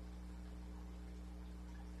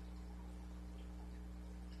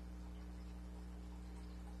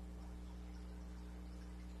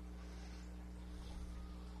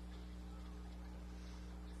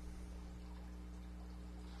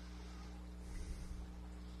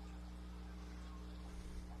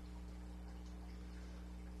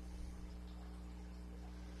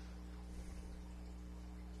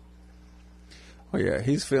 Oh yeah,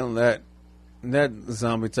 he's feeling that. That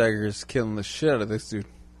zombie tiger is killing the shit out of this dude.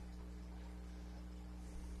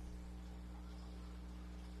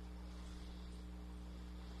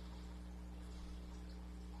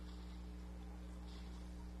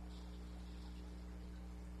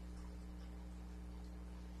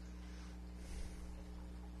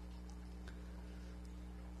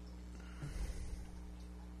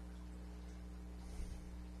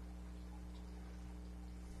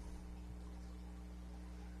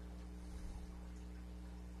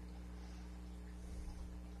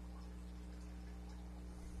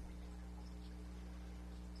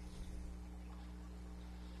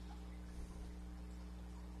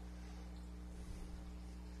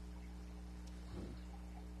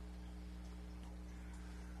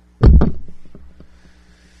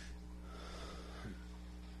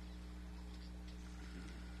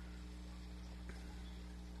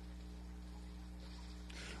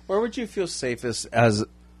 Where would you feel safest as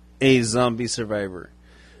a zombie survivor?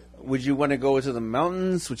 Would you want to go to the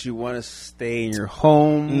mountains? Would you want to stay in your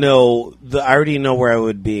home? No, I already know where I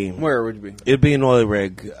would be. Where would you be? It'd be an oil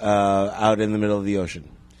rig out in the middle of the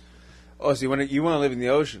ocean. Oh, so you want to live in the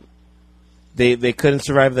ocean? They couldn't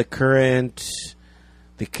survive the current.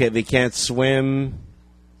 They can't swim.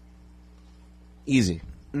 Easy.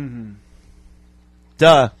 Mm-hmm.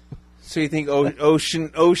 Duh. So you think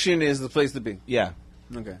ocean is the place to be? Yeah.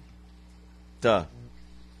 Okay. Duh.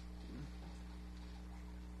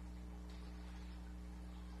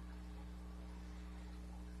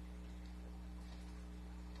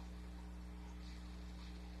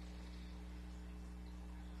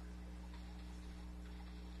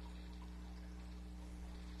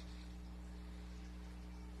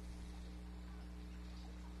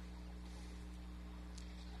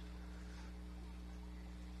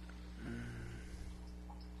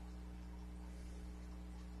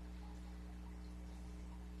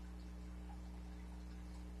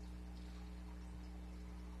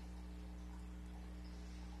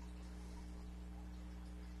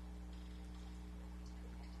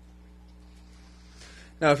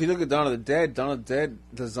 Now, if you look at Dawn of the Dead,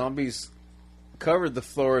 the zombies covered the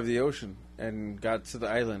floor of the ocean and got to the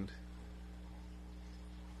island.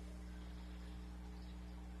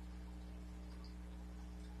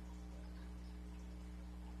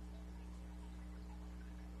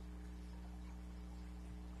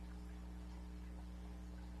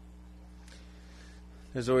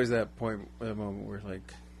 There's always that point, that moment where,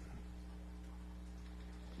 like,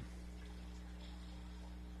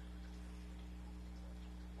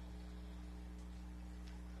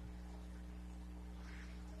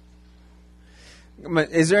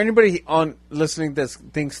 is there anybody on listening that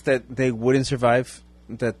thinks that they wouldn't survive?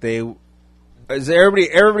 That they is there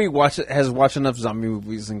everybody has watched enough zombie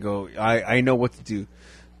movies and go, I know what to do.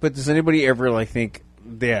 But does anybody ever like think,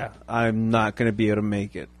 yeah, I'm not going to be able to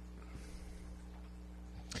make it?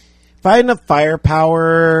 If I had enough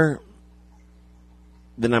firepower,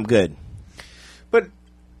 then I'm good. But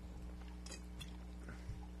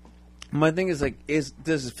my thing is, like,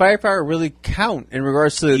 does firepower really count in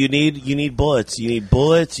regards to you need bullets. You need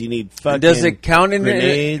bullets. You need fucking. Does it count in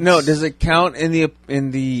grenades? No. Does it count in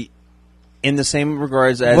the same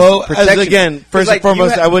regards as protection? Again, first and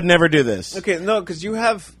foremost, I would never do this. Okay, no, because you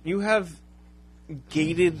have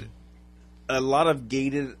gated a lot of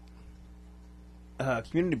gated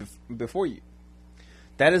community before you.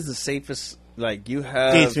 That is the safest. Like, you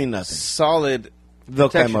have gates mean nothing. Solid. They'll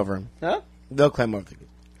protection. climb over them. Huh? They'll climb over.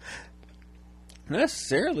 Not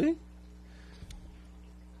necessarily.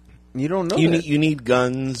 You don't know. You need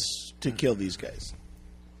guns to kill these guys.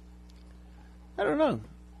 I don't know.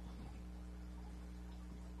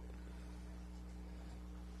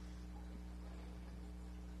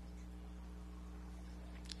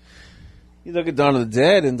 You look at Dawn of the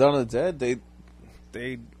Dead, and Dawn of the Dead,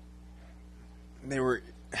 they were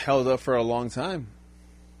held up for a long time.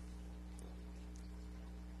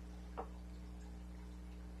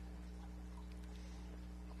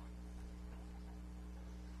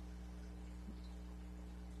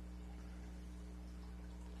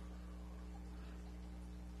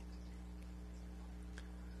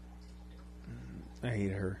 I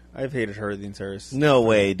hate her. I've hated her the entire. No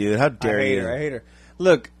way, dude. How dare you? I hate her.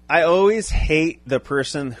 Look, I always hate the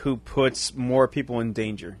person who puts more people in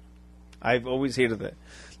danger. I've always hated that.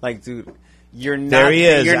 Like, dude, you're not. There he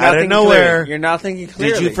is, you're out of nowhere. You're not thinking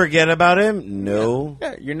clearly. Did you forget about him? No.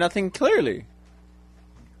 Yeah, you're not thinking clearly.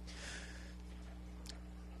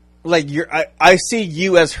 Like I see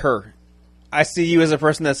you as her. I see you as a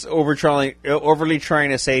person that's overly trying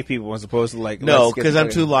to save people, as opposed to like no, because I'm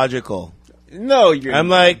too logical. No, I'm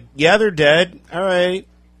like, yeah, they're dead. All right.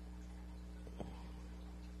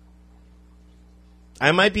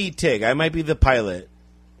 I might be Tig. I might be the pilot.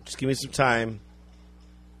 Just give me some time.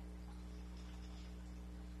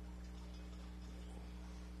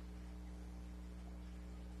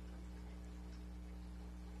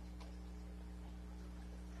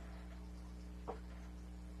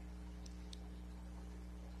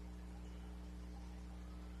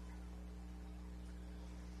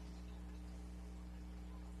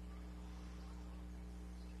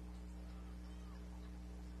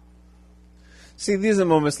 See, these are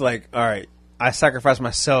moments like, all right, I sacrifice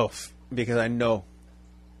myself because I know.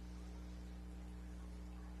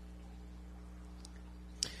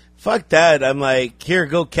 Fuck that. I'm like, here,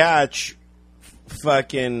 go catch.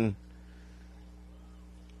 Fucking.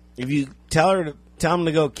 If you tell him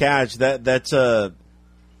to go catch, that's a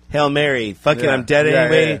Hail Mary. Fucking, I'm dead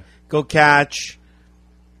anyway. Yeah. Go catch.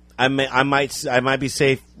 I might be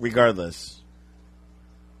safe regardless.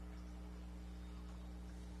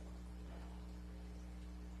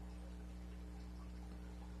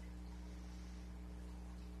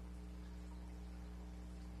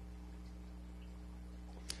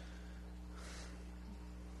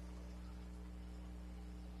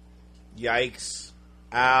 Yikes.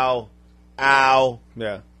 Ow. Ow.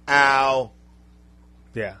 Yeah. Ow.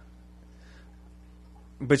 Yeah.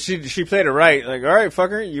 But she played it right. Like, all right,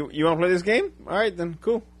 fucker, you want to play this game? All right, then,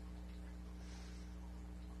 cool.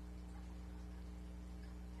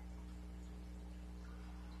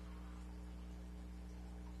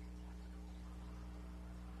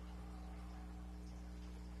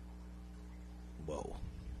 Whoa.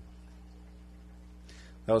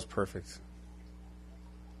 That was perfect.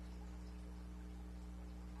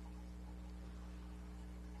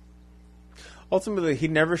 Ultimately, he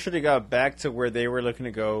never should have got back to where they were looking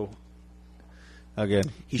to go. Again,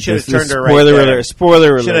 he should have turned her right there.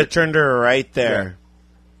 Spoiler alert! Should have turned her right there. Yeah.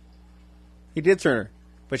 He did turn her,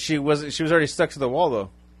 but she was already stuck to the wall though.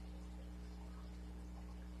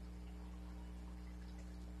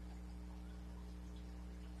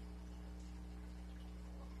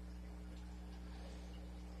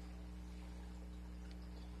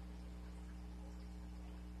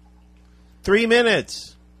 Three minutes.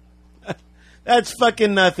 That's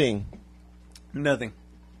fucking nothing. Nothing.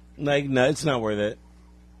 Like, no, it's not worth it.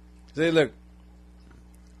 See, look.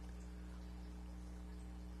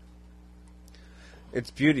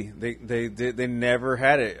 It's beauty. They never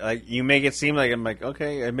had it. Like, you make it seem like, I'm like,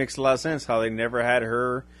 okay, it makes a lot of sense how they never had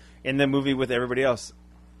her in the movie with everybody else.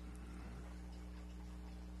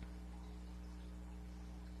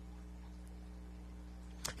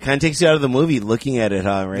 Kind of takes you out of the movie looking at it,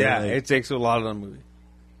 huh? Right? Yeah, like, it takes a lot of the movie.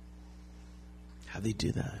 How'd they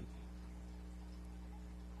do that?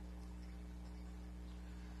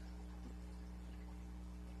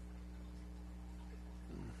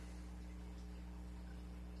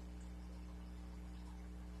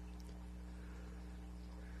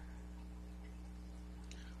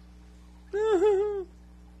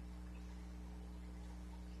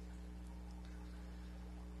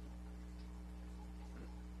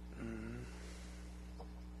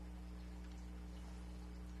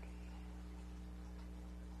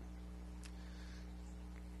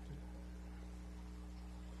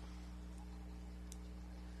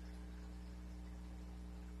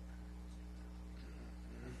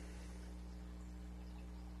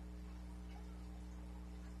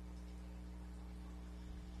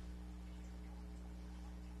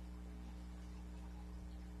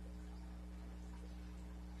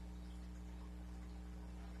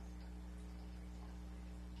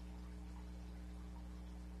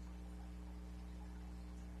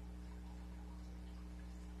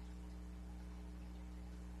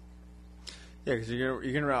 Yeah, because you're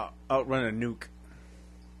gonna outrun a nuke.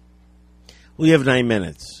 We have 9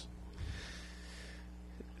 minutes.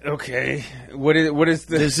 Okay, what is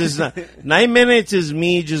the? This is not 9 minutes. Is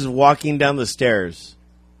me just walking down the stairs.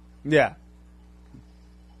 Yeah.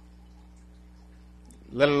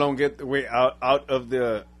 Let alone get the way out of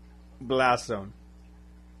the blast zone.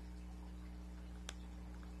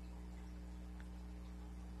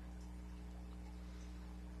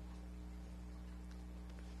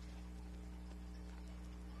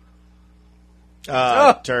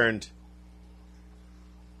 Turned.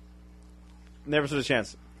 Never stood a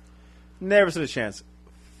chance. Never stood a chance.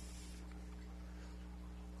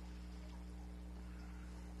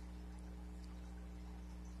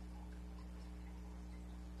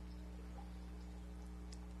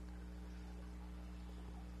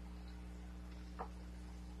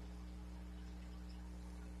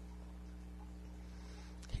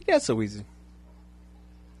 He got so easy.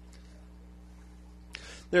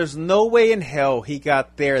 There's no way in hell he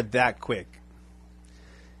got there that quick.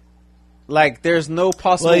 Like, there's no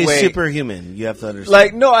possible way. Well, he's superhuman. You have to understand.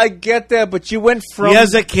 Like, no, I get that, but you went from... He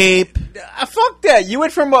has a cape. Fuck that. You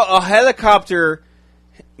went from a helicopter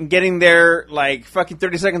getting there, like, fucking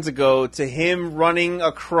 30 seconds ago to him running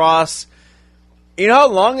across... You know how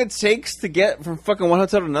long it takes to get from fucking one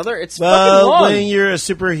hotel to another? It's fucking long. When you're a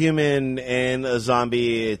superhuman and a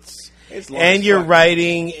zombie, it's long and you're fuck.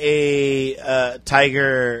 riding a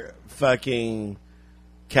tiger fucking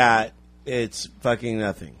cat, it's fucking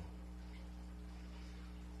nothing.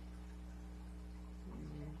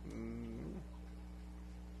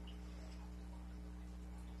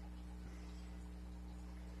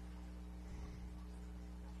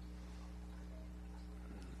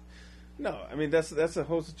 No, I mean that's the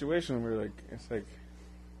whole situation where like it's like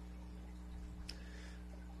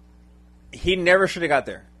he never should have got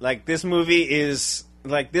there. Like this movie is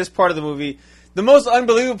like this part of the movie, the most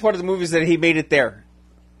unbelievable part of the movie is that he made it there.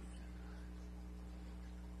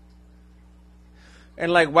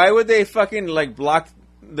 And like, why would they fucking like block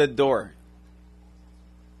the door?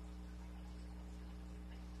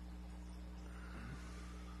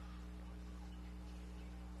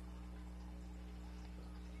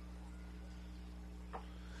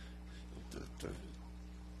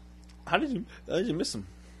 How did you miss him?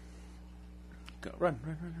 Go, run.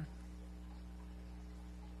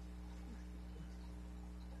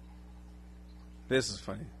 This is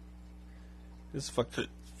funny. This is fucked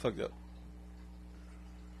up.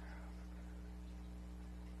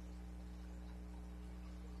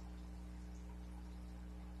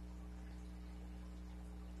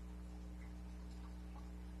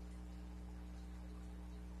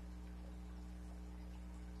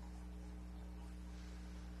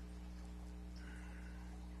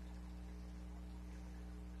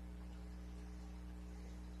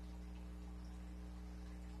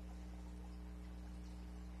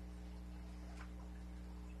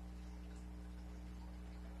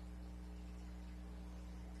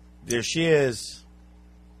 There she is.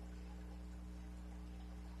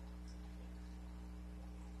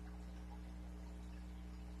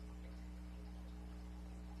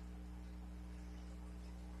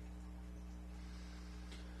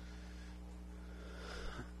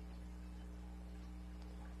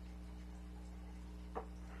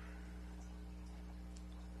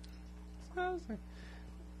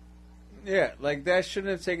 Yeah, like that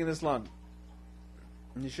shouldn't have taken this long.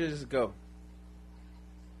 You should just go.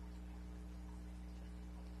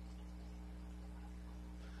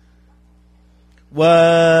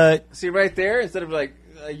 What? See right there, instead of like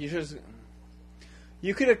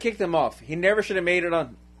you could have kicked him off. He never should have made it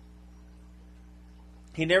on.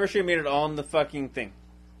 He never should have made it on the fucking thing.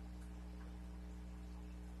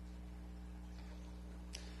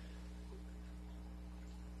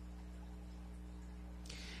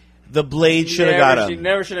 The blade should have got him. She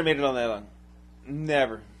never should have made it on that long.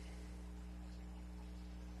 Never.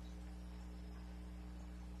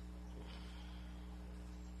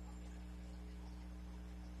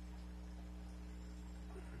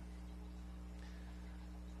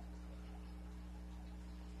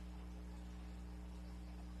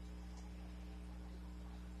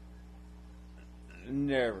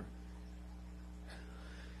 Never.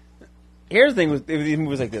 Here's the thing with these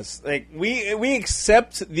movies like this: like we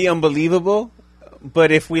accept the unbelievable, but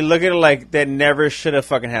if we look at it like that, never should have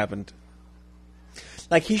fucking happened.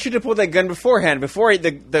 Like he should have pulled that gun beforehand, before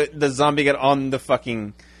the zombie got on the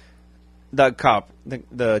fucking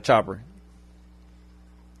the chopper.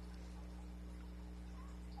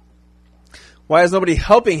 Why is nobody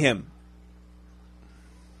helping him?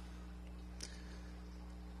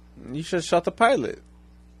 You should have shot the pilot.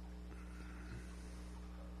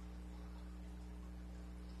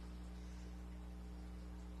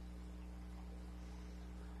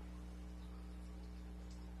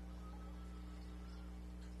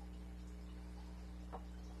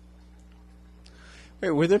 Wait,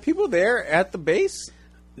 were there people there at the base?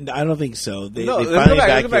 I don't think so. They No, finally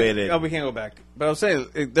evacuated. Oh, we can't go back. But I'm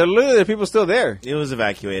saying, there are people still there. It was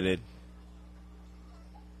evacuated.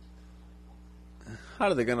 How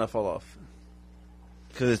did the gun not fall off?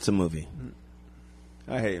 Because it's a movie.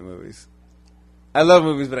 I hate movies. I love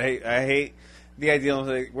movies, but I hate the idea of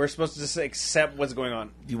like, we're supposed to just accept what's going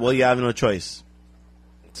on. Well, you have no choice.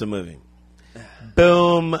 It's a movie.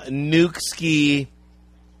 Boom, nuke ski.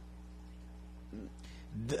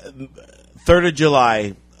 3rd of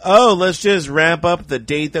July. Oh, let's just ramp up the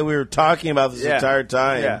date that we were talking about this entire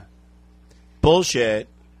time. Yeah. Bullshit.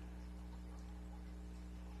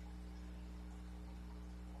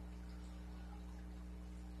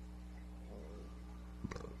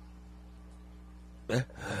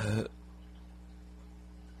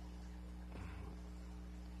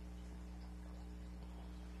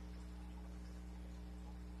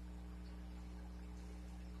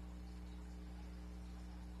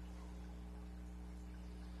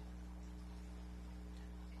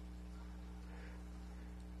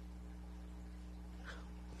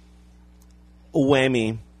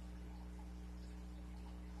 Whammy.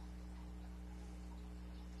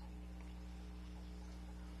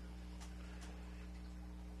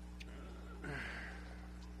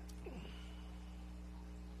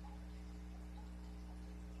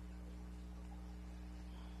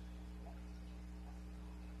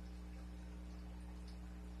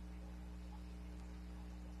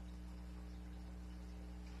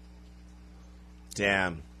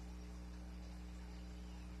 Damn.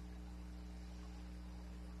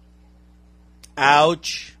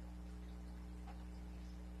 Ouch.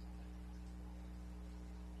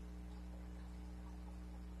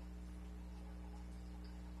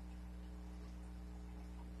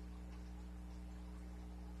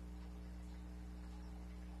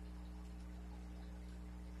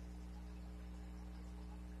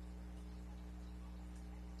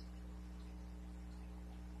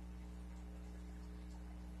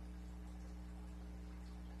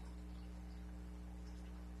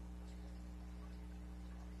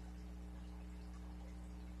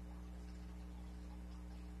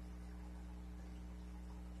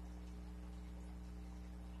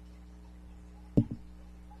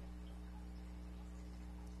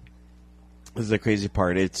 This is the crazy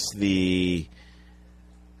part. It's the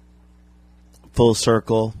full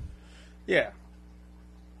circle. Yeah.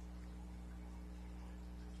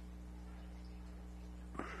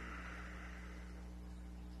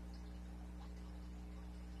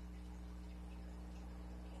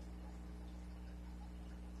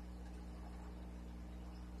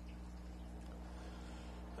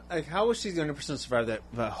 Like, how was she the only person to survive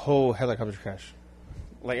that whole helicopter crash?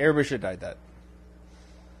 Like, everybody should have died that.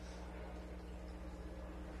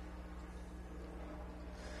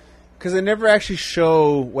 Because they never actually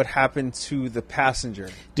show what happened to the passenger.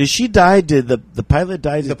 Did she die? Did the pilot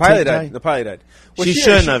die? The pilot died. The pilot died. Well, she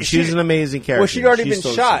shouldn't have. She's an amazing character. Well, she'd already been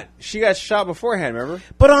shot. She got shot beforehand, remember?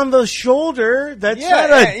 But on the shoulder, that's not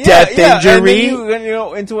a death injury. And then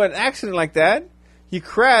you into an accident like that, you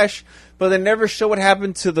crash, but they never show what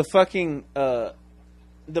happened to the fucking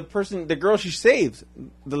the girl she saved,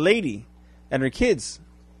 the lady, and her kids.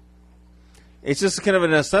 It's just kind of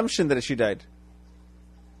an assumption that she died.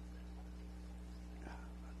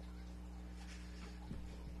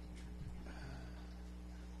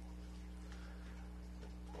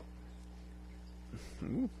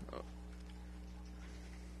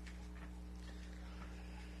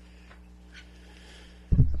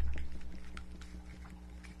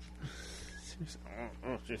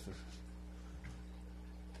 Oh, Jesus.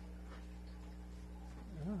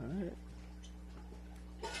 All right.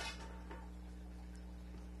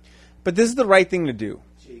 But this is the right thing to do.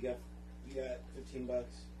 So you got $15.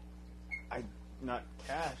 Not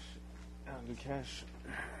cash. I don't do cash.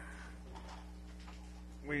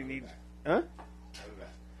 We need. Huh?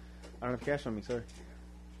 I don't have cash on me. Sorry.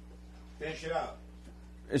 Finish it out.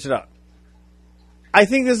 Finish it out. I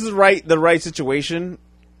think this is the right situation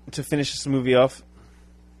to finish this movie off.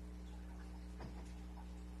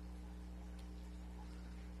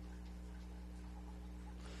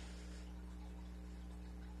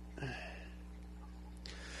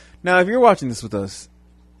 Now, if you're watching this with us,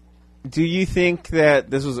 do you think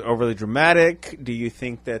that this was overly dramatic? Do you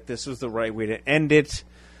think that this was the right way to end it?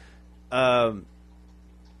 Again,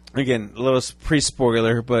 a little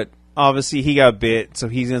pre-spoiler, but obviously he got bit, so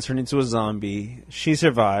he's going to turn into a zombie. She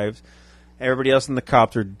survived. Everybody else in the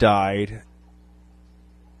copter died.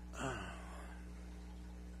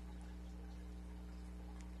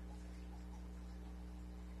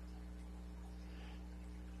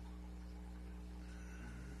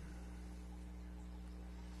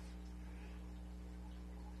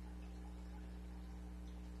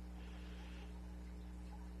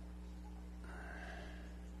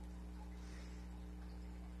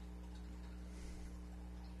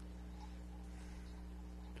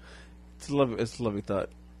 It's a lovely thought.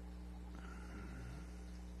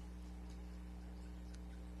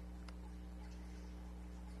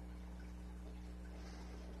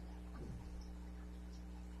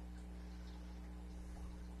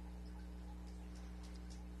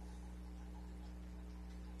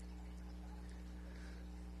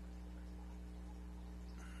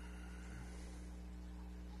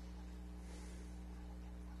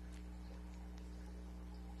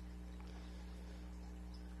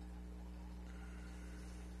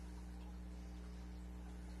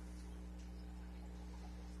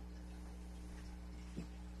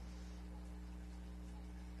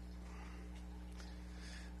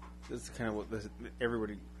 That's kind of what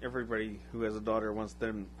everybody who has a daughter wants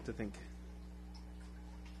them to think.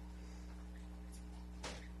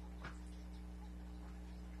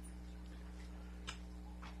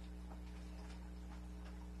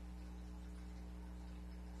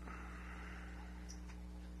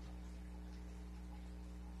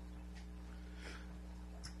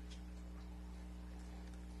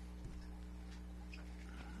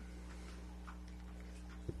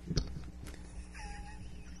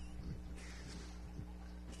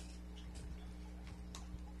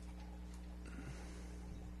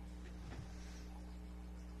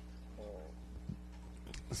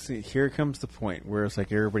 See, here comes the point where it's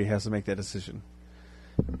like everybody has to make that decision.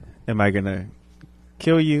 Am I gonna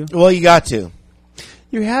kill you? Well, you got to.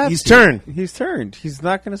 You have. He's turned. He's turned. He's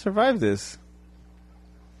not gonna survive this.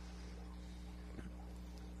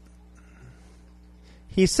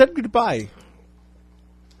 He said goodbye.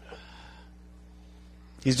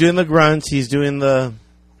 He's doing the grunts. He's doing the...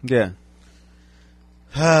 Yeah.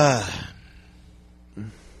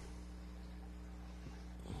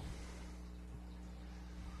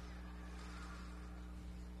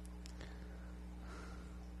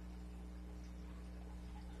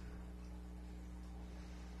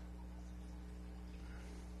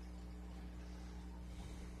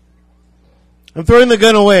 I'm throwing the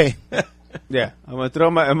gun away. Yeah, I'm going to throw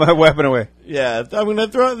my weapon away. Yeah, I'm going to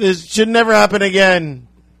throw... This should never happen again.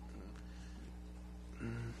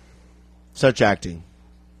 Such acting.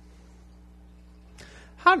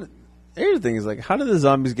 Here's the thing is, like, how did the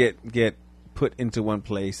zombies get put into one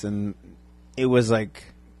place and it was like...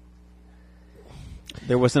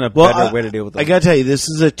 There wasn't a better way to deal with them. I got to tell you, this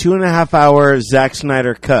is a 2.5 hour Zack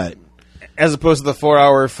Snyder cut. As opposed to the 4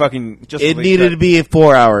 hour fucking... It needed to be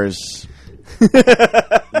 4 hours.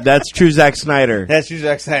 That's true Zack Snyder. That's true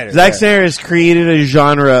Zack Snyder. Zack Snyder has created a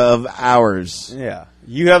genre of hours. Yeah.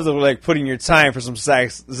 You have to, like, put in your time for some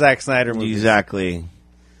Zack Snyder movies. Exactly.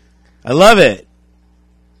 I love it.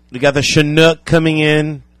 We got the Chinook coming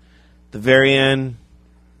in. The very end.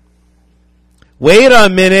 Wait a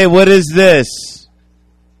minute. What is this?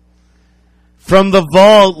 From the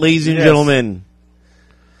vault, ladies and gentlemen.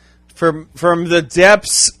 From the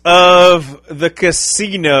depths of the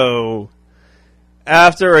casino,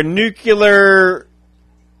 after a nuclear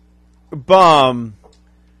bomb,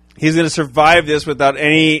 he's going to survive this without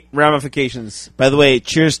any ramifications. By the way,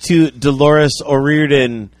 cheers to Dolores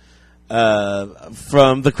O'Riordan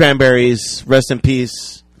from the Cranberries. Rest in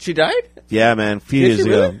peace. She died? Yeah, man. A few years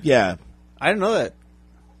ago. Really? Yeah. I didn't know that.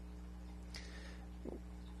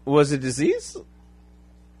 Was it disease?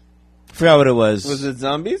 Forgot what it was. Was it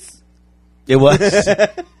zombies? It was.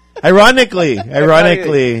 Ironically.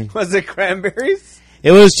 Was it cranberries?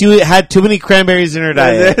 It was she had too many cranberries in her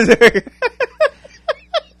diet.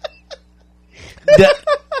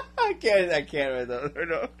 I can't.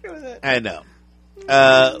 I know.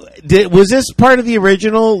 Was this part of the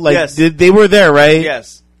original? Like, yes. They were there, right?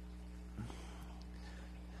 Yes.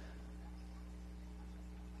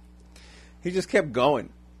 He just kept going.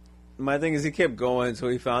 My thing is, he kept going until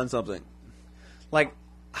he found something. Like,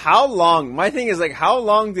 how long? My thing is, like, how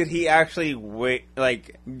long did he actually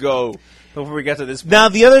go before we got to this point? Now,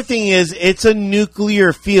 the other thing is, it's a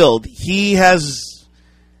nuclear field. He is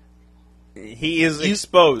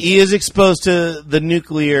exposed. He is exposed to the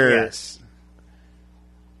nuclear. Yes.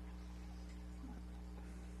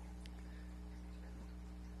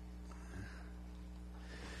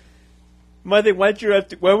 My thing, why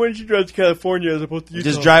wouldn't you drive to California as opposed to Utah?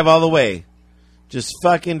 Just drive all the way. Just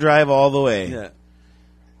fucking drive all the way. Yeah.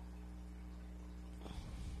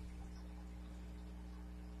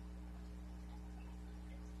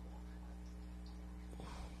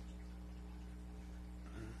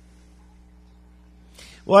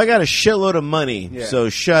 Well, I got a shitload of money, so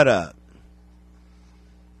shut up.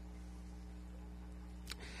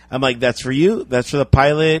 I'm like, that's for you, that's for the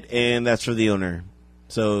pilot, and that's for the owner.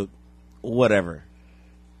 So, whatever.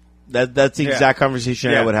 That's the exact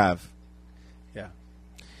conversation I would have. Yeah.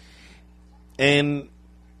 And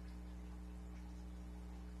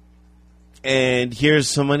here's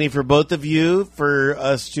some money for both of you for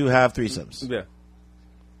us to have threesomes. Yeah.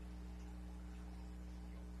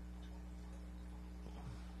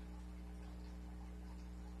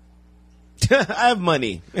 I have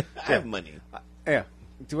money. I have money. Yeah.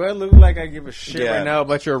 Do I look like I give a shit right now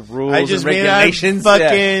about your rules I just and regulations?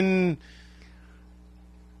 Fucking.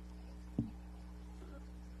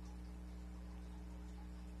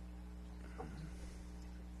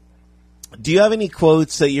 Do you have any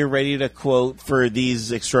quotes that you're ready to quote for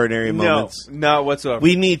these extraordinary moments? No, not whatsoever.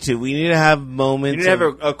 We need to. We need to have moments. You need to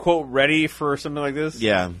have a quote ready for something like this?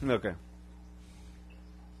 Yeah. Okay.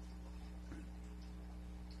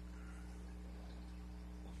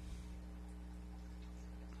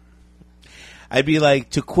 I'd be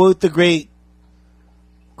like, to quote the great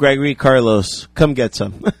Gregory Carlos, come get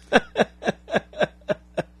some.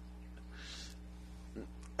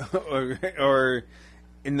 or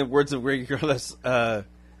in the words of Gregory Carlos,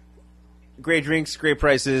 great drinks, great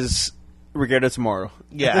prices, regret it tomorrow.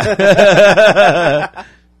 Yeah.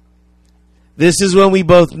 This is when we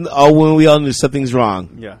all knew something's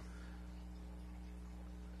wrong. Yeah.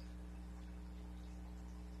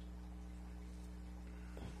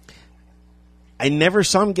 I never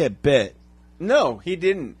saw him get bit. No, he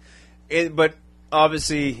didn't. But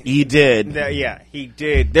obviously, He did. yeah, he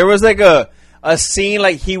did. There was like a scene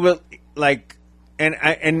like he was like,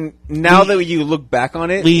 and now that you look back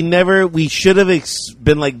on it, We should have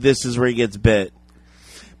been like, this is where he gets bit.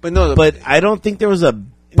 but no, But I don't think there was a.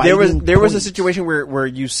 there was biting a point. situation where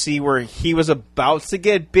you see where he was about to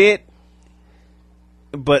get bit,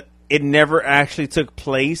 but it never actually took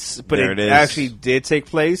place. But There it it is. actually did take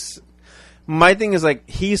place. My thing is like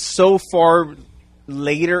he's so far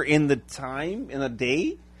later in the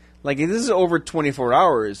day. Like this is over 24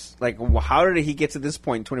 hours. Like how did he get to this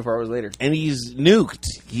point 24 hours later? And he's nuked.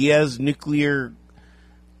 He has nuclear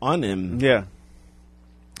on him. Yeah.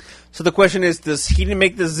 So the question is, does he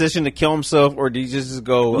make the decision to kill himself, or did he just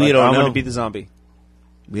go, We don't I'm know. going to beat the zombie?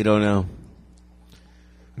 We don't know.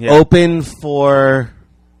 Yeah. Open for.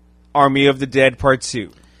 Army of the Dead Part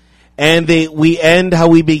 2. And we end how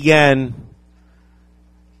we began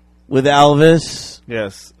with Elvis.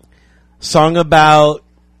 Yes. Song about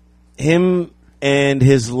him and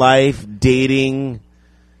his life dating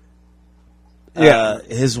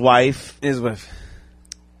his wife. His wife.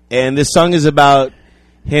 And this song is about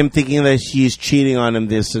him thinking that she's cheating on him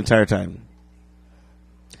this entire time.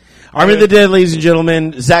 Army of the Dead, ladies and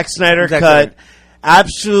gentlemen. Zack Snyder Zack cut. Snyder.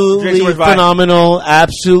 Absolutely Drinks Worth phenomenal.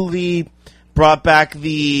 Absolutely brought back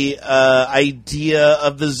the idea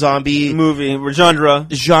of the zombie Movie. Genre.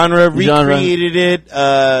 recreated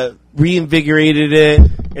it, reinvigorated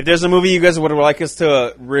it. If there's a movie you guys would like us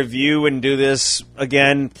to review and do this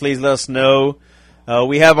again, please let us know.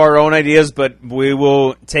 We have our own ideas, but we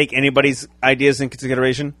will take anybody's ideas into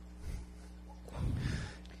consideration.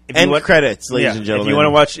 And credits, ladies and gentlemen. If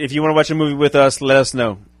you want to watch a movie with us, let us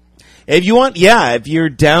know. If you want, if you're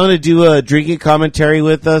down to do a drinking commentary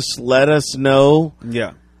with us, let us know.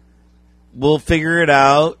 Yeah. We'll figure it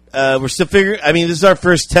out. We're still figuring. I mean, this is our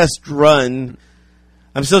first test run.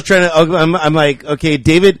 I'm still trying to. I'm like, okay,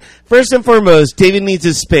 David. First and foremost, David needs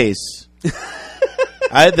his space.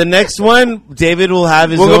 The next one, David will have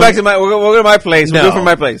his. We'll own. go back to we'll go to my place. We'll do it from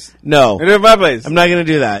my place. No, We'll do it from my place. I'm not going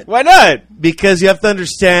to do that. Why not? Because you have to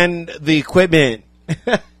understand the equipment.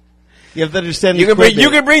 You have to understand the You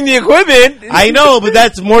equipment. can bring the equipment. I know, but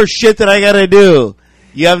that's more shit that I got to do.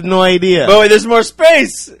 You have no idea. But there's more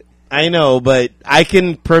space. I know, but I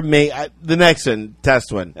can make the next one,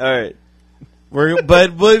 test one. All right.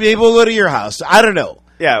 But maybe we'll go to your house. I don't know.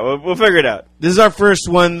 Yeah, we'll figure it out. This is our first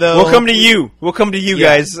one, though. We'll come to you. We'll come to you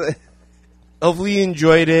Yeah. guys. Hopefully you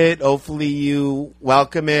enjoyed it. Hopefully you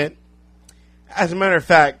welcome it. As a matter of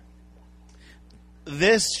fact,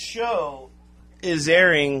 this show is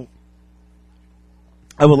airing.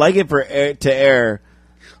 I would like it to air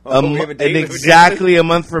we have a date? exactly a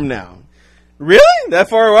month from now. Really? That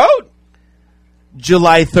far out?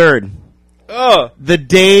 July 3rd. Oh, The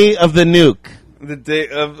day of the nuke. the day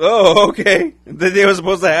of. Oh, okay. The day was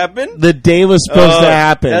supposed to happen. The day was supposed to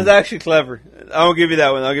happen. That's actually clever. I'll give you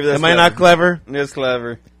that one. I'll give you that. Am I not clever? It's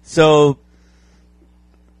clever. So,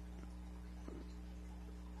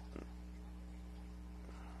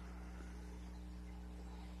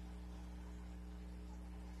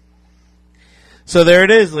 there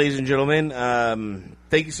it is, ladies and gentlemen.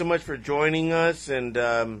 Thank you so much for joining us, and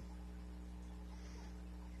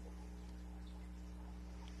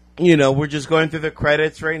we're just going through the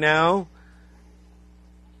credits right now.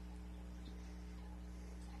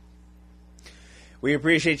 We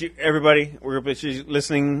appreciate you, everybody. We appreciate you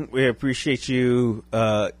listening. We appreciate you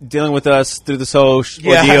dealing with us through this whole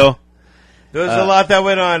ordeal. There was a lot that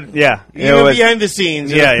went on. Yeah, Even behind the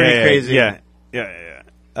scenes, it was pretty crazy.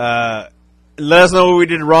 Yeah. Let us know what we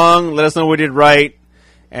did wrong. Let us know what we did right,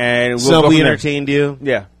 and we'll So go we from there. entertained you.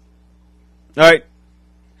 Yeah. All right.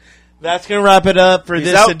 That's going to wrap it up for Peace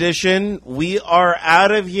this out. edition. We are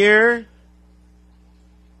out of here.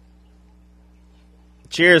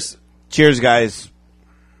 Cheers. Cheers, guys.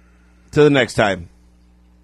 Till the next time.